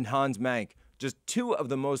and Hans Mank. Just two of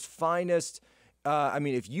the most finest.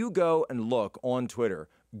 If you go and look on Twitter,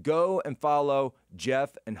 go and follow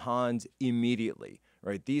Jeff and Hans immediately.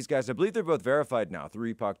 Right, these guys, I believe they're both verified now through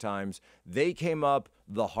Epoch Times. They came up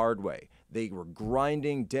the hard way. They were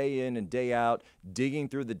grinding day in and day out, digging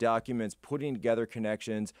through the documents, putting together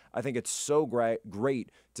connections. I think it's so great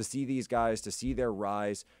to see these guys, to see their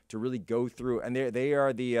rise, to really go through. And they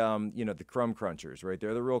are the the crumb crunchers, right?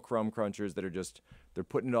 They're the real crumb crunchers that are they're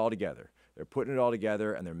putting it all together. They're putting it all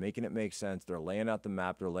together and they're making it make sense. They're laying out the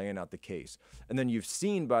map. They're laying out the case. And then you've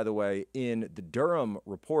seen, by the way, in the Durham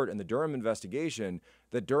report and the Durham investigation,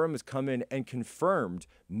 that Durham has come in and confirmed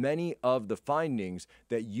many of the findings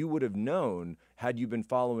that you would have known had you been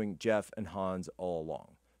following Jeff and Hans all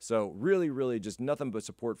along. So really, really just nothing but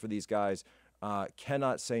support for these guys.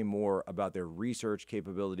 Cannot say more about their research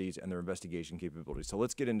capabilities and their investigation capabilities. So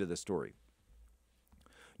let's get into this story.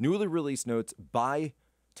 Newly released notes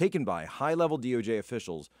taken by high-level DOJ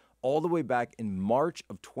officials all the way back in March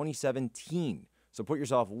of 2017. So put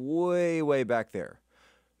yourself way, way back there.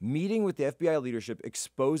 Meeting with the FBI leadership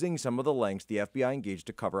exposing some of the lengths the FBI engaged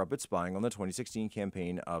to cover up its spying on the 2016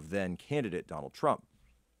 campaign of then-candidate Donald Trump.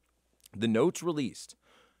 The notes released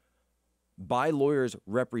by lawyers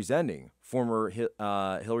representing former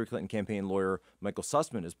Hillary Clinton campaign lawyer Michael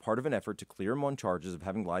Sussman as part of an effort to clear him on charges of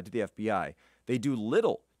having lied to the FBI. They do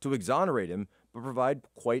little to exonerate him, but provide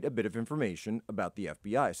quite a bit of information about the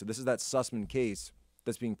FBI. So this is that Sussman case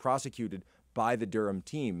that's being prosecuted by the Durham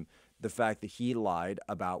team, the fact that he lied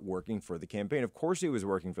about working for the campaign. Of course he was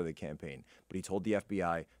working for the campaign, but he told the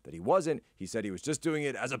FBI that he wasn't. He said he was just doing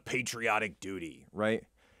it as a patriotic duty, right?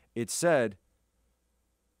 It said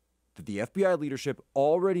that the FBI leadership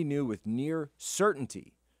already knew with near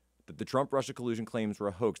certainty that the Trump-Russia collusion claims were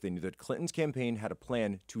a hoax. They knew that Clinton's campaign had a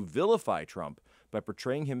plan to vilify Trump by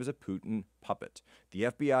portraying him as a Putin puppet. The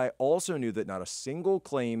FBI also knew that not a single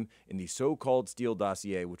claim in the so-called Steele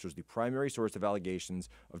dossier, which was the primary source of allegations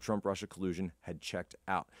of Trump-Russia collusion, had checked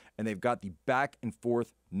out. And they've got the back and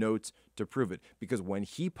forth notes to prove it. Because when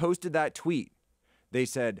he posted that tweet, they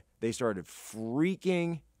said they started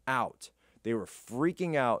freaking out. They were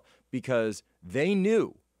freaking out because they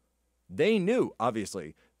knew,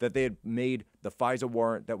 obviously, that they had made the FISA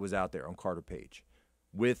warrant that was out there on Carter Page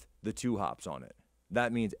with the 2 hops on it.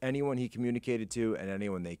 That means anyone he communicated to and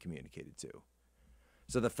anyone they communicated to.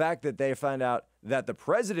 So the fact that they found out that the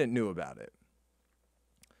president knew about it,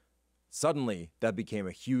 suddenly that became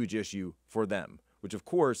a huge issue for them, which of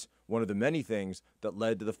course, one of the many things that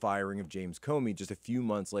led to the firing of James Comey just a few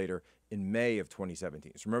months later in May of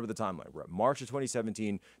 2017. So remember the timeline. We're at March of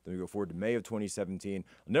 2017, then we go forward to May of 2017.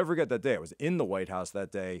 I'll never forget that day. I was in the White House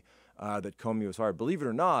that day that Comey was fired, believe it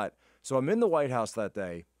or not. So I'm in the White House that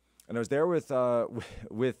day, and I was there with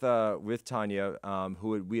Tanya,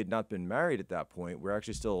 who we had not been married at that point. We're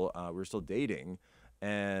actually still dating,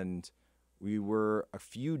 and we were a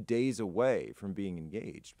few days away from being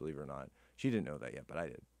engaged, believe it or not. She didn't know that yet, but I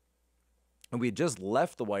did. And we had just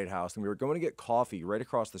left the White House, and we were going to get coffee right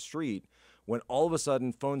across the street when all of a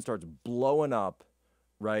sudden phone starts blowing up,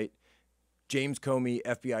 right? James Comey,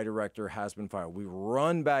 FBI director, has been fired. We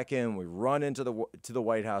run back in. We run into the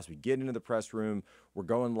White House. We get into the press room. We're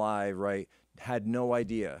going live, right? Had no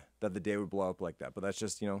idea that the day would blow up like that. But that's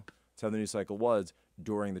just, that's how the news cycle was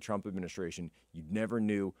during the Trump administration. You never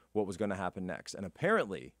knew what was going to happen next. And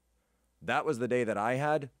apparently, that was the day that I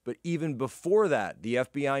had. But even before that, the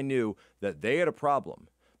FBI knew that they had a problem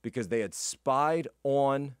because they had spied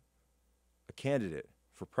on a candidate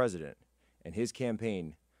for president and his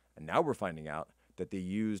campaign. And now we're finding out that they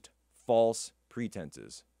used false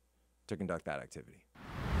pretenses to conduct that activity.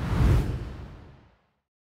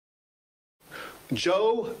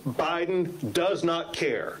 Joe Biden does not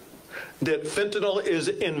care that fentanyl is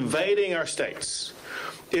invading our states.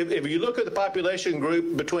 If you look at the population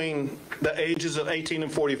group between the ages of 18 and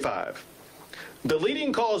 45, the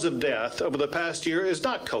leading cause of death over the past year is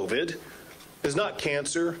not COVID, is not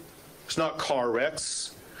cancer, it's not car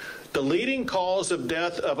wrecks. The leading cause of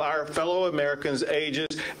death of our fellow Americans ages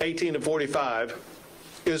 18 to 45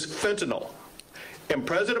 is fentanyl. And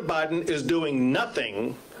President Biden is doing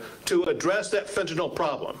nothing to address that fentanyl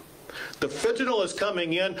problem. The fentanyl is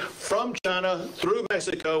coming in from China through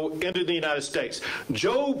Mexico into the United States.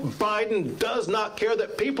 Joe Biden does not care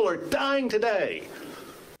that people are dying today.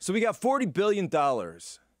 So we got $40 billion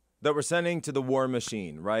that we're sending to the war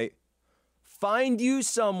machine, right? Find you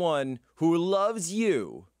someone who loves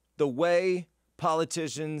you the way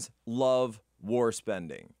politicians love war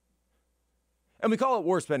spending. And we call it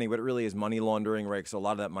war spending, but it really is money laundering, right? So a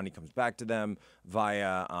lot of that money comes back to them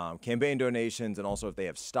via campaign donations, and also if they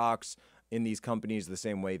have stocks in these companies, the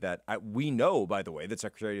same way that we know, by the way, that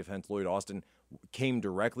Secretary of Defense Lloyd Austin came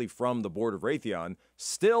directly from the board of Raytheon,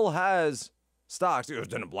 still has stocks.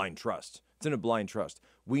 It's in a blind trust. It's in a blind trust.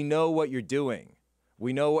 We know what you're doing.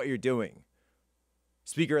 We know what you're doing.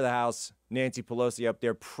 Speaker of the House, Nancy Pelosi, up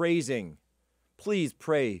there praising, please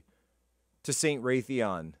pray to Saint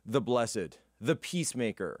Raytheon, the blessed, the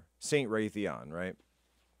peacemaker, Saint Raytheon, right?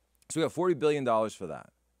 So we got $40 billion for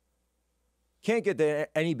that. Can't get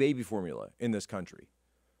any baby formula in this country.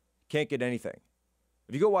 Can't get anything.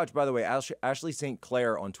 If you go watch, by the way, Ashley St.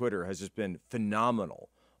 Clair on Twitter has just been phenomenal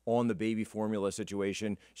on the baby formula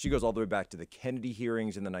situation. She goes all the way back to the Kennedy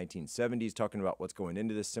hearings in the 1970s, talking about what's going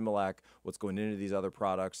into the Similac, what's going into these other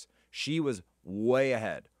products. She was way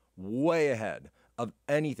ahead of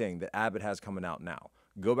anything that Abbott has coming out now.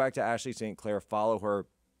 Go back to Ashley St. Clair, follow her.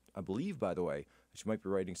 I believe, by the way, she might be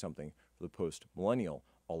writing something for the Post-Millennial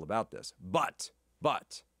all about this. But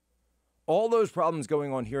all those problems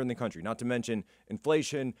going on here in the country, not to mention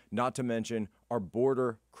inflation, not to mention our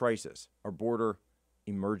border crisis, our border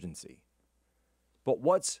emergency. But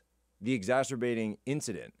what's the exacerbating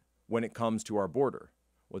incident when it comes to our border?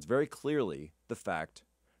 Well, it's very clearly the fact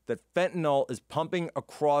that fentanyl is pumping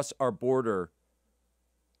across our border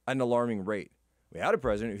at an alarming rate. We had a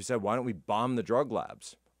president who said, why don't we bomb the drug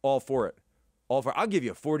labs? All for it. All for it. I'll give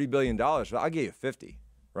you $40 billion. I'll give you 50,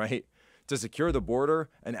 right? To secure the border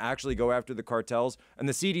and actually go after the cartels. And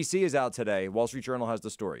the CDC is out today. Wall Street Journal has the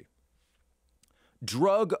story.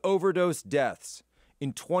 Drug overdose deaths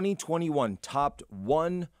in 2021 topped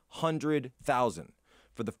 100,000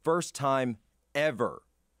 for the first time ever.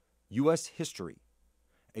 U.S. history.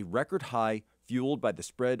 A record high fueled by the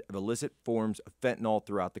spread of illicit forms of fentanyl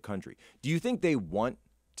throughout the country. Do you think they want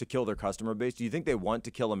to kill their customer base? Do you think they want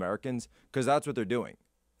to kill Americans? Because that's what they're doing.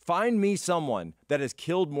 Find me someone that has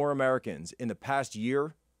killed more Americans in the past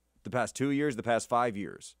year, the past 2 years, the past 5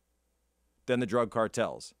 years than the drug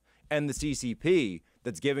cartels and the CCP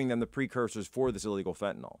that's giving them the precursors for this illegal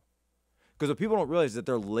fentanyl. Because what people don't realize is that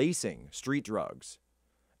they're lacing street drugs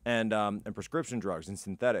and prescription drugs and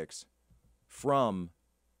synthetics from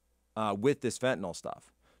with this fentanyl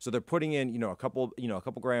stuff. So they're putting in, a couple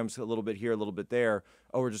grams, a little bit here, a little bit there.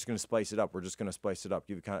 Oh, we're just going to spice it up. We're just going to spice it up.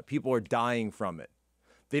 People are dying from it.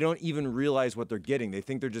 They don't even realize what they're getting. They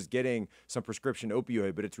think they're just getting some prescription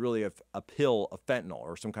opioid, but it's really a pill of fentanyl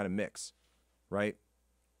or some kind of mix, right?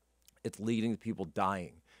 It's leading to people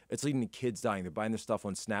dying. It's leading to kids dying. They're buying this stuff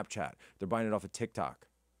on Snapchat. They're buying it off of TikTok.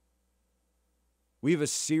 We have a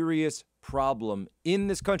serious problem in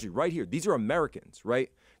this country right here. These are Americans, right?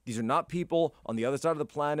 These are not people on the other side of the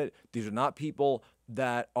planet. These are not people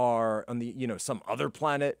that are on the, some other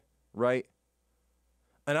planet, right?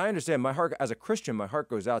 And I understand my heart, as a Christian, my heart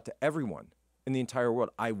goes out to everyone in the entire world.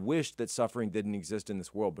 I wish that suffering didn't exist in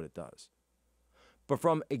this world, but it does. But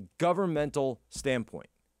from a governmental standpoint,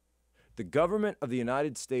 the government of the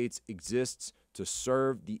United States exists to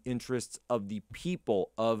serve the interests of the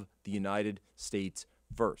people of the United States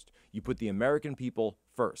first. You put the American people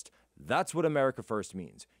first. That's what America first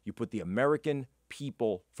means. You put the American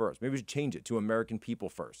people first. Maybe we should change it to American people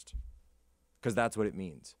first, because that's what it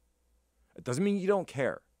means. It doesn't mean you don't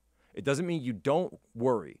care. It doesn't mean you don't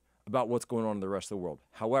worry about what's going on in the rest of the world.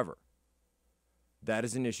 However, that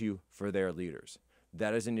is an issue for their leaders.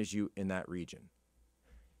 That is an issue in that region.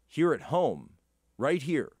 Here at home, right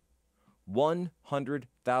here,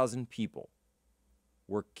 100,000 people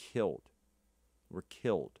were killed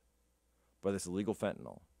by this illegal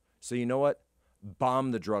fentanyl. So you know what?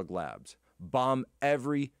 Bomb the drug labs. Bomb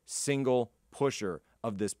every single pusher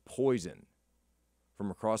of this poison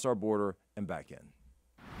from across our border and back in.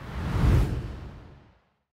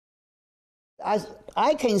 As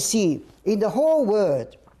I can see in the whole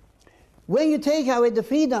world, when you take away the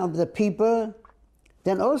freedom of the people,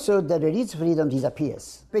 then also the religious freedom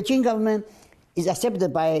disappears. Beijing government is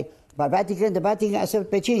accepted by Vatican. The Vatican accepts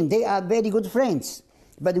Beijing. They are very good friends.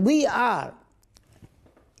 But we are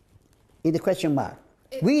in the question mark.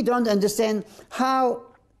 We don't understand how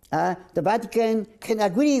the Vatican can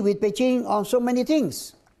agree with Beijing on so many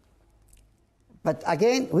things. But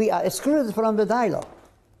again, we are excluded from the dialogue.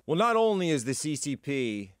 Well, not only is the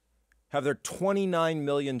CCP have their 29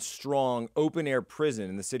 million strong open air prison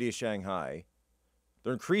in the city of Shanghai,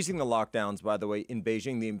 they're increasing the lockdowns, by the way, in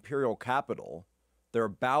Beijing, the imperial capital. They're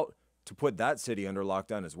about to put that city under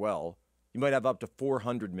lockdown as well. You might have up to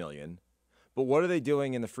 400 million. But what are they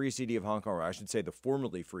doing in the free city of Hong Kong, or I should say the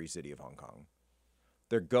formerly free city of Hong Kong?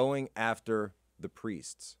 They're going after the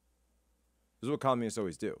priests. This is what communists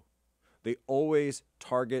always do. They always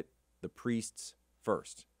target the priests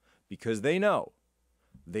first because they know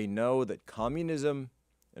that communism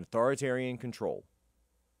and authoritarian control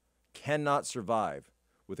cannot survive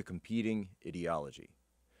with a competing ideology.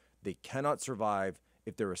 They cannot survive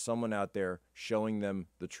if there is someone out there showing them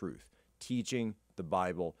the truth, teaching the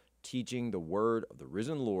Bible, teaching the word of the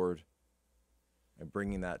risen Lord, and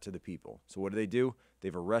bringing that to the people. So what do?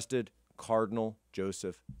 They've arrested Cardinal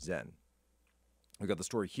Joseph Zen. We got the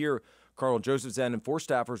story here. Cardinal Joseph Zen and 4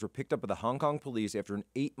 staffers were picked up by the Hong Kong police after an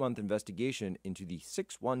 8-month investigation into the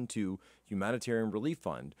 612 Humanitarian Relief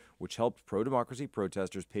Fund, which helped pro-democracy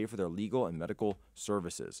protesters pay for their legal and medical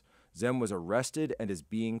services. Zen was arrested and is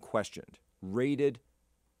being questioned, rated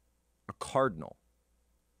a cardinal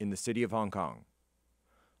in the city of Hong Kong.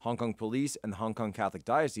 Hong Kong police and the Hong Kong Catholic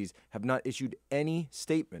Diocese have not issued any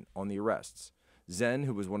statement on the arrests. Zen,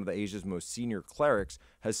 who was one of Asia's most senior clerics,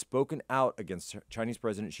 has spoken out against Chinese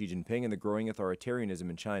President Xi Jinping and the growing authoritarianism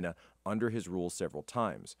in China under his rule several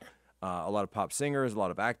times. A lot of pop singers, a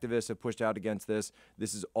lot of activists have pushed out against this.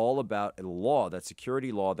 This is all about a law, that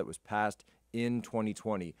security law that was passed in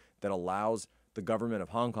 2020 that allows the government of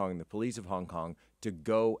Hong Kong and the police of Hong Kong to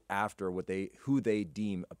go after who they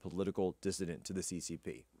deem a political dissident to the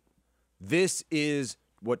CCP. This is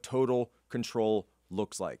what total control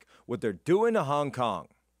looks like. What they're doing to Hong Kong,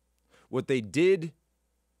 what they did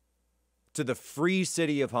to the free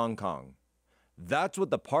city of Hong Kong, that's what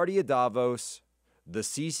the Party of Davos, the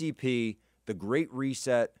CCP, the Great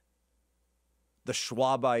Reset, the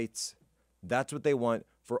Schwabites, that's what they want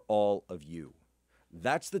for all of you.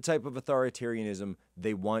 That's the type of authoritarianism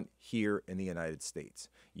they want here in the United States.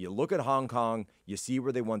 You look at Hong Kong, you see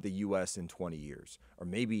where they want the U.S. in 20 years, or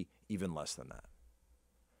maybe even less than that.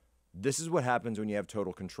 This is what happens when you have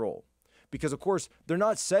total control. Because, of course, they're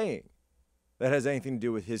not saying that has anything to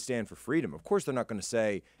do with his stand for freedom. Of course, they're not going to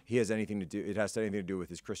say it has anything to do with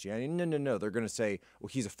his Christianity. No. They're going to say, well,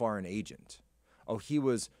 he's a foreign agent. Oh, he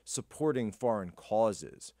was supporting foreign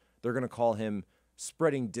causes. They're going to call him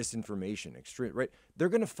spreading disinformation, extreme, right? They're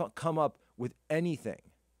going to come up with anything.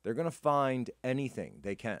 They're going to find anything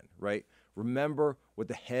they can, right? Remember what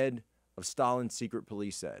the head of Stalin's secret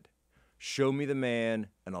police said. Show me the man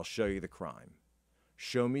and I'll show you the crime.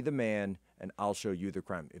 Show me the man and I'll show you the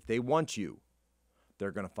crime. If they want you,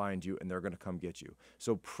 they're going to find you and they're going to come get you.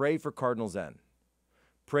 So pray for Cardinal Zen.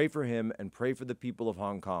 Pray for him and pray for the people of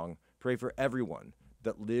Hong Kong. Pray for everyone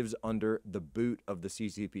that lives under the boot of the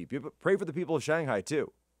CCP. Pray for the people of Shanghai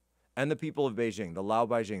too. And the people of Beijing, the Lao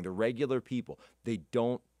Beijing, the regular people. They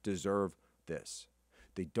don't deserve this.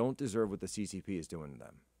 They don't deserve what the CCP is doing to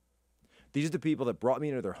them. These are the people that brought me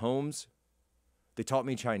into their homes. They taught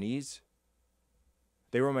me Chinese.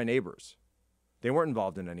 They were my neighbors. They weren't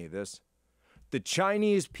involved in any of this. The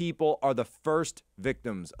Chinese people are the first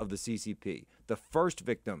victims of the CCP. The first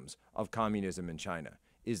victims of communism in China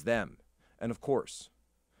is them. And of course,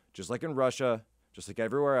 just like in Russia, just like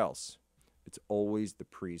everywhere else, it's always the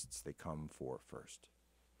priests they come for first.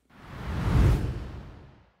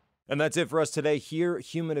 And that's it for us today here,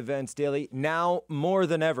 Human Events Daily. Now, more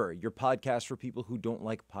than ever, your podcast for people who don't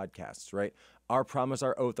like podcasts, right? Our promise,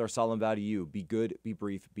 our oath, our solemn vow to you, be good, be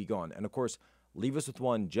brief, be gone. And of course, leave us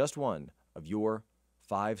with just one of your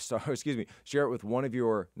 5-star, share it with one of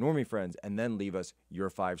your normie friends and then leave us your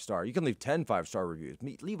 5-star. You can leave 10 5-star reviews.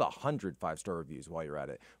 Leave 100 5-star reviews while you're at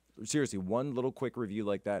it. Seriously, one little quick review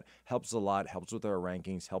like that helps a lot, helps with our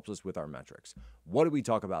rankings, helps us with our metrics. What did we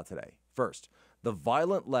talk about today? First, the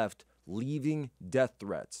violent left leaving death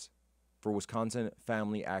threats for Wisconsin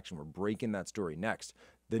family action. We're breaking that story. Next,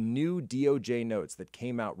 the new DOJ notes that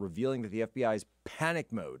came out revealing that the FBI's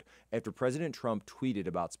panic mode after President Trump tweeted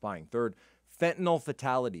about spying. Third, fentanyl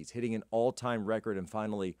fatalities hitting an all-time record. And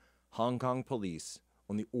finally, Hong Kong police,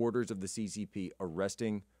 on the orders of the CCP,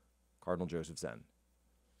 arresting Cardinal Joseph Zen.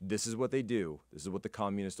 This is what they do. This is what the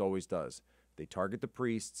communist always does. They target the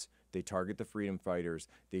priests. They target the freedom fighters.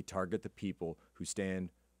 They target the people who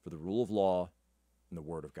stand for the rule of law and the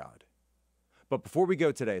word of God. But before we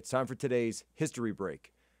go today, it's time for today's history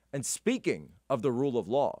break. And speaking of the rule of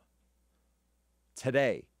law,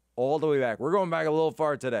 today, all the way back, we're going back a little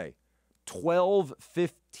far today,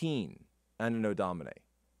 1215, Anno Domini,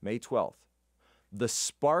 May 12th, the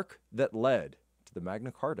spark that led to the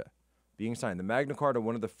Magna Carta being signed. The Magna Carta,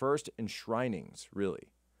 one of the first enshrinings, really,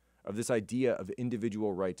 of this idea of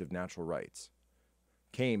individual rights, of natural rights,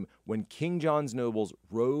 came when King John's nobles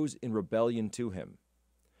rose in rebellion to him.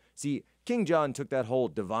 See, King John took that whole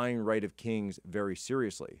divine right of kings very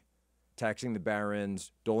seriously, taxing the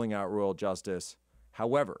barons, doling out royal justice.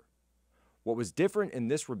 However, what was different in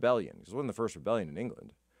this rebellion, because it wasn't the first rebellion in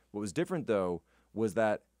England, what was different, though, was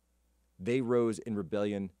that they rose in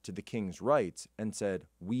rebellion to the king's rights and said,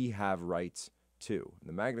 we have rights too. And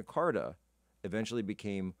the Magna Carta eventually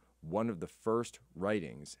became one of the first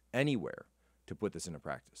writings anywhere to put this into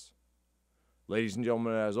practice. Ladies and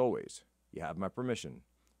gentlemen, as always, you have my permission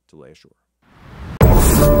to lay ashore.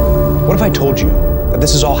 What if I told you that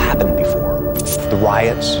this has all happened before? The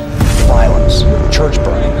riots, violence, church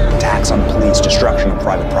burning, attacks on police, destruction of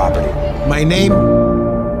private property. My name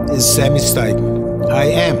is Sammy Steigman. I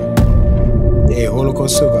am a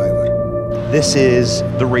Holocaust survivor. This is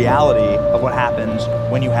the reality of what happens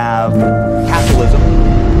when you have capitalism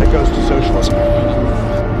that goes to socialism.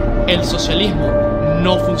 El socialismo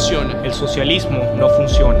no funciona. El socialismo no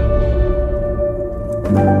funciona.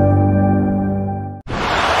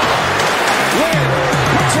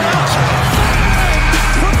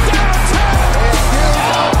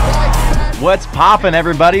 What's poppin',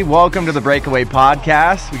 everybody? Welcome to the Breakaway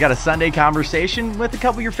podcast. We got a Sunday conversation with a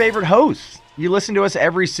couple of your favorite hosts. You listen to us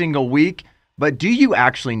every single week, but do you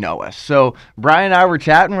actually know us? So Brian and I were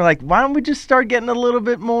chatting. We're like, why don't we just start getting a little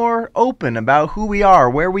bit more open about who we are,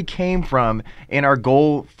 where we came from, and our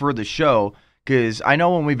goal for the show? Because I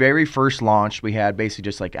know when we very first launched, we had basically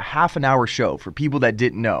just like a half-an-hour show for people that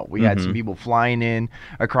didn't know. We had some people flying in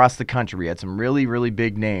across the country. We had some really, really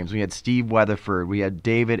big names. We had Steve Weatherford. We had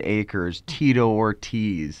David Akers, Tito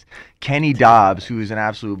Ortiz, Kenny Dobbs, who is an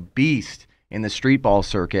absolute beast in the street ball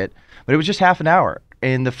circuit. But it was just half an hour.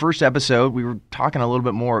 In the first episode, we were talking a little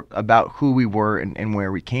bit more about who we were and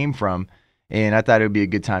where we came from. And I thought it would be a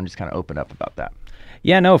good time to just kind of open up about that.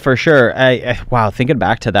 Yeah, no, for sure. Wow, thinking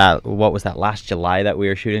back to that, what was that, last July that we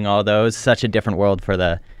were shooting all those? Such a different world for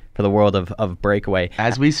the world of Breakaway.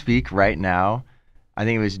 As we speak right now, I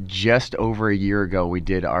think it was just over a year ago we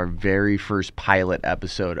did our very first pilot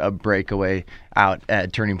episode of Breakaway out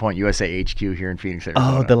at Turning Point USA HQ here in Phoenix,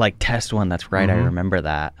 Arizona. Oh, the like test one. That's right. I remember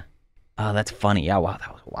that. Oh, that's funny. Yeah, wow,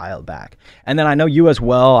 that was a while back. And then I know you as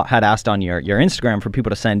well had asked on your Instagram for people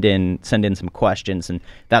to send in some questions, and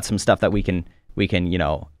that's some stuff that we can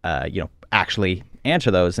actually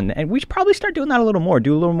answer those, and we should probably start doing that a little more.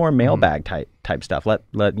 Do a little more mailbag type stuff. Let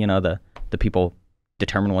the people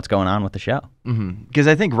determine what's going on with the show. Because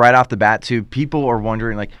I think right off the bat too, people are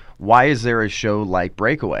wondering like, why is there a show like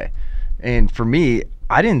Breakaway? And for me,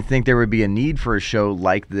 I didn't think there would be a need for a show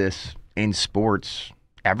like this in sports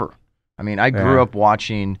ever. I mean, I grew up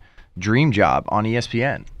watching Dream Job on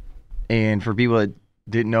ESPN, and for people that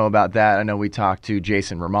didn't know about that, I know we talked to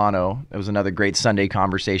Jason Romano. It was another great Sunday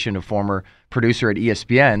conversation, a former producer at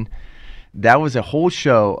ESPN. That was a whole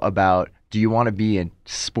show about, do you want to be a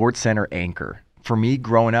Sports Center anchor? For me,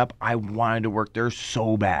 growing up, I wanted to work there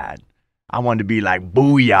so bad. I wanted to be like,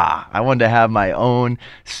 booyah. I wanted to have my own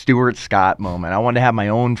Stuart Scott moment. I wanted to have my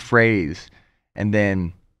own phrase. And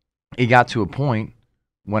then it got to a point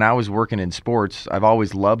when I was working in sports. I've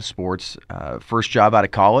always loved sports. First job out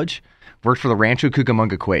of college, worked for the Rancho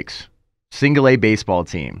Cucamonga Quakes, single A baseball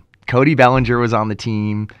team. Cody Bellinger was on the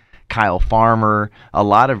team, Kyle Farmer, a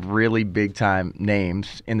lot of really big time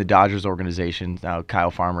names in the Dodgers organization. Now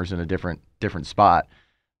Kyle Farmer's in a different spot,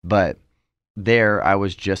 but there I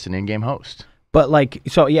was just an in-game host. But like,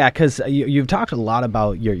 so yeah, because you've talked a lot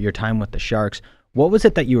about your time with the Sharks. What was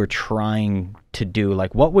it that you were trying to do?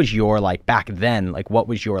 Like, what was your, like, back then, like, what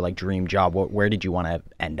was your, like, dream job? Where did you want to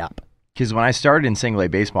end up? Because when I started in single A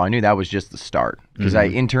baseball, I knew that was just the start. Because I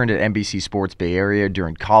interned at NBC Sports Bay Area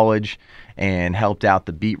during college and helped out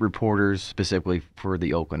the beat reporters, specifically for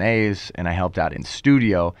the Oakland A's, and I helped out in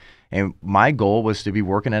studio. And my goal was to be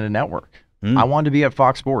working at a network. I wanted to be at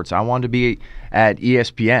Fox Sports. I wanted to be at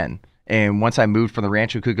ESPN. And once I moved from the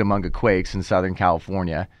Rancho Cucamonga Quakes in Southern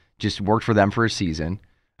California, just worked for them for a season,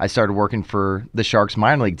 I started working for the Sharks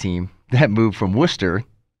minor league team that moved from Worcester,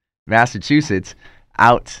 Massachusetts,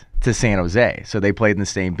 out to San Jose. So they played in the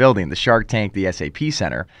same building, the Shark Tank, the SAP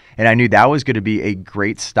Center. And I knew that was going to be a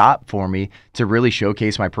great stop for me to really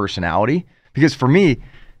showcase my personality. Because for me,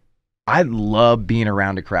 I love being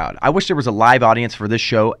around a crowd. I wish there was a live audience for this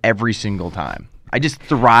show every single time. I just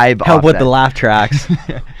thrive Help with the laugh tracks.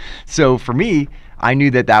 So for me, I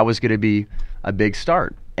knew that was going to be a big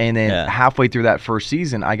start. And then halfway through that first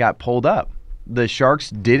season, I got pulled up. the Sharks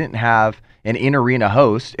didn't have an in-arena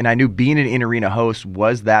host, and I knew being an in-arena host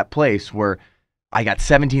was that place where I got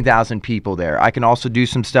 17,000 people there. I can also do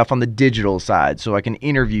some stuff on the digital side, so I can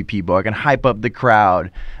interview people. I can hype up the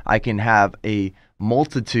crowd. I can have a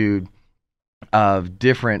multitude of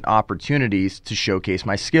different opportunities to showcase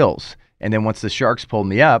my skills. And then once the Sharks pulled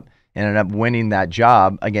me up and ended up winning that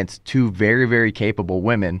job against two very, very capable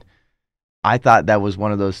women, I thought that was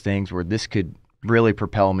one of those things where this could really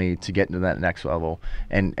propel me to get into that next level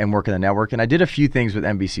and work in the network. And I did a few things with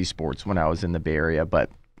NBC Sports when I was in the Bay Area, but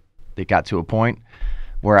it got to a point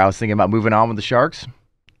where I was thinking about moving on with the Sharks,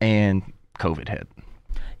 and COVID hit.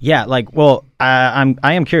 Yeah, like, well, I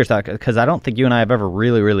am curious, because I don't think you and I have ever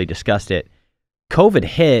really discussed it. COVID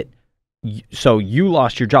hit, so you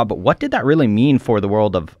lost your job, but what did that really mean for the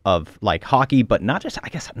world of like hockey, but not just, I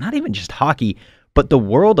guess, not even just hockey, but the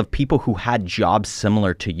world of people who had jobs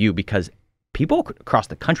similar to you? Because people across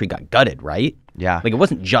the country got gutted, right? Yeah. Like, it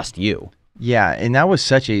wasn't just you. Yeah, and that was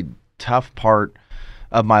such a tough part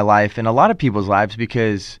of my life and a lot of people's lives,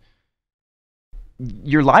 because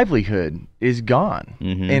your livelihood is gone.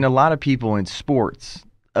 And a lot of people in sports,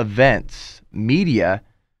 events, media,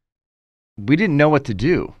 we didn't know what to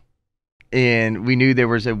do. And we knew there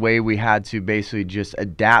was a way we had to basically just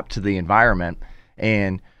adapt to the environment.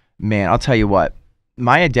 And man, I'll tell you what,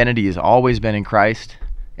 my identity has always been in Christ.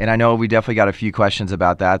 And I know we definitely got a few questions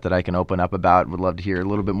about that I can open up about. Would love to hear a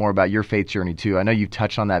little bit more about your faith journey too. I know you've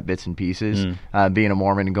touched on that bits and pieces, being a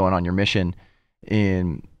Mormon and going on your mission.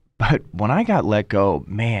 But when I got let go,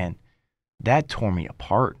 man, that tore me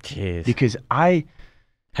apart. Jeez. Because had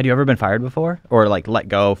you ever been fired before, or like let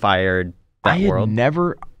go, fired? I'd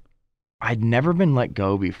never been let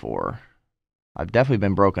go before. I've definitely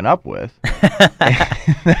been broken up with.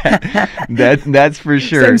 That's for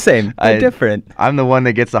sure. Same. They're different. I'm the one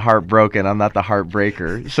that gets the heart broken. I'm not the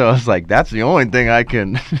heartbreaker. So I was like, that's the only thing I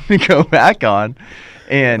can go back on.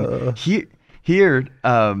 And here.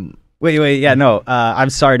 Wait. Yeah, no. I'm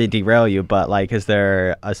sorry to derail you, but like, is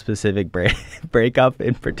there a specific breakup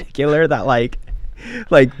in particular that like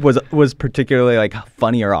was particularly like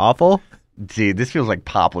funny or awful? Gee, this feels like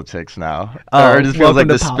POPlitics now. Or it just feels like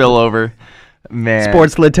the spillover. Man,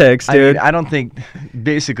 Sportslitics, dude. I don't think,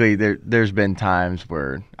 basically, there's been times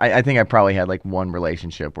where I think I probably had like one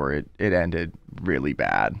relationship where it ended really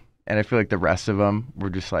bad, and I feel like the rest of them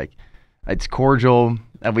were just like, it's cordial,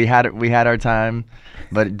 and we had our time,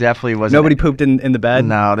 but it definitely wasn't. Nobody pooped in the bed?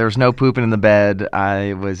 No, there was no pooping in the bed.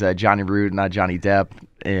 I was Jon Root, not Johnny Depp,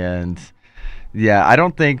 and yeah, I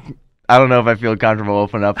don't know if I feel comfortable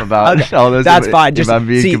opening up about all those. That's fine. If I'm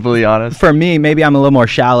being completely honest. For me, maybe I'm a little more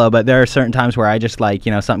shallow, but there are certain times where I just like,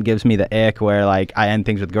 something gives me the ick where like I end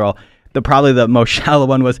things with a girl. Probably the most shallow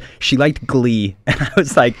one was she liked Glee, and I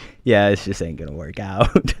was like, yeah, this just ain't gonna work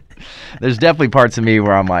out. There's definitely parts of me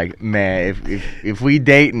where I'm like, man, if we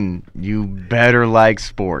dating, you better like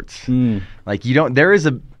sports. Like you don't. There's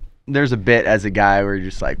a bit as a guy where you're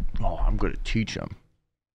just like, oh, I'm gonna teach him.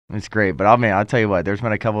 It's great, but I'll tell you what. There's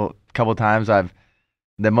been a couple times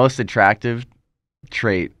the most attractive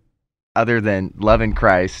trait, other than loving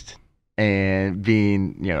Christ and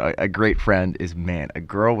being a great friend, is a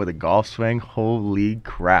girl with a golf swing. Holy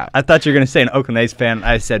crap! I thought you were gonna say an Oakland A's fan.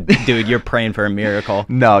 I said, dude, you're praying for a miracle.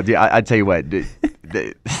 No, dude, I tell you what.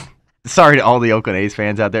 Sorry to all the Oakland A's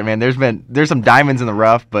fans out there, man. There's some diamonds in the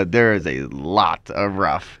rough, but there is a lot of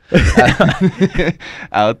rough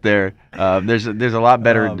out there. There's a lot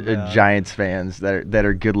better Giants fans that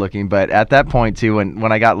are good looking. But at that point too,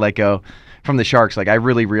 when I got let go from the Sharks, like I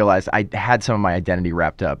really realized I had some of my identity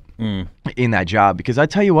wrapped up in that job. Because I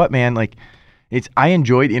tell you what, man, like I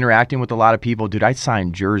enjoyed interacting with a lot of people, dude. I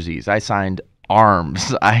signed jerseys, I signed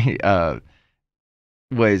arms, I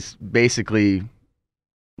was basically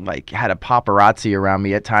like had a paparazzi around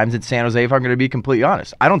me at times in San Jose, if I'm going to be completely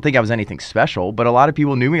honest. I don't think I was anything special, but a lot of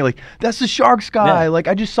people knew me like, that's the Sharks guy. Yeah. Like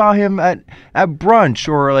I just saw him at brunch,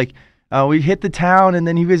 or like we hit the town and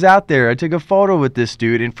then he was out there. I took a photo with this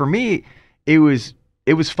dude. And for me, it was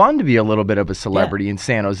fun to be a little bit of a celebrity in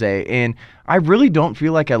San Jose. And I really don't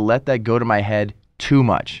feel like I let that go to my head too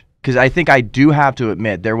much. Because I think I do have to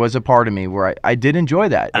admit, there was a part of me where I did enjoy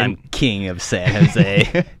that. I'm king of San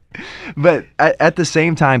Jose. But at the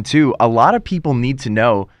same time, too, a lot of people need to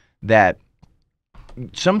know that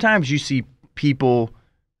sometimes you see people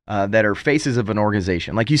that are faces of an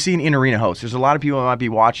organization. Like you see an in-arena host. There's a lot of people that might be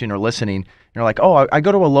watching or listening. And you're like, oh, I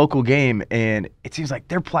go to a local game, and it seems like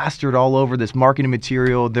they're plastered all over this marketing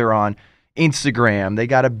material. They're on Instagram. They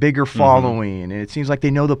got a bigger following, and it seems like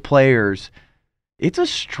they know the players. It's a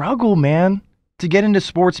struggle, man, to get into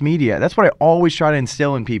sports media. That's what I always try to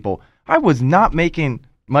instill in people. I was not making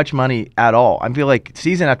much money at all. I feel like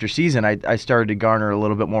season after season, I started to garner a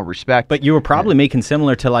little bit more respect. But you were probably making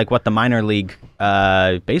similar to like what the minor league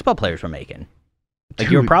baseball players were making. Like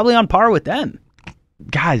you were probably on par with them.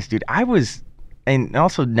 Guys, dude, I was, and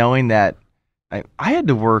also knowing that I had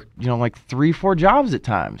to work, like 3-4 jobs at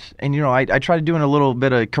times. And, I tried doing a little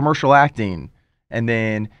bit of commercial acting, and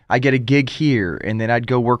then I get a gig here, and then I'd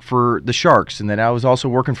go work for the Sharks, and then I was also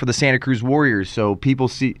working for the Santa Cruz Warriors. So people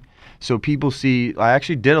see I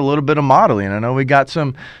actually did a little bit of modeling. I know we got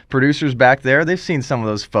some producers back there. They've seen some of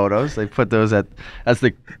those photos. They put those as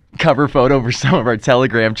the cover photo for some of our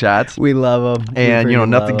Telegram chats. We love them. And,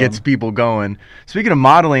 nothing gets people going. Speaking of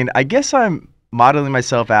modeling, I guess I'm modeling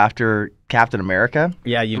myself after Captain America.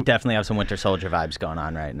 Yeah, you definitely have some Winter Soldier vibes going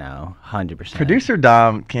on right now, 100%. Producer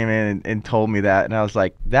Dom came in and told me that, and I was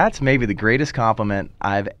like, that's maybe the greatest compliment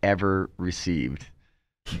I've ever received.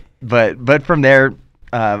 But from there,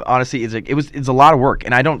 honestly, it's a lot of work,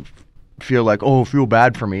 and I don't feel like, feel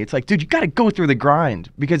bad for me. It's like, dude, you got to go through the grind,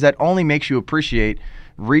 because that only makes you appreciate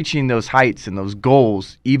reaching those heights and those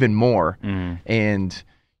goals even more.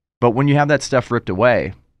 But when you have that stuff ripped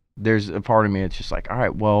away, there's a part of me that's just like, all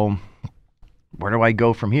right, well, where do I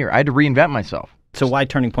go from here? I had to reinvent myself. So why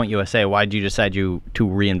Turning Point USA? Why did you decide to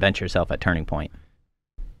reinvent yourself at Turning Point?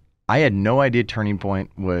 I had no idea Turning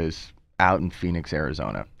Point was out in Phoenix,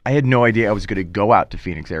 Arizona. I had no idea I was going to go out to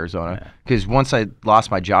Phoenix, Arizona, because once I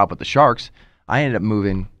lost my job with the Sharks, I ended up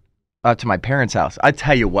moving up to my parents' house. I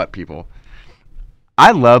tell you what, people,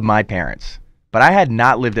 I love my parents, but I had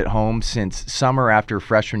not lived at home since summer after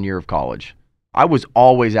freshman year of college. I was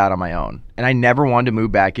always out on my own, and I never wanted to move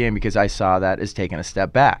back in because I saw that as taking a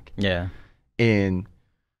step back. Yeah.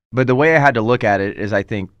 But the way I had to look at it is I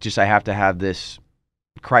think I have to have this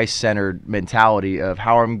Christ-centered mentality of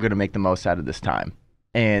how I'm going to make the most out of this time.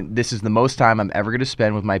 And this is the most time I'm ever going to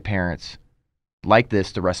spend with my parents like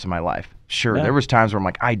this the rest of my life. Sure, there was times where I'm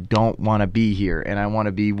like, I don't want to be here, and I want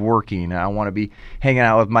to be working, and I want to be hanging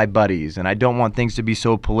out with my buddies, and I don't want things to be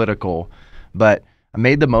so political. But I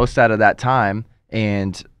made the most out of that time,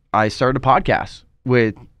 and I started a podcast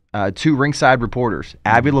with 2 ringside reporters.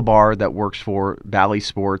 Abby Labar, that works for Bally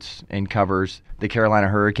Sports and covers the Carolina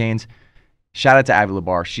Hurricanes. Shout out to Abby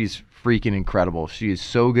Labar. She's freaking incredible. She is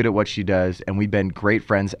so good at what she does, and we've been great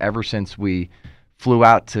friends ever since we flew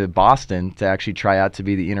out to Boston to actually try out to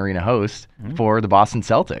be the in-arena host for the Boston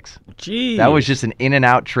Celtics. Jeez. That was just an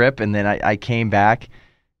in-and-out trip, and then I came back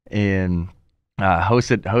and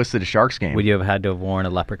hosted a Sharks game. Would you have had to have worn a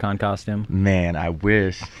leprechaun costume? Man, I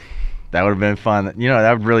wish. That would have been fun.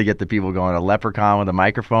 That would really get the people going. A leprechaun with a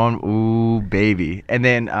microphone. Ooh, baby. And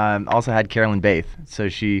then also had Carolyn Baith. So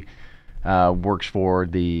she works for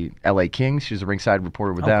the LA Kings. She's a ringside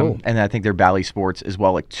reporter with them. Cool. And I think they're Bally Sports as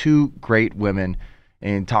well. Like 2 great women.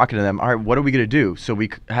 And talking to them, all right, what are we going to do? So we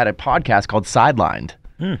had a podcast called Sidelined.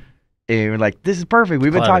 And we're like, this is perfect.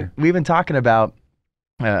 We've been talking about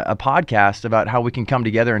a podcast about how we can come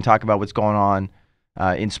together and talk about what's going on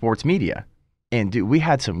in sports media. And dude, we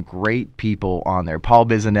had some great people on there. Paul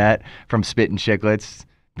Bissonnette from Spittin' Chicklets.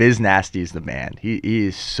 Biz Nasty's the man. He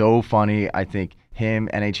is so funny. I think him,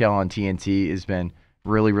 NHL on TNT, has been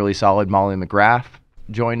really, really solid. Molly McGrath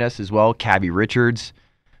joined us as well. Cabby Richards,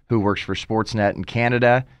 who works for Sportsnet in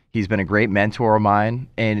Canada. He's been a great mentor of mine.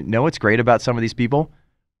 And know what's great about some of these people?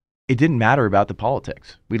 It didn't matter about the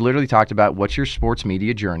politics. We literally talked about what's your sports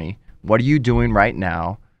media journey? What are you doing right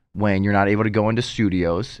now when you're not able to go into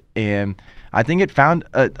studios? And I think it found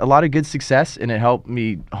a lot of good success, and it helped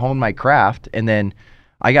me hone my craft. And then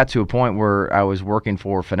I got to a point where I was working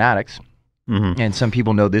for Fanatics, and some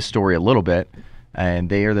people know this story a little bit, and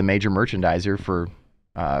they are the major merchandiser for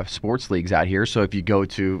sports leagues out here. So if you go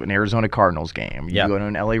to an Arizona Cardinals game, you go to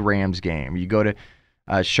an LA Rams game, you go to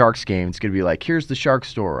a Sharks game, it's going to be like, here's the Sharks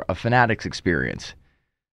store, a Fanatics experience.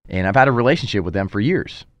 And I've had a relationship with them for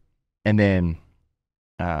years. And then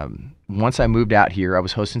once I moved out here, I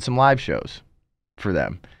was hosting some live shows for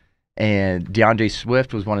them. And DeAndre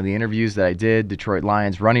Swift was one of the interviews that I did, Detroit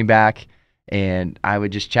Lions running back. And I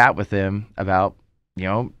would just chat with him about,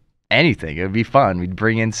 anything. It would be fun. We'd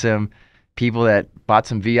bring in some people that bought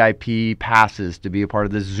some VIP passes to be a part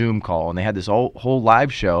of this Zoom call. And they had this whole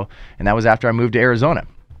live show. And that was after I moved to Arizona.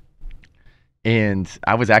 And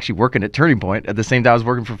I was actually working at Turning Point at the same time I was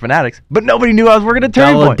working for Fanatics, but nobody knew I was working at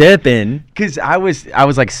Turning Point. Dipping. Because I was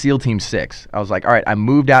like SEAL Team 6. I was like, all right, I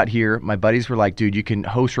moved out here. My buddies were like, dude, you can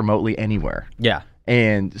host remotely anywhere. Yeah.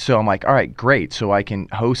 And so I'm like, all right, great. So I can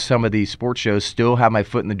host some of these sports shows, still have my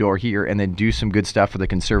foot in the door here, and then do some good stuff for the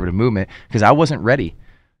conservative movement, because I wasn't ready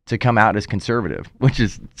to come out as conservative, which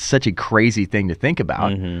is such a crazy thing to think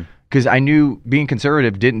about. Because I knew being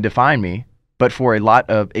conservative didn't define me, But for a lot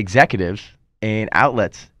of executives and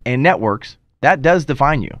outlets and networks, that does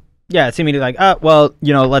define you. Yeah, it's immediately like, oh, well,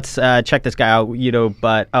 let's check this guy out,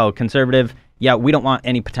 but, conservative, yeah, we don't want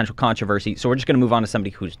any potential controversy, so we're just going to move on to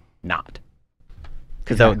somebody who's not.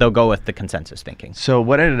 Because they'll go with the consensus thinking. So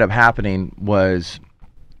what ended up happening was,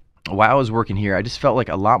 while I was working here, I just felt like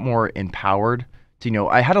a lot more empowered to,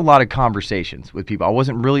 I had a lot of conversations with people. I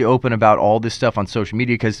wasn't really open about all this stuff on social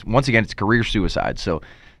media because, once again, it's career suicide. So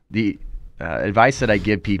the advice that I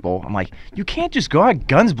give people, I'm like, you can't just go out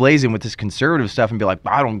guns blazing with this conservative stuff and be like,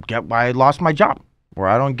 I don't get why I lost my job, or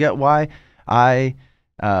I don't get why I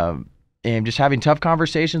am just having tough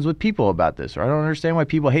conversations with people about this, or I don't understand why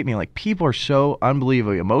people hate me. Like, people are so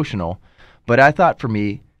unbelievably emotional. But I thought, for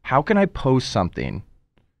me, how can I post something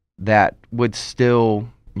that would still,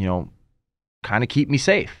 kind of keep me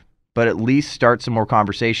safe, but at least start some more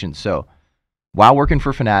conversations? So while working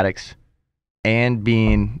for Fanatics and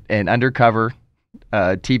being an undercover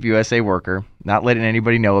TPUSA worker, not letting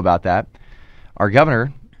anybody know about that, our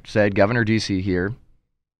governor said, Governor Ducey here,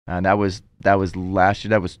 and that was last year,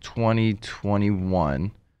 that was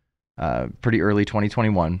 2021, pretty early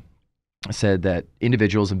 2021, said that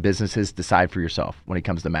individuals and businesses decide for yourself when it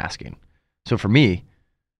comes to masking. So for me,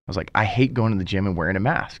 I was like, I hate going to the gym and wearing a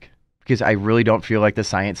mask because I really don't feel like the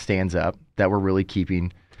science stands up that we're really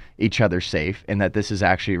keeping each other safe and that this is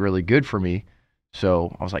actually really good for me.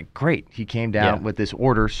 So I was like, great. He came down with this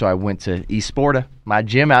order. So I went to East Sporta, my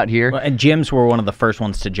gym out here. Well, and gyms were one of the first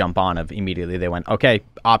ones to jump on of immediately. They went, okay,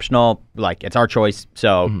 optional, like it's our choice.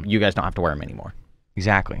 So you guys don't have to wear them anymore.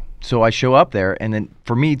 Exactly. So I show up there. And then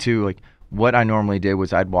for me too, like what I normally did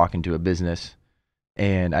was I'd walk into a business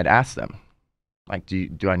and I'd ask them, like, do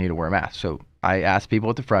I need to wear a mask? So I asked people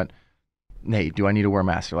at the front, hey, do I need to wear a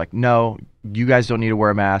mask? They're like, no, you guys don't need to wear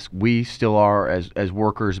a mask. We still are as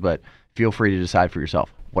workers, but feel free to decide for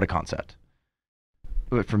yourself. What a concept.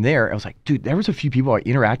 But from there, I was like, dude, there was a few people I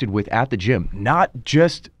interacted with at the gym, not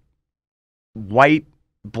just white,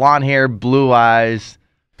 blonde hair, blue eyes,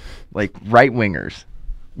 like right-wingers.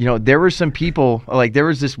 There were some people, like there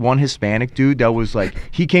was this one Hispanic dude that was like,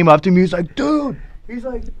 he came up to me, he's like, dude, he's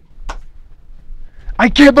like, I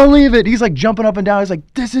can't believe it. He's like jumping up and down. He's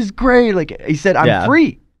like, this is great. Like he said, I'm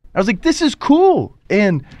free. I was like, this is cool.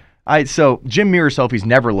 And so gym mirror selfies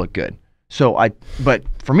never look good. But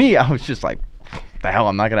for me, I was just like, the hell,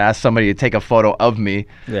 I'm not going to ask somebody to take a photo of me.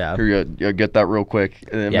 Yeah. Here, you get that real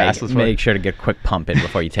quick. Make sure to get a quick pump in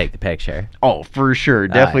before you take the picture. Oh, for sure.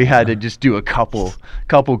 Definitely had to just do a couple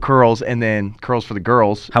curls and then curls for the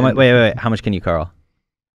girls. Wait. How much can you curl?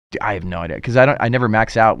 I have no idea because I never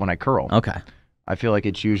max out when I curl. Okay. I feel like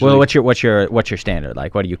it's usually. Well, what's your standard?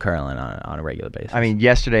 Like, what are you curling on a regular basis? I mean,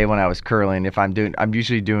 yesterday when I was curling, I'm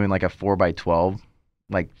usually doing like a 4x12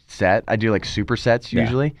 like set. I do like supersets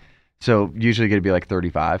usually. So usually going to be like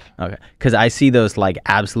 35. Okay. Because I see those like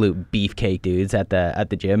absolute beefcake dudes at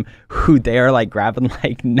the gym who they are like grabbing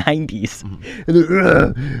like 90s.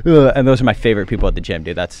 And those are my favorite people at the gym,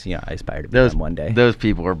 dude. That's, I aspire to be them one day. Those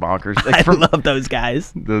people are bonkers. Like, I love those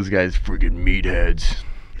guys. Those guys freaking meatheads.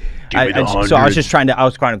 So I was just trying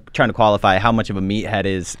to qualify how much of a meathead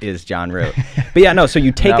is Jon Root. But yeah, no. So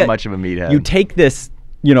you take not much of a meathead. You take this,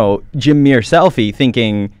 gym mirror selfie,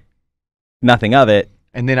 thinking nothing of it,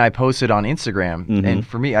 and then I posted on Instagram. And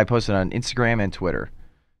for me, I posted on Instagram and Twitter,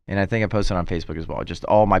 and I think I posted on Facebook as well, just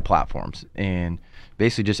all my platforms, and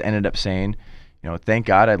basically just ended up saying, thank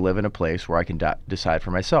God I live in a place where I can decide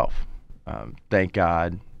for myself. Thank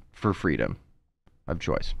God for freedom of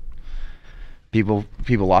choice. People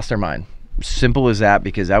lost their mind. Simple as that,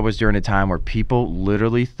 because that was during a time where people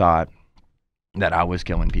literally thought that I was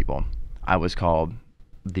killing people. I was called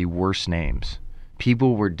the worst names.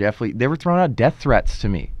 People were they were throwing out death threats to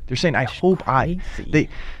me. They're saying, I hope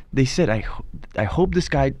they said, I hope this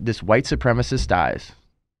guy, this white supremacist dies.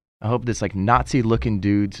 I hope this like Nazi looking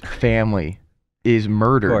dude's family is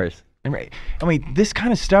murdered. Of course. And I mean, this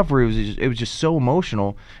kind of stuff where it was just so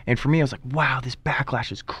emotional. And for me, I was like, wow, this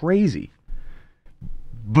backlash is crazy.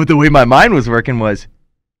 But the way my mind was working was,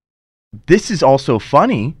 this is also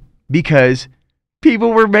funny because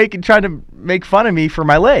people were trying to make fun of me for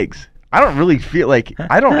my legs. I don't really feel like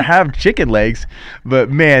I don't have chicken legs,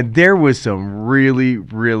 but man, there was some really,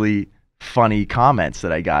 really funny comments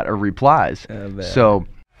that I got or replies. So,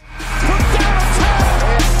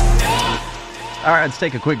 all right, let's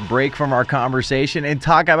take a quick break from our conversation and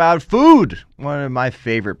talk about food. One of my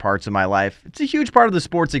favorite parts of my life. It's a huge part of the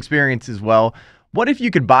sports experience as well. What if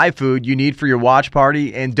you could buy food you need for your watch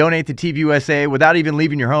party and donate to TPUSA without even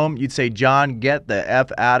leaving your home? You'd say, John, get the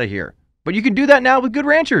F out of here. But you can do that now with Good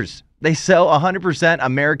Ranchers. They sell 100%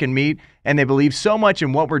 American meat, and they believe so much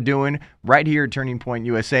in what we're doing right here at Turning Point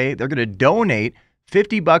USA. They're going to donate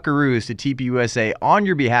 50 buckaroos to TPUSA on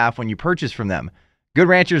your behalf when you purchase from them. Good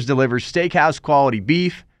Ranchers delivers steakhouse quality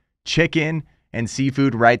beef, chicken, and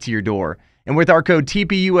seafood right to your door. And with our code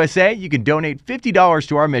TPUSA, you can donate $50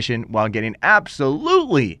 to our mission while getting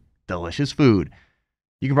absolutely delicious food.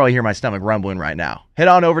 You can probably hear my stomach rumbling right now. Head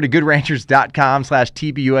on over to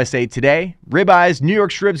goodranchers.com/TPUSA today. Ribeyes, New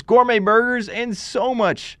York strips, gourmet burgers, and so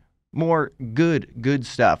much more good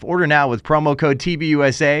stuff. Order now with promo code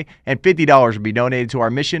TPUSA, and $50 will be donated to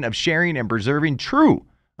our mission of sharing and preserving true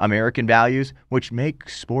American values, which make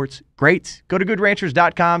sports great. Go to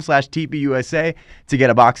goodranchers.com/TPUSA to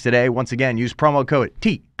get a box today. Once again, use promo code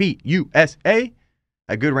TPUSA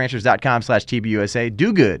at goodranchers.com/TPUSA.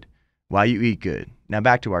 Do good while you eat good. Now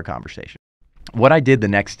back to our conversation. What I did the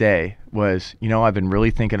next day was, I've been really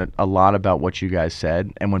thinking a lot about what you guys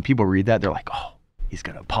said. And when people read that, they're like, oh, he's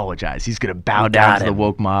going to apologize. He's going to bow down to the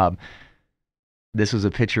woke mob. This was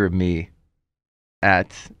a picture of me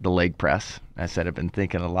at the leg press. I said, I've been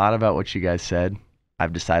thinking a lot about what you guys said.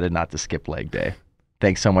 I've decided not to skip leg day.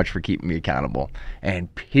 Thanks so much for keeping me accountable.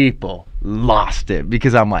 And people lost it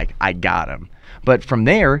because I'm like, I got him. But from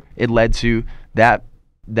there, it led to that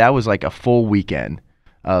was like a full weekend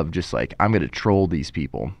of just like, I'm going to troll these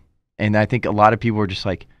people. And I think a lot of people were just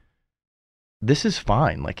like, this is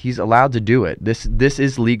fine. Like, he's allowed to do it. This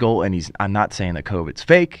is legal. And I'm not saying that COVID's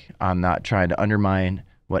fake. I'm not trying to undermine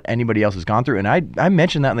what anybody else has gone through. And I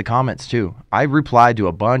mentioned that in the comments too. I replied to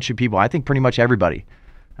a bunch of people. I think pretty much everybody,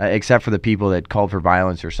 except for the people that called for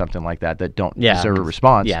violence or something like that don't deserve a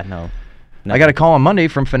response. Yeah, no. I got a call on Monday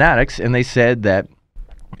from Fanatics, and they said that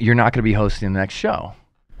you're not going to be hosting the next show.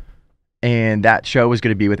 And that show was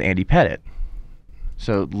going to be with Andy Pettitte,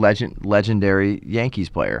 so legendary Yankees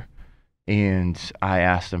player. And I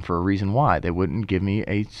asked them for a reason why. They wouldn't give me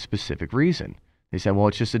a specific reason. They said, well,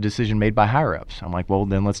 it's just a decision made by higher-ups. I'm like, well,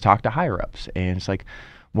 then let's talk to higher-ups. And it's like,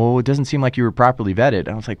 well, it doesn't seem like you were properly vetted. And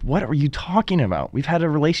I was like, what are you talking about? We've had a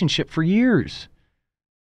relationship for years.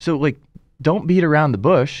 So, like, don't beat around the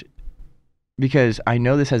bush, because I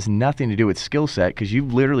know this has nothing to do with skill set, because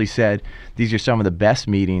you've literally said these are some of the best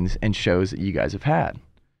meetings and shows that you guys have had.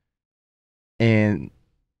 And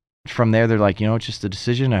from there, they're like, it's just a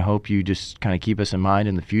decision. I hope you just kind of keep us in mind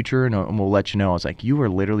in the future, and we'll let you know. I was like, you were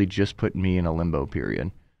literally just putting me in a limbo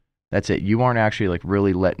period. That's it. You aren't actually like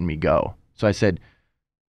really letting me go. So I said,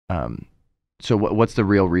 so what's the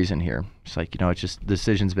real reason here? It's like, it's just the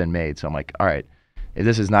decision's been made. So I'm like, all right, if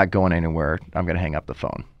this is not going anywhere, I'm going to hang up the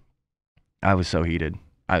phone. I was so heated.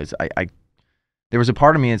 There was a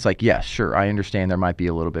part of me that's like, yes, sure, I understand there might be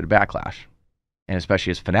a little bit of backlash. And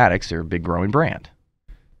especially as Fanatics, they're a big growing brand.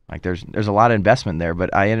 Like, there's a lot of investment there,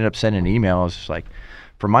 but I ended up sending an email. I was just like,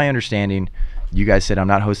 from my understanding, you guys said I'm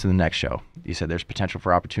not hosting the next show. You said there's potential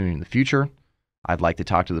for opportunity in the future. I'd like to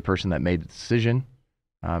talk to the person that made the decision,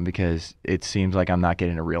 because it seems like I'm not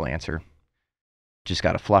getting a real answer. Just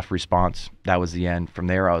got a fluff response. That was the end. From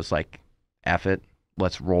there, I was like, F it.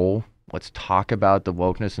 Let's roll. Let's talk about the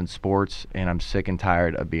wokeness in sports, and I'm sick and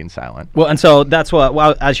tired of being silent. Well, and so that's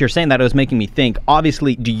what, as you're saying that, it was making me think,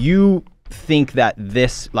 obviously, do you think that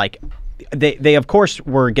this, like, they of course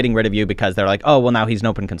were getting rid of you because they're like, oh, well, now he's an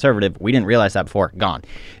open conservative. We didn't realize that before. Gone.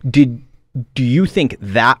 Do you think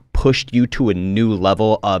that pushed you to a new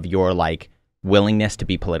level of your, like, willingness to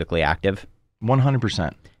be politically active?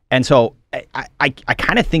 100%. And so I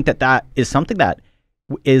kind of think that is something that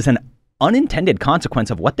is an unintended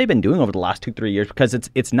consequence of what they've been doing over the last 2-3 years, because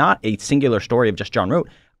it's not a singular story of just Jon Root.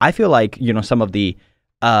 I feel like, some of the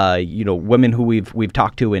women who we've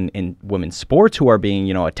talked to in women's sports who are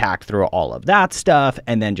being, attacked through all of that stuff,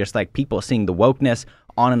 and then just like people seeing the wokeness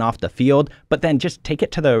on and off the field, but then just take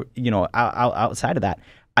it to the, outside of that.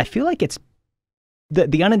 I feel like it's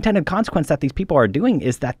the unintended consequence that these people are doing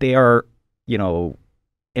is that they are,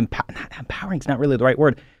 empowering is not really the right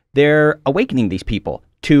word. They're awakening these people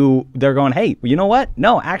to, they're going, hey, you know what?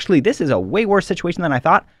 No, actually, this is a way worse situation than I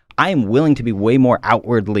thought. I am willing to be way more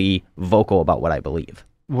outwardly vocal about what I believe.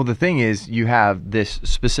 Well, the thing is, you have this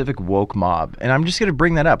specific woke mob, and I'm just going to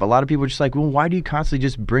bring that up. A lot of people are just like, well, why do you constantly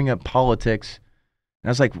just bring up politics? And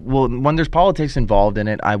I was like, well, when there's politics involved in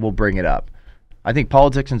it, I will bring it up. I think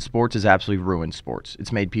politics in sports has absolutely ruined sports.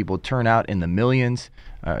 It's made people tune out in the millions.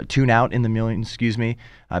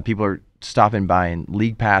 People are stopping buying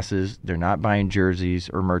league passes. They're not buying jerseys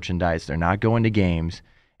or merchandise. They're not going to games.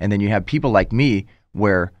 And then you have people like me,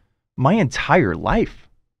 where my entire life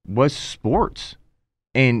was sports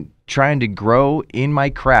and trying to grow in my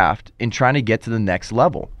craft and trying to get to the next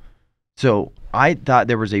level. So I thought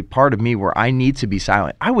there was a part of me where I need to be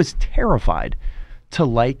silent. I was terrified to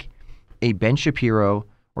like a Ben Shapiro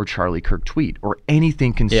or Charlie Kirk tweet or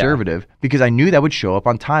anything conservative because I knew that would show up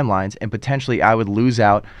on timelines and potentially I would lose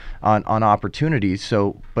out on opportunities.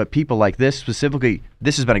 So, but people like this specifically,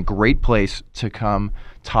 this has been a great place to come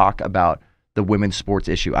talk about the women's sports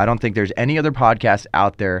issue. I don't think there's any other podcast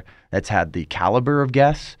out there that's had the caliber of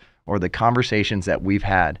guests or the conversations that we've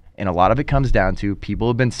had. And a lot of it comes down to people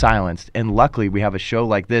have been silenced. And luckily we have a show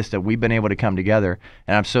like this that we've been able to come together.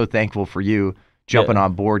 And I'm so thankful for you jumping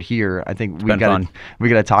on board here. I think we got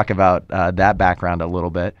to talk about that background a little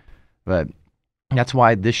bit, but that's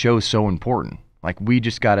why this show is so important. Like we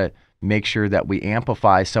just got to make sure that we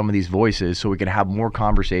amplify some of these voices so we can have more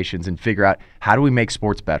conversations and figure out how do we make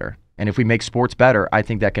sports better. And if we make sports better, I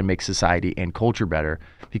think that can make society and culture better,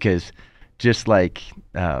 because just like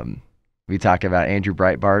we talk about Andrew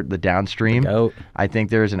Breitbart, the downstream, I think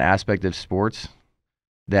there's an aspect of sports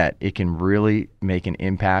that it can really make an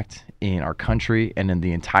impact in our country and in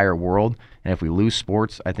the entire world. And if we lose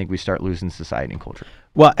sports, I think we start losing society and culture.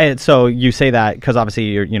 Well, and so you say that because obviously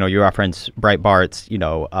you reference Breitbart's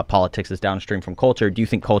politics is downstream from culture. Do you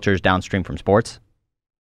think culture is downstream from sports?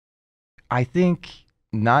 I think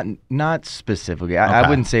not specifically. I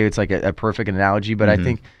wouldn't say it's like a perfect analogy, but I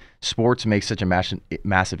think sports makes such a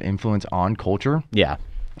massive influence on culture. Yeah,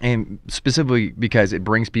 and specifically because it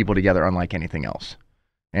brings people together unlike anything else.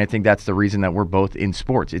 And I think that's the reason that we're both in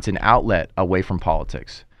sports. It's an outlet away from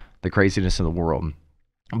politics, the craziness of the world.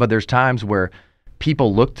 But there's times where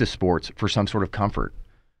people look to sports for some sort of comfort.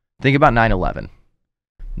 Think about 9/11.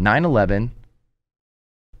 9/11,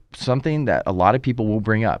 something that a lot of people will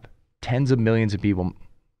bring up, tens of millions of people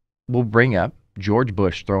will bring up George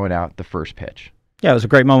Bush throwing out the first pitch. Yeah, it was a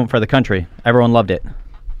great moment for the country. Everyone loved it.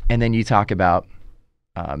 And then you talk about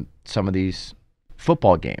some of these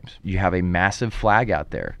football games. You have a massive flag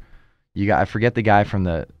out there. I forget the guy from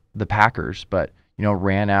the Packers, but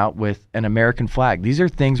ran out with an American flag. These are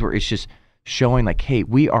things where it's just showing like, hey,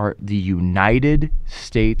 we are the United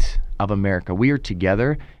States of America. We are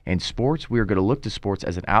together in sports. We are going to look to sports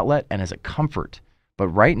as an outlet and as a comfort. But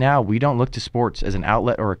right now, we don't look to sports as an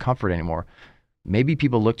outlet or a comfort anymore. Maybe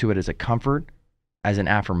people look to it as a comfort, as an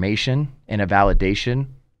affirmation and a validation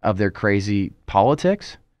of their crazy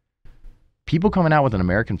politics. People coming out with an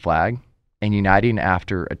American flag and uniting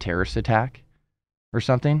after a terrorist attack or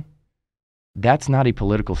something, that's not a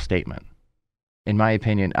political statement, in my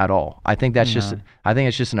opinion, at all. I think that's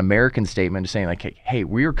it's just an American statement saying like, hey,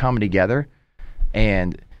 we are coming together,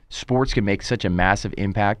 and sports can make such a massive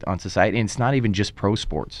impact on society. And it's not even just pro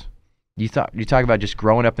sports. You talk about just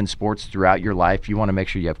growing up in sports throughout your life. You want to make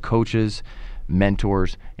sure you have coaches,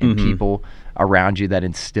 mentors, and people around you that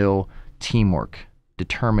instill teamwork,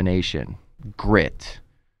 determination, grit,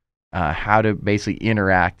 how to basically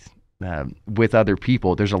interact with other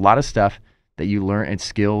people. There's a lot of stuff that you learn and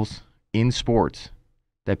skills in sports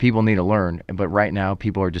that people need to learn, but right now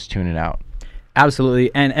people are just tuning out.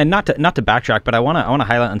 Absolutely, and not to backtrack, but I want to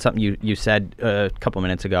highlight on something you said a couple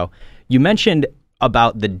minutes ago. You mentioned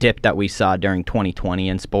about the dip that we saw during 2020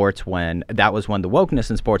 in sports, when that was when the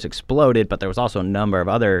wokeness in sports exploded, but there was also a number of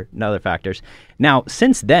other factors. Now,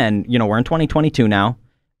 since then, we're in 2022 now.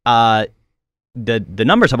 The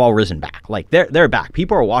numbers have all risen back. Like they're back.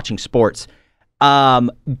 People are watching sports.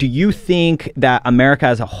 Do you think that America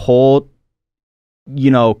as a whole,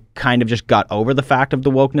 kind of just got over the fact of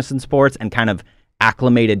the wokeness in sports and kind of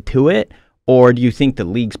acclimated to it? Or do you think the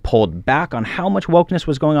leagues pulled back on how much wokeness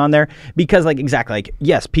was going on there? Because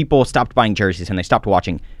yes, people stopped buying jerseys and they stopped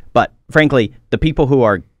watching. But frankly, the people who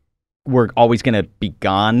were always going to be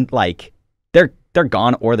gone, like they're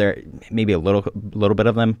gone, or they're maybe a little bit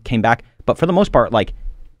of them came back. But for the most part, like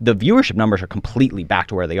the viewership numbers are completely back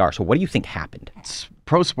to where they are. So what do you think happened?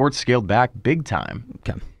 Pro sports scaled back big time.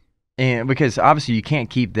 Okay. And because obviously you can't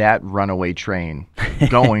keep that runaway train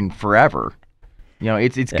going forever.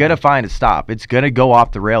 It's going to find a stop. It's going to go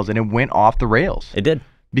off the rails, and it went off the rails. It did.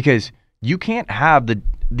 Because you can't have the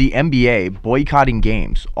NBA boycotting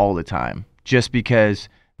games all the time just because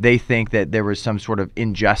they think that there was some sort of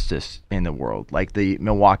injustice in the world, like the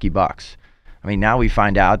Milwaukee Bucks. I mean, now we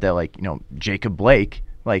find out that, Jacob Blake,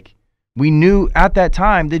 we knew at that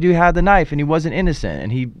time the dude had the knife and he wasn't innocent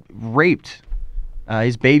and he raped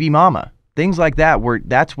his baby mama. Things like that, where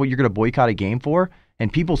that's what you're going to boycott a game for.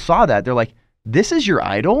 And people saw that. They're like, this is your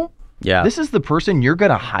idol? Yeah. This is the person you're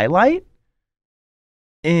going to highlight?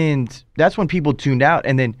 And that's when people tuned out.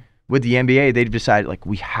 And then with the NBA, they decided,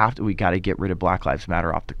 we got to get rid of Black Lives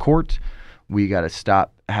Matter off the court. We got to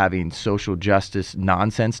stop having social justice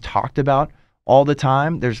nonsense talked about all the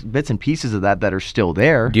time. There's bits and pieces of that are still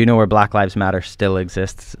there. Do you know where Black Lives Matter still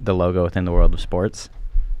exists, the logo within the world of sports?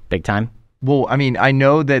 Big time? Well, I mean, I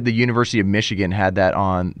know that the University of Michigan had that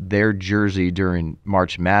on their jersey during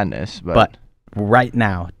March Madness. But right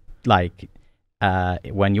now, like,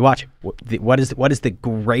 when you watch it, what is the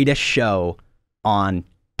greatest show on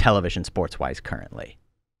television sports-wise currently?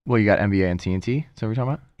 Well, you got NBA and TNT. Is that what you're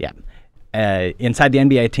talking about? Yeah. Inside the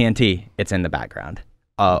NBA TNT, it's in the background.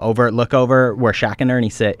 Look over where Shaq and Ernie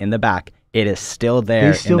sit in the back. It is still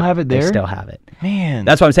there. They still have it there? They still have it. Man.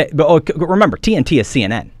 That's what I'm saying. But remember, TNT is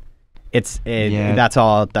CNN. That's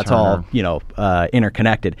all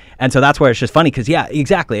interconnected. And so that's where it's just funny because, yeah,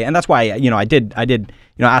 exactly. And that's why, I did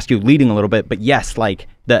ask you leading a little bit. But yes, like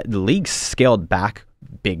the league scaled back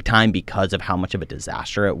big time because of how much of a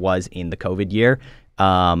disaster it was in the COVID year.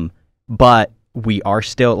 But we are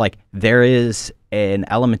still, like, there is an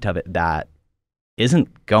element of it that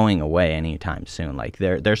isn't going away anytime soon. Like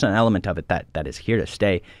there's an element of it that is here to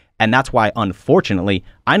stay. And that's why, unfortunately,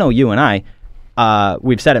 I know you and I,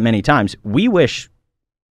 we've said it many times, we wish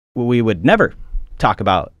we would never talk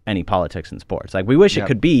about any politics in sports. Like we wish it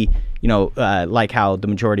could be, like how the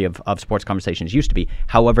majority of sports conversations used to be.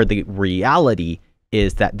 However, the reality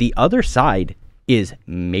is that the other side is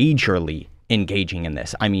majorly engaging in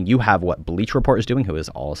this. I mean, you have what Bleach Report is doing, who is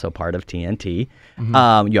also part of TNT.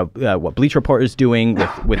 Mm-hmm. You have what Bleach Report is doing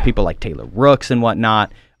with people like Taylor Rooks and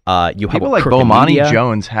whatnot. You have people like Bomani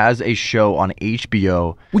Jones has a show on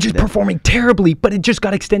HBO, which is performing terribly, but it just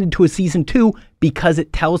got extended to a season 2 because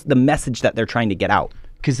it tells the message that they're trying to get out.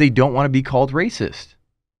 Because they don't want to be called racist.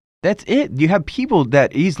 That's it. You have people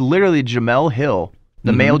that he's literally Jamel Hill,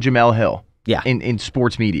 the male Jamel Hill. Yeah. In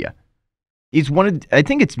sports media. He's I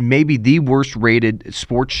think it's maybe the worst rated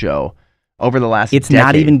sports show over the last decade.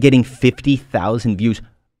 Not even getting 50,000 views.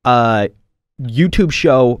 YouTube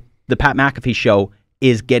show, the Pat McAfee show,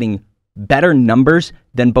 is getting better numbers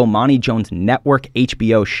than Bomani Jones' network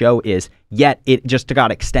HBO show is, yet it just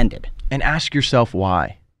got extended. And ask yourself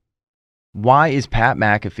why. Why is Pat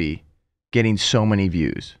McAfee getting so many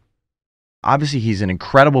views? Obviously, he's an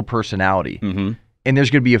incredible personality. Mm-hmm. And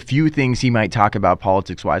there's going to be a few things he might talk about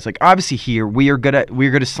politics-wise. Like, obviously here, we're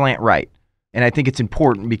gonna slant right. And I think it's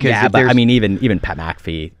important because... Yeah, but I mean, even Pat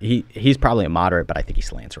McAfee, he's probably a moderate, but I think he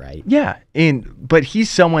slants right. Yeah, but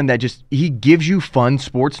he's someone that he gives you fun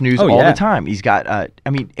sports news all the time. He's got,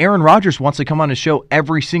 Aaron Rodgers wants to come on his show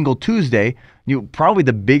every single Tuesday. Probably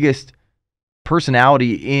the biggest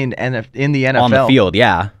personality in the NFL. On the field,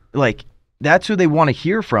 yeah. Like, that's who they want to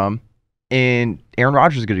hear from. And Aaron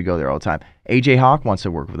Rodgers is going to go there all the time. AJ Hawk wants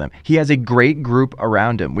to work with him. He has a great group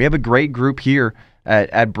around him. We have a great group here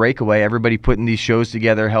at Breakaway. Everybody putting these shows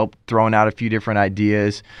together, help throwing out a few different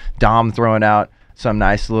ideas. Dom throwing out some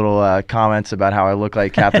nice little comments about how I look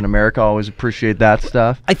like Captain America. Always appreciate that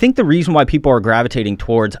stuff. I think the reason why people are gravitating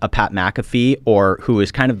towards a Pat McAfee, or who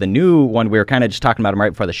is kind of the new one, we were kind of just talking about him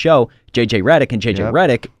right before the show, JJ Redick, and JJ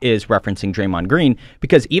Redick is referencing Draymond Green,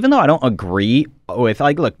 because even though I don't agree with,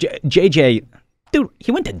 like, look, JJ, dude,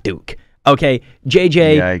 he went to Duke. Okay,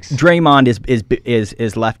 JJ, Yikes. Draymond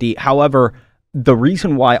is lefty. However, the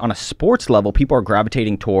reason why on a sports level people are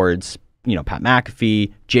gravitating towards, Pat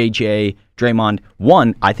McAfee, JJ, Draymond,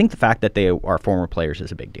 one, I think the fact that they are former players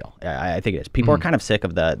is a big deal. I think it is. People are kind of sick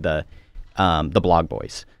of the blog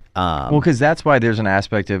boys. Well, because that's why there's an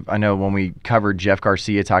aspect of, I know when we covered Jeff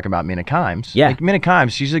Garcia talking about Mina Kimes. Yeah. Like, Mina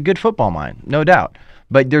Kimes, she's a good football mind, no doubt.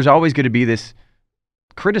 But there's always going to be this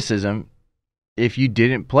criticism if you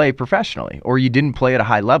didn't play professionally or you didn't play at a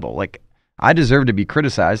high level. Like, I deserve to be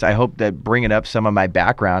criticized. I hope that bringing up some of my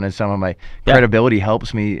background and some of my credibility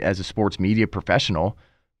helps me as a sports media professional.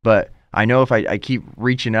 But I know if I keep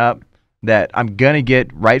reaching up that I'm going to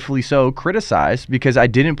get, rightfully so, criticized because I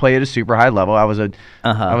didn't play at a super high level. I was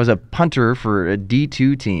a punter for a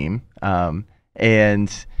D2 team.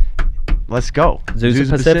 And let's go. Zeus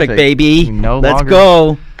Pacific, baby. Let's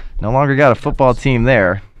go. No longer got a football team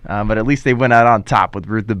there. But at least they went out on top with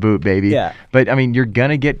Ruth the Boot, baby. Yeah. But I mean, you're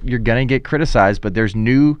gonna get criticized. But there's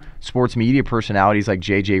new sports media personalities like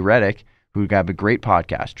JJ Redick, who got a great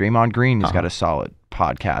podcast. Draymond Green has got a solid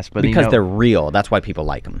podcast. But because they're real, that's why people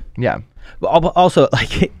like them. Yeah. But also,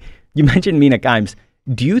 like you mentioned, Mina Kimes.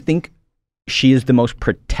 Do you think she is the most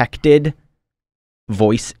protected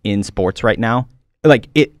voice in sports right now? Like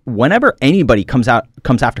whenever anybody comes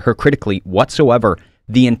after her critically whatsoever,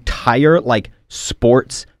 the entire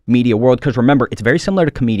sports media world, because remember, it's very similar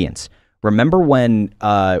to comedians. Remember when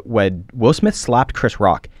Will Smith slapped Chris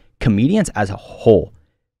Rock, comedians as a whole,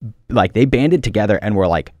 they banded together and were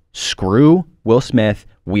like, screw Will Smith,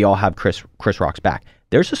 we all have Chris Rock's back.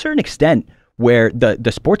 There's a certain extent where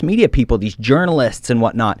the sports media people, these journalists and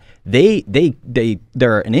whatnot, they're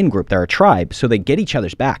an in-group, they're a tribe, so they get each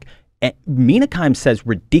other's back. And Mina Kimes says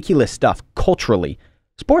ridiculous stuff culturally.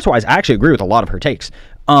 Sports-wise, I actually agree with a lot of her takes.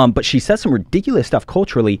 But she says some ridiculous stuff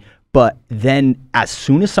culturally, but then as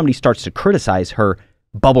soon as somebody starts to criticize her,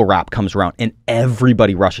 bubble wrap comes around and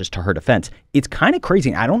everybody rushes to her defense. It's kind of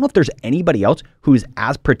crazy. I don't know if there's anybody else who is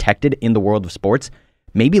as protected in the world of sports.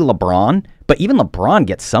 Maybe LeBron, but even LeBron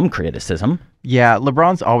gets some criticism. Yeah,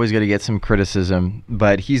 LeBron's always going to get some criticism,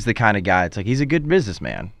 but he's the kind of guy, it's like he's a good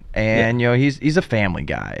businessman. And, you know, he's a family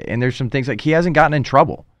guy. And there's some things like he hasn't gotten in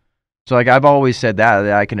trouble. So, like, I've always said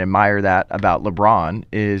that I can admire that about LeBron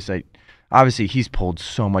is, like, obviously he's pulled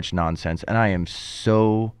so much nonsense, and I am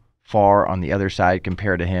so far on the other side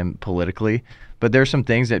compared to him politically. But there's some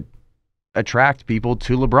things that attract people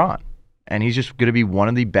to LeBron. And he's just going to be one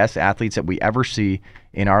of the best athletes that we ever see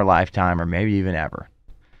in our lifetime or maybe even ever.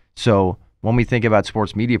 So when we think about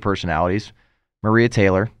sports media personalities, Maria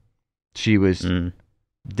Taylor, she was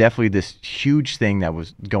definitely this huge thing that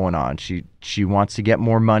was going on. She wants to get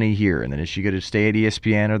more money here. And then is she going to stay at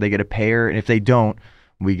ESPN or are they going to pay her? And if they don't,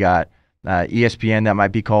 we got ESPN that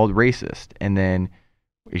might be called racist. And then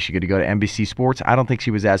is she going to go to NBC Sports? I don't think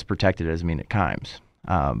she was as protected as Mina Kimes.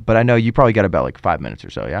 But I know you probably got about like 5 minutes or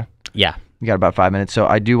so, yeah? Yeah. You got about 5 minutes. So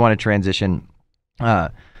I do want to transition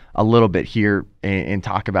a little bit here and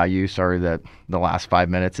talk about you. Sorry that the last 5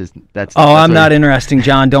 minutes is that's. Oh, I'm not interesting,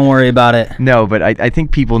 John. Don't worry about it. No, but I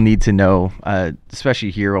think people need to know,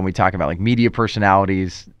 especially here when we talk about like media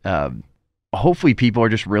personalities. Hopefully, people are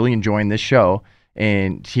just really enjoying this show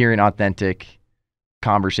and hearing authentic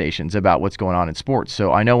conversations about what's going on in sports.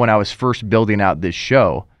 So I know when I was first building out this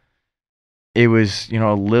show, it was, you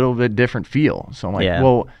know, a little bit different feel. So I'm like,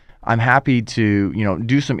 well, I'm happy to, you know,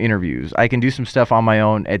 do some interviews. I can do some stuff on my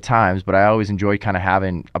own at times, but I always enjoy kind of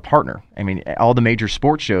having a partner. I mean, all the major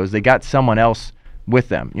sports shows, they got someone else with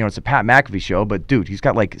them. You know, it's a Pat McAfee show, but dude, he's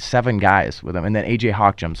got like 7 guys with him. And then AJ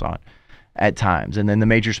Hawk jumps on at times. And then the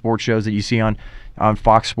major sports shows that you see on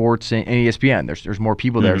Fox Sports and ESPN, there's more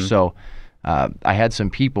people there. So I had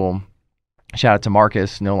some people. Shout out to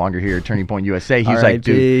Marcus, no longer here at Turning Point USA. He's like,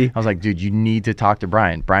 dude, I was like, dude, you need to talk to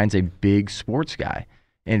Bryan. Bryan's a big sports guy.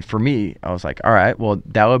 And for me, I was like, all right, well,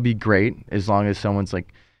 that would be great as long as someone's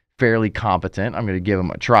like fairly competent. I'm going to give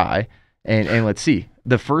him a try. And let's see.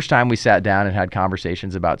 The first time we sat down and had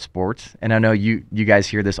conversations about sports, and I know you guys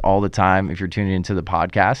hear this all the time if you're tuning into the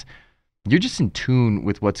podcast, you're just in tune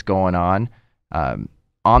with what's going on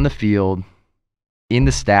the field, in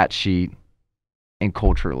the stat sheet, and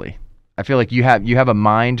culturally. I feel like you have a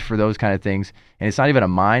mind for those kind of things, and it's not even a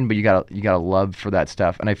mind, but you got a love for that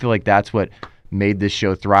stuff. And I feel like that's what made this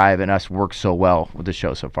show thrive and us work so well with the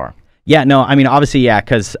show so far. Yeah, no, I mean, obviously, yeah,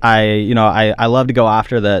 because I love to go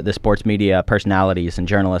after the sports media personalities and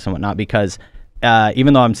journalists and whatnot, because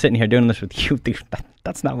even though I'm sitting here doing this with you,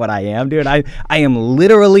 that's not what I am, dude. I am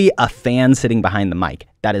literally a fan sitting behind the mic.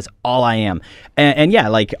 That is all I am. And yeah,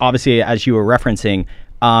 like obviously, as you were referencing,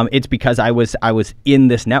 it's because I was in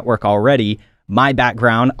this network already. My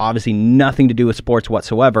background, obviously nothing to do with sports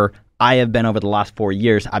whatsoever. I have been over the last 4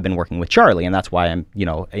 years, I've been working with Charlie, and that's why I'm, you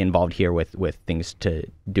know, involved here with things to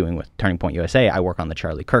doing with Turning Point USA. I work on the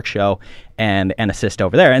Charlie Kirk show and assist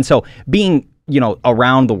over there. And so being, you know,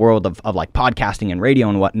 around the world of like podcasting and radio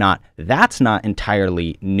and whatnot, that's not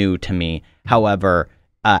entirely new to me. However,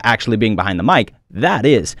 actually being behind the mic, that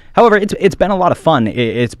is. However, it's been a lot of fun.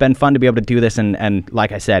 It's been fun to be able to do this, and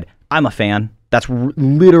like I said, I'm a fan. That's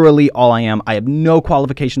literally all I am. I have no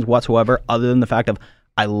qualifications whatsoever other than the fact of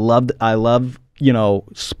I love, you know,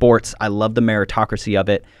 sports. I love the meritocracy of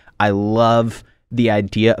it. I love the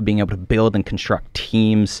idea of being able to build and construct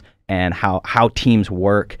teams and how teams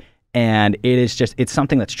work. And it's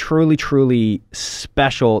something that's truly, truly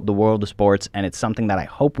special, the world of sports, and it's something that I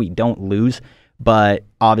hope we don't lose. But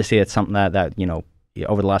obviously it's something that you know,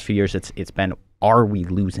 over the last few years, it's been, are we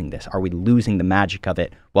losing this? Are we losing the magic of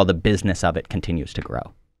it while the business of it continues to grow?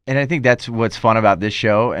 And I think that's what's fun about this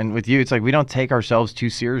show. And with you, it's like we don't take ourselves too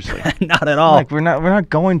seriously. Not at all. Like we're not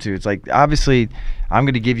going to. It's like obviously I'm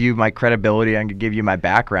going to give you my credibility. I'm going to give you my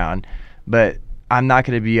background, but I'm not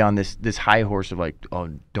going to be on this high horse of like, oh,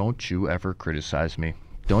 don't you ever criticize me.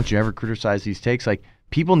 Don't you ever criticize these takes. Like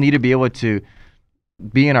people need to be able to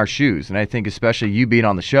be in our shoes. And I think especially you being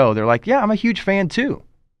on the show, they're like, yeah, I'm a huge fan too.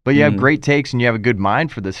 But you have great takes and you have a good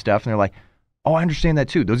mind for this stuff. And they're like, oh, I understand that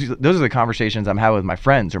too. Those are the conversations I'm having with my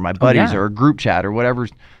friends or my buddies or a group chat or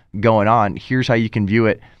whatever's going on. Here's how you can view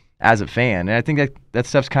it as a fan. And I think that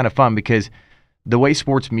stuff's kind of fun because the way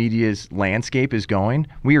sports media's landscape is going,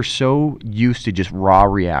 we are so used to just raw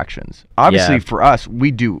reactions. Obviously, for us,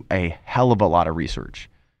 we do a hell of a lot of research.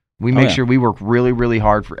 We make sure we work really, really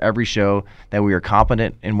hard for every show, that we are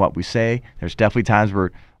competent in what we say. There's definitely times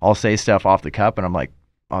where I'll say stuff off the cuff, and I'm like,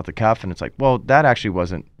 off the cuff, and it's like, well, that actually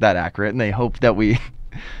wasn't that accurate, and they hope that we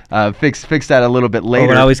fix that a little bit later.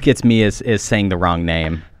 What always gets me is saying the wrong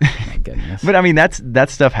name. My goodness. But I mean, that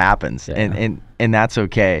stuff happens, and that's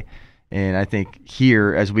okay. And I think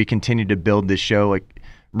here, as we continue to build this show, like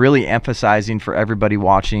really emphasizing for everybody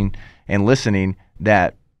watching and listening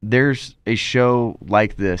that there's a show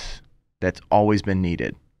like this that's always been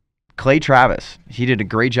needed. Clay Travis, he did a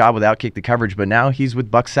great job with Outkick the Coverage, but now he's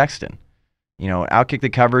with Buck Sexton. You know, Outkick the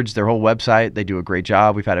Coverage, their whole website, they do a great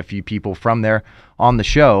job. We've had a few people from there on the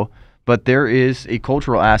show, but there is a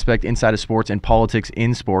cultural aspect inside of sports and politics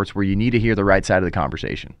in sports where you need to hear the right side of the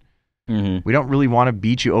conversation. We don't really want to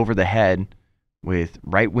beat you over the head with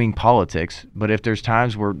right-wing politics, but if there's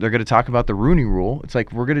times where they're going to talk about the Rooney Rule, it's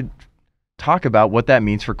like we're going to talk about what that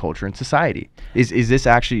means for culture and society. Is this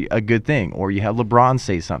actually a good thing? Or you have LeBron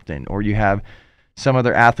say something, or you have some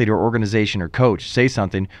other athlete or organization or coach say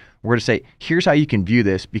something. We're going to say, here's how you can view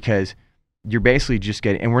this, because you're basically just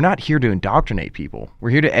getting, and we're not here to indoctrinate people. We're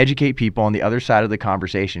here to educate people on the other side of the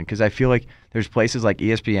conversation, because I feel like there's places like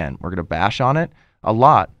ESPN, we're going to bash on it a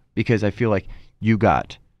lot, because I feel like you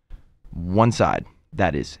got one side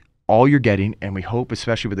that is all you're getting, and we hope,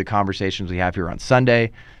 especially with the conversations we have here on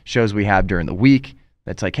Sunday, shows we have during the week,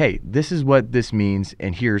 that's like, hey, this is what this means,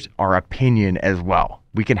 and here's our opinion as well.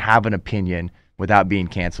 We can have an opinion without being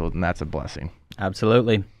canceled, and that's a blessing.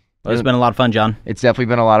 Absolutely. Well, it's been a lot of fun, John. It's definitely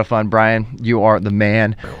been a lot of fun. Brian, you are the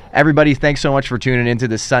man. Everybody, thanks so much for tuning into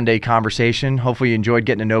this Sunday conversation. Hopefully you enjoyed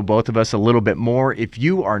getting to know both of us a little bit more. If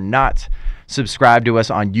you are not subscribed to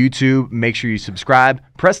us on YouTube, make sure you subscribe.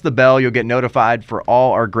 Press the bell. You'll get notified for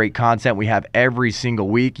all our great content we have every single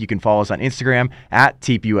week. You can follow us on Instagram at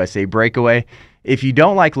TPUSA Breakaway. If you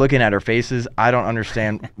don't like looking at our faces, I don't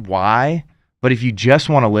understand why. But if you just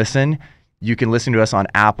want to listen, you can listen to us on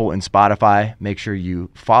Apple and Spotify. Make sure you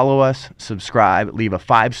follow us, subscribe, leave a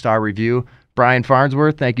 5-star review. Bryan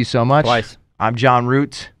Farnsworth, thank you so much. Twice. I'm Jon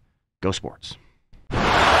Root. Go Sports.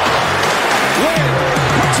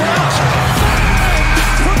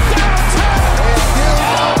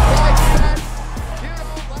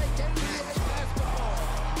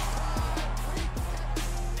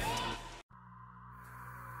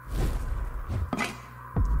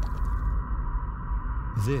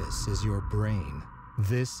 This is your brain.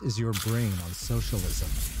 This is your brain on socialism.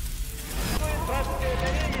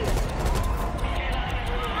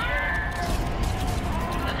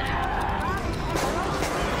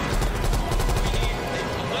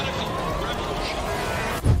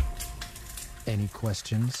 Any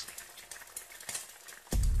questions?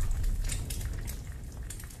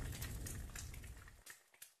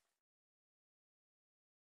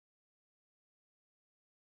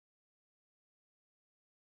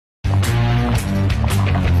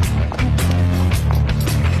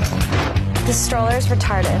 The stroller's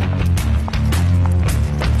retarded.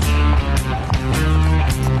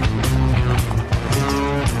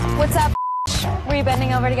 What's up, Were you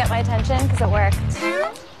bending over to get my attention? Because it worked.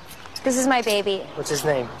 This is my baby. What's his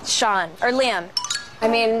name? Sean. Or Liam. I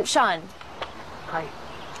mean, Sean. Hi.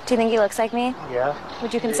 Do you think he looks like me? Yeah.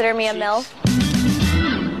 Would you consider me a MILF?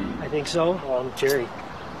 I think so. Jerry.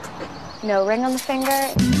 No ring on the finger?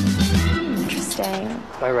 Interesting.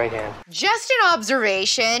 My right hand. Just an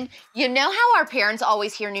observation. You know how our parents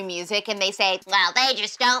always hear new music and they say, well, they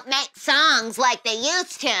just don't make songs like they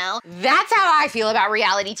used to. That's how I feel about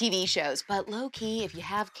reality TV shows. But low-key, if you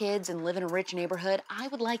have kids and live in a rich neighborhood, I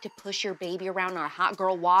would like to push your baby around on a hot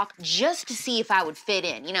girl walk just to see if I would fit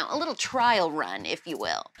in. You know, a little trial run, if you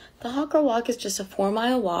will. The Hot Girl Walk is just a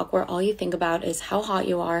 4-mile walk where all you think about is how hot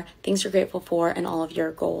you are, things you're grateful for, and all of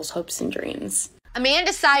your goals, hopes, and dreams.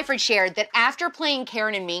 Amanda Seyfried shared that after playing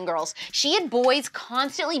Karen in Mean Girls, she had boys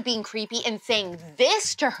constantly being creepy and saying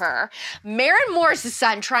this to her. Maren Morris'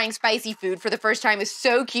 son trying spicy food for the first time is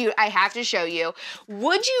so cute, I have to show you.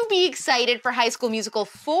 Would you be excited for High School Musical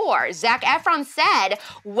 4? Zac Efron said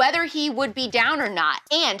whether he would be down or not.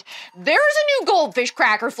 And there's a new goldfish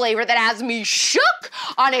cracker flavor that has me shook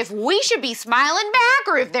on if we should be smiling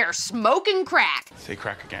back or if they're smoking crack. Say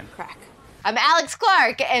crack again. Crack. I'm Alex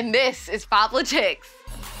Clark, and this is POPlitics.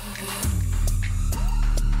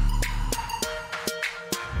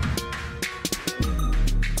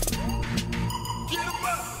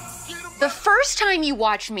 The first time you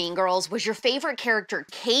watched Mean Girls, was your favorite character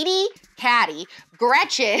Katie, Caddy,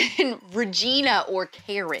 Gretchen, Regina, or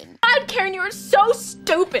Karen? God, Karen, you are so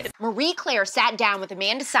stupid. Marie Claire sat down with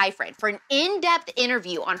Amanda Seyfried for an in-depth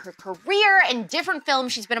interview on her career and different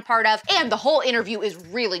films she's been a part of, and the whole interview is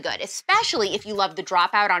really good, especially if you love The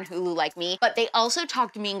Dropout on Hulu like me, but they also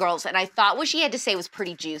talked Mean Girls, and I thought what she had to say was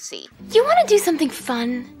pretty juicy. You want to do something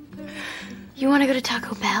fun? You want to go to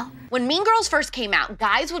Taco Bell? When Mean Girls first came out,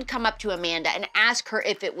 guys would come up to Amanda and ask her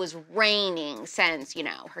if it was raining since, you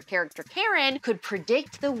know, her character Karen could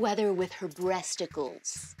predict the weather with her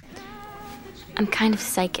breasticles. I'm kind of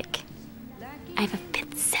psychic. I have a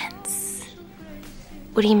fifth sense.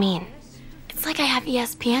 What do you mean? It's like I have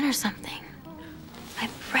ESPN or something. My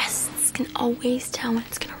breasts can always tell when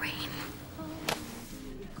it's gonna rain.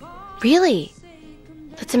 Really?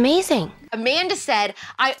 That's amazing. Amanda said,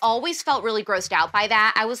 I always felt really grossed out by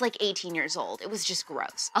that. I was like 18 years old. It was just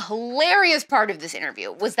gross. A hilarious part of this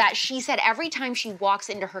interview was that she said every time she walks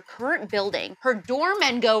into her current building, her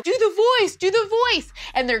doormen go, do the voice, do the voice.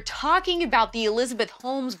 And they're talking about the Elizabeth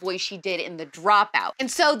Holmes voice she did in The Dropout. And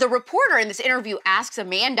so the reporter in this interview asks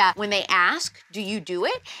Amanda, when they ask, do you do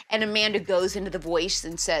it? And Amanda goes into the voice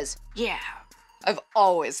and says, yeah, I've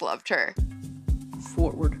always loved her.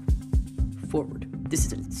 Forward. Forward. This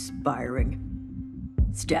is an inspiring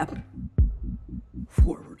step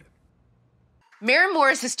forward. Maren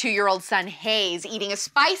Morris's 2-year-old son, Hayes, eating a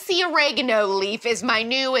spicy oregano leaf is my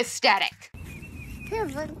new aesthetic.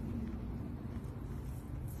 Careful.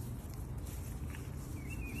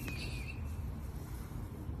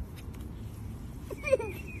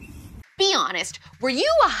 Be honest, were you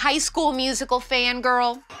a High School Musical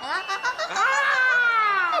fangirl?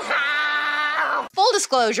 Full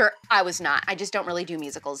disclosure, I was not. I just don't really do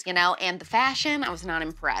musicals, you know? And the fashion, I was not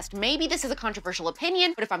impressed. Maybe this is a controversial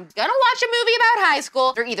opinion, but if I'm gonna watch a movie about high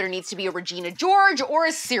school, there either needs to be a Regina George or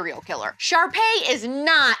a serial killer. Sharpay is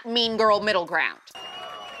not Mean Girl middle ground.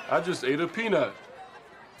 I just ate a peanut.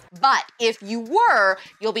 But if you were,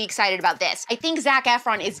 you'll be excited about this. I think Zac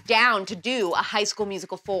Efron is down to do a High School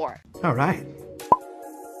Musical 4. All right.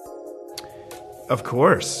 Of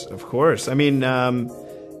course, of course. I mean,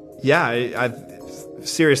 yeah,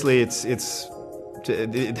 seriously, it's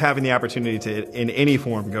having the opportunity to, in any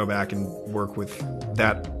form, go back and work with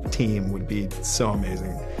that team would be so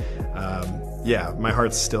amazing. Yeah, my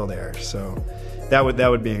heart's still there, so that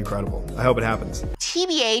would be incredible. I hope it happens.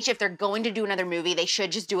 TBH, if they're going to do another movie, they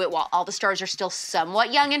should just do it while all the stars are still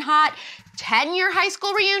somewhat young and hot. 10-year high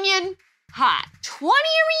school reunion, hot. 20-year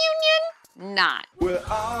reunion, not. We're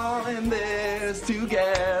all in this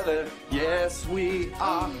together. Yes, we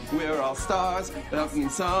are. We're all stars. That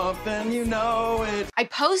means something, you know it. I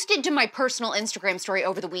posted to my personal Instagram story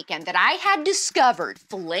over the weekend that I had discovered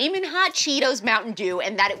Flamin' Hot Cheetos Mountain Dew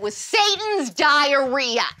and that it was Satan's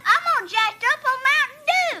diarrhea. I'm all jacked up on Mountain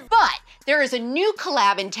Dew. But there is a new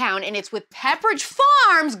collab in town and it's with Pepperidge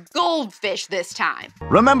Farm's Goldfish this time.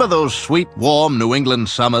 Remember those sweet, warm New England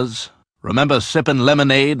summers? Remember sipping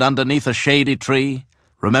lemonade underneath a shady tree?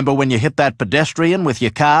 Remember when you hit that pedestrian with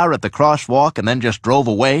your car at the crosswalk and then just drove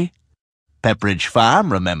away? Pepperidge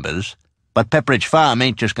Farm remembers. But Pepperidge Farm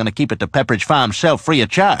ain't just going to keep it to Pepperidge Farm self free of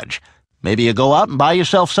charge. Maybe you go out and buy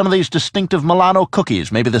yourself some of these distinctive Milano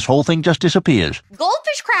cookies. Maybe this whole thing just disappears.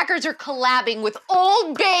 Goldfish crackers are collabing with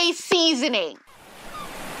Old Bay seasoning.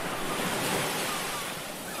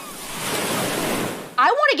 I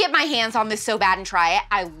want to get my hands on this so bad and try it.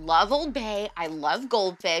 I love Old Bay. I love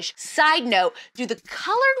Goldfish. Side note, do the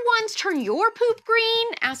colored ones turn your poop green?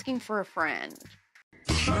 Asking for a friend.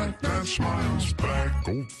 That smiles back,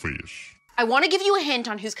 Goldfish. I want to give you a hint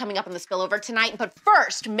on who's coming up on the spillover tonight, but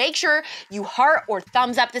first, make sure you heart or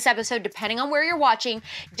thumbs up this episode, depending on where you're watching.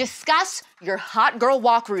 Discuss your hot girl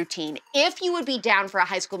walk routine, if you would be down for a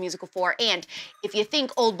High School Musical 4, and if you think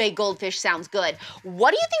Old Bay Goldfish sounds good. What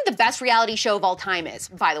do you think the best reality show of all time is,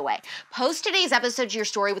 by the way? Post today's episode to your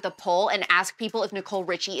story with a poll and ask people if Nicole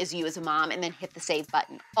Richie is you as a mom, and then hit the save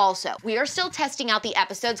button. Also, we are still testing out the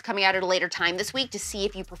episodes coming out at a later time this week to see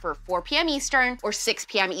if you prefer 4 p.m. Eastern or 6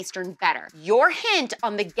 p.m. Eastern better. Your hint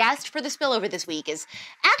on the guest for the spillover this week is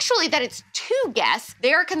actually that it's 2 guests.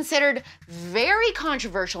 They are considered very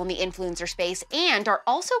controversial in the influencer space and are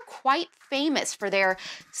also quite famous for their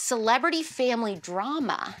celebrity family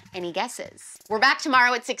drama. Any guesses? We're back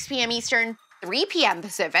tomorrow at 6 p.m. Eastern, 3 p.m.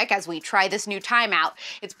 Pacific as we try this new timeout.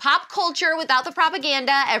 It's pop culture without the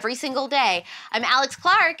propaganda every single day. I'm Alex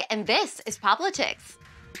Clark, and this is POPlitics.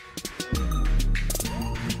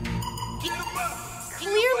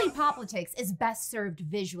 Clearly, POPlitics is best served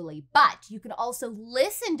visually, but you can also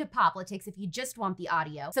listen to POPlitics if you just want the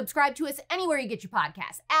audio. Subscribe to us anywhere you get your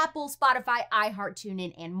podcasts: Apple, Spotify, iHeart,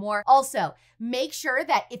 TuneIn, and more. Also, make sure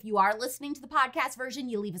that if you are listening to the podcast version,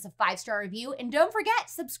 you leave us a 5-star review. And don't forget,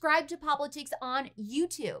 subscribe to POPlitics on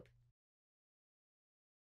YouTube.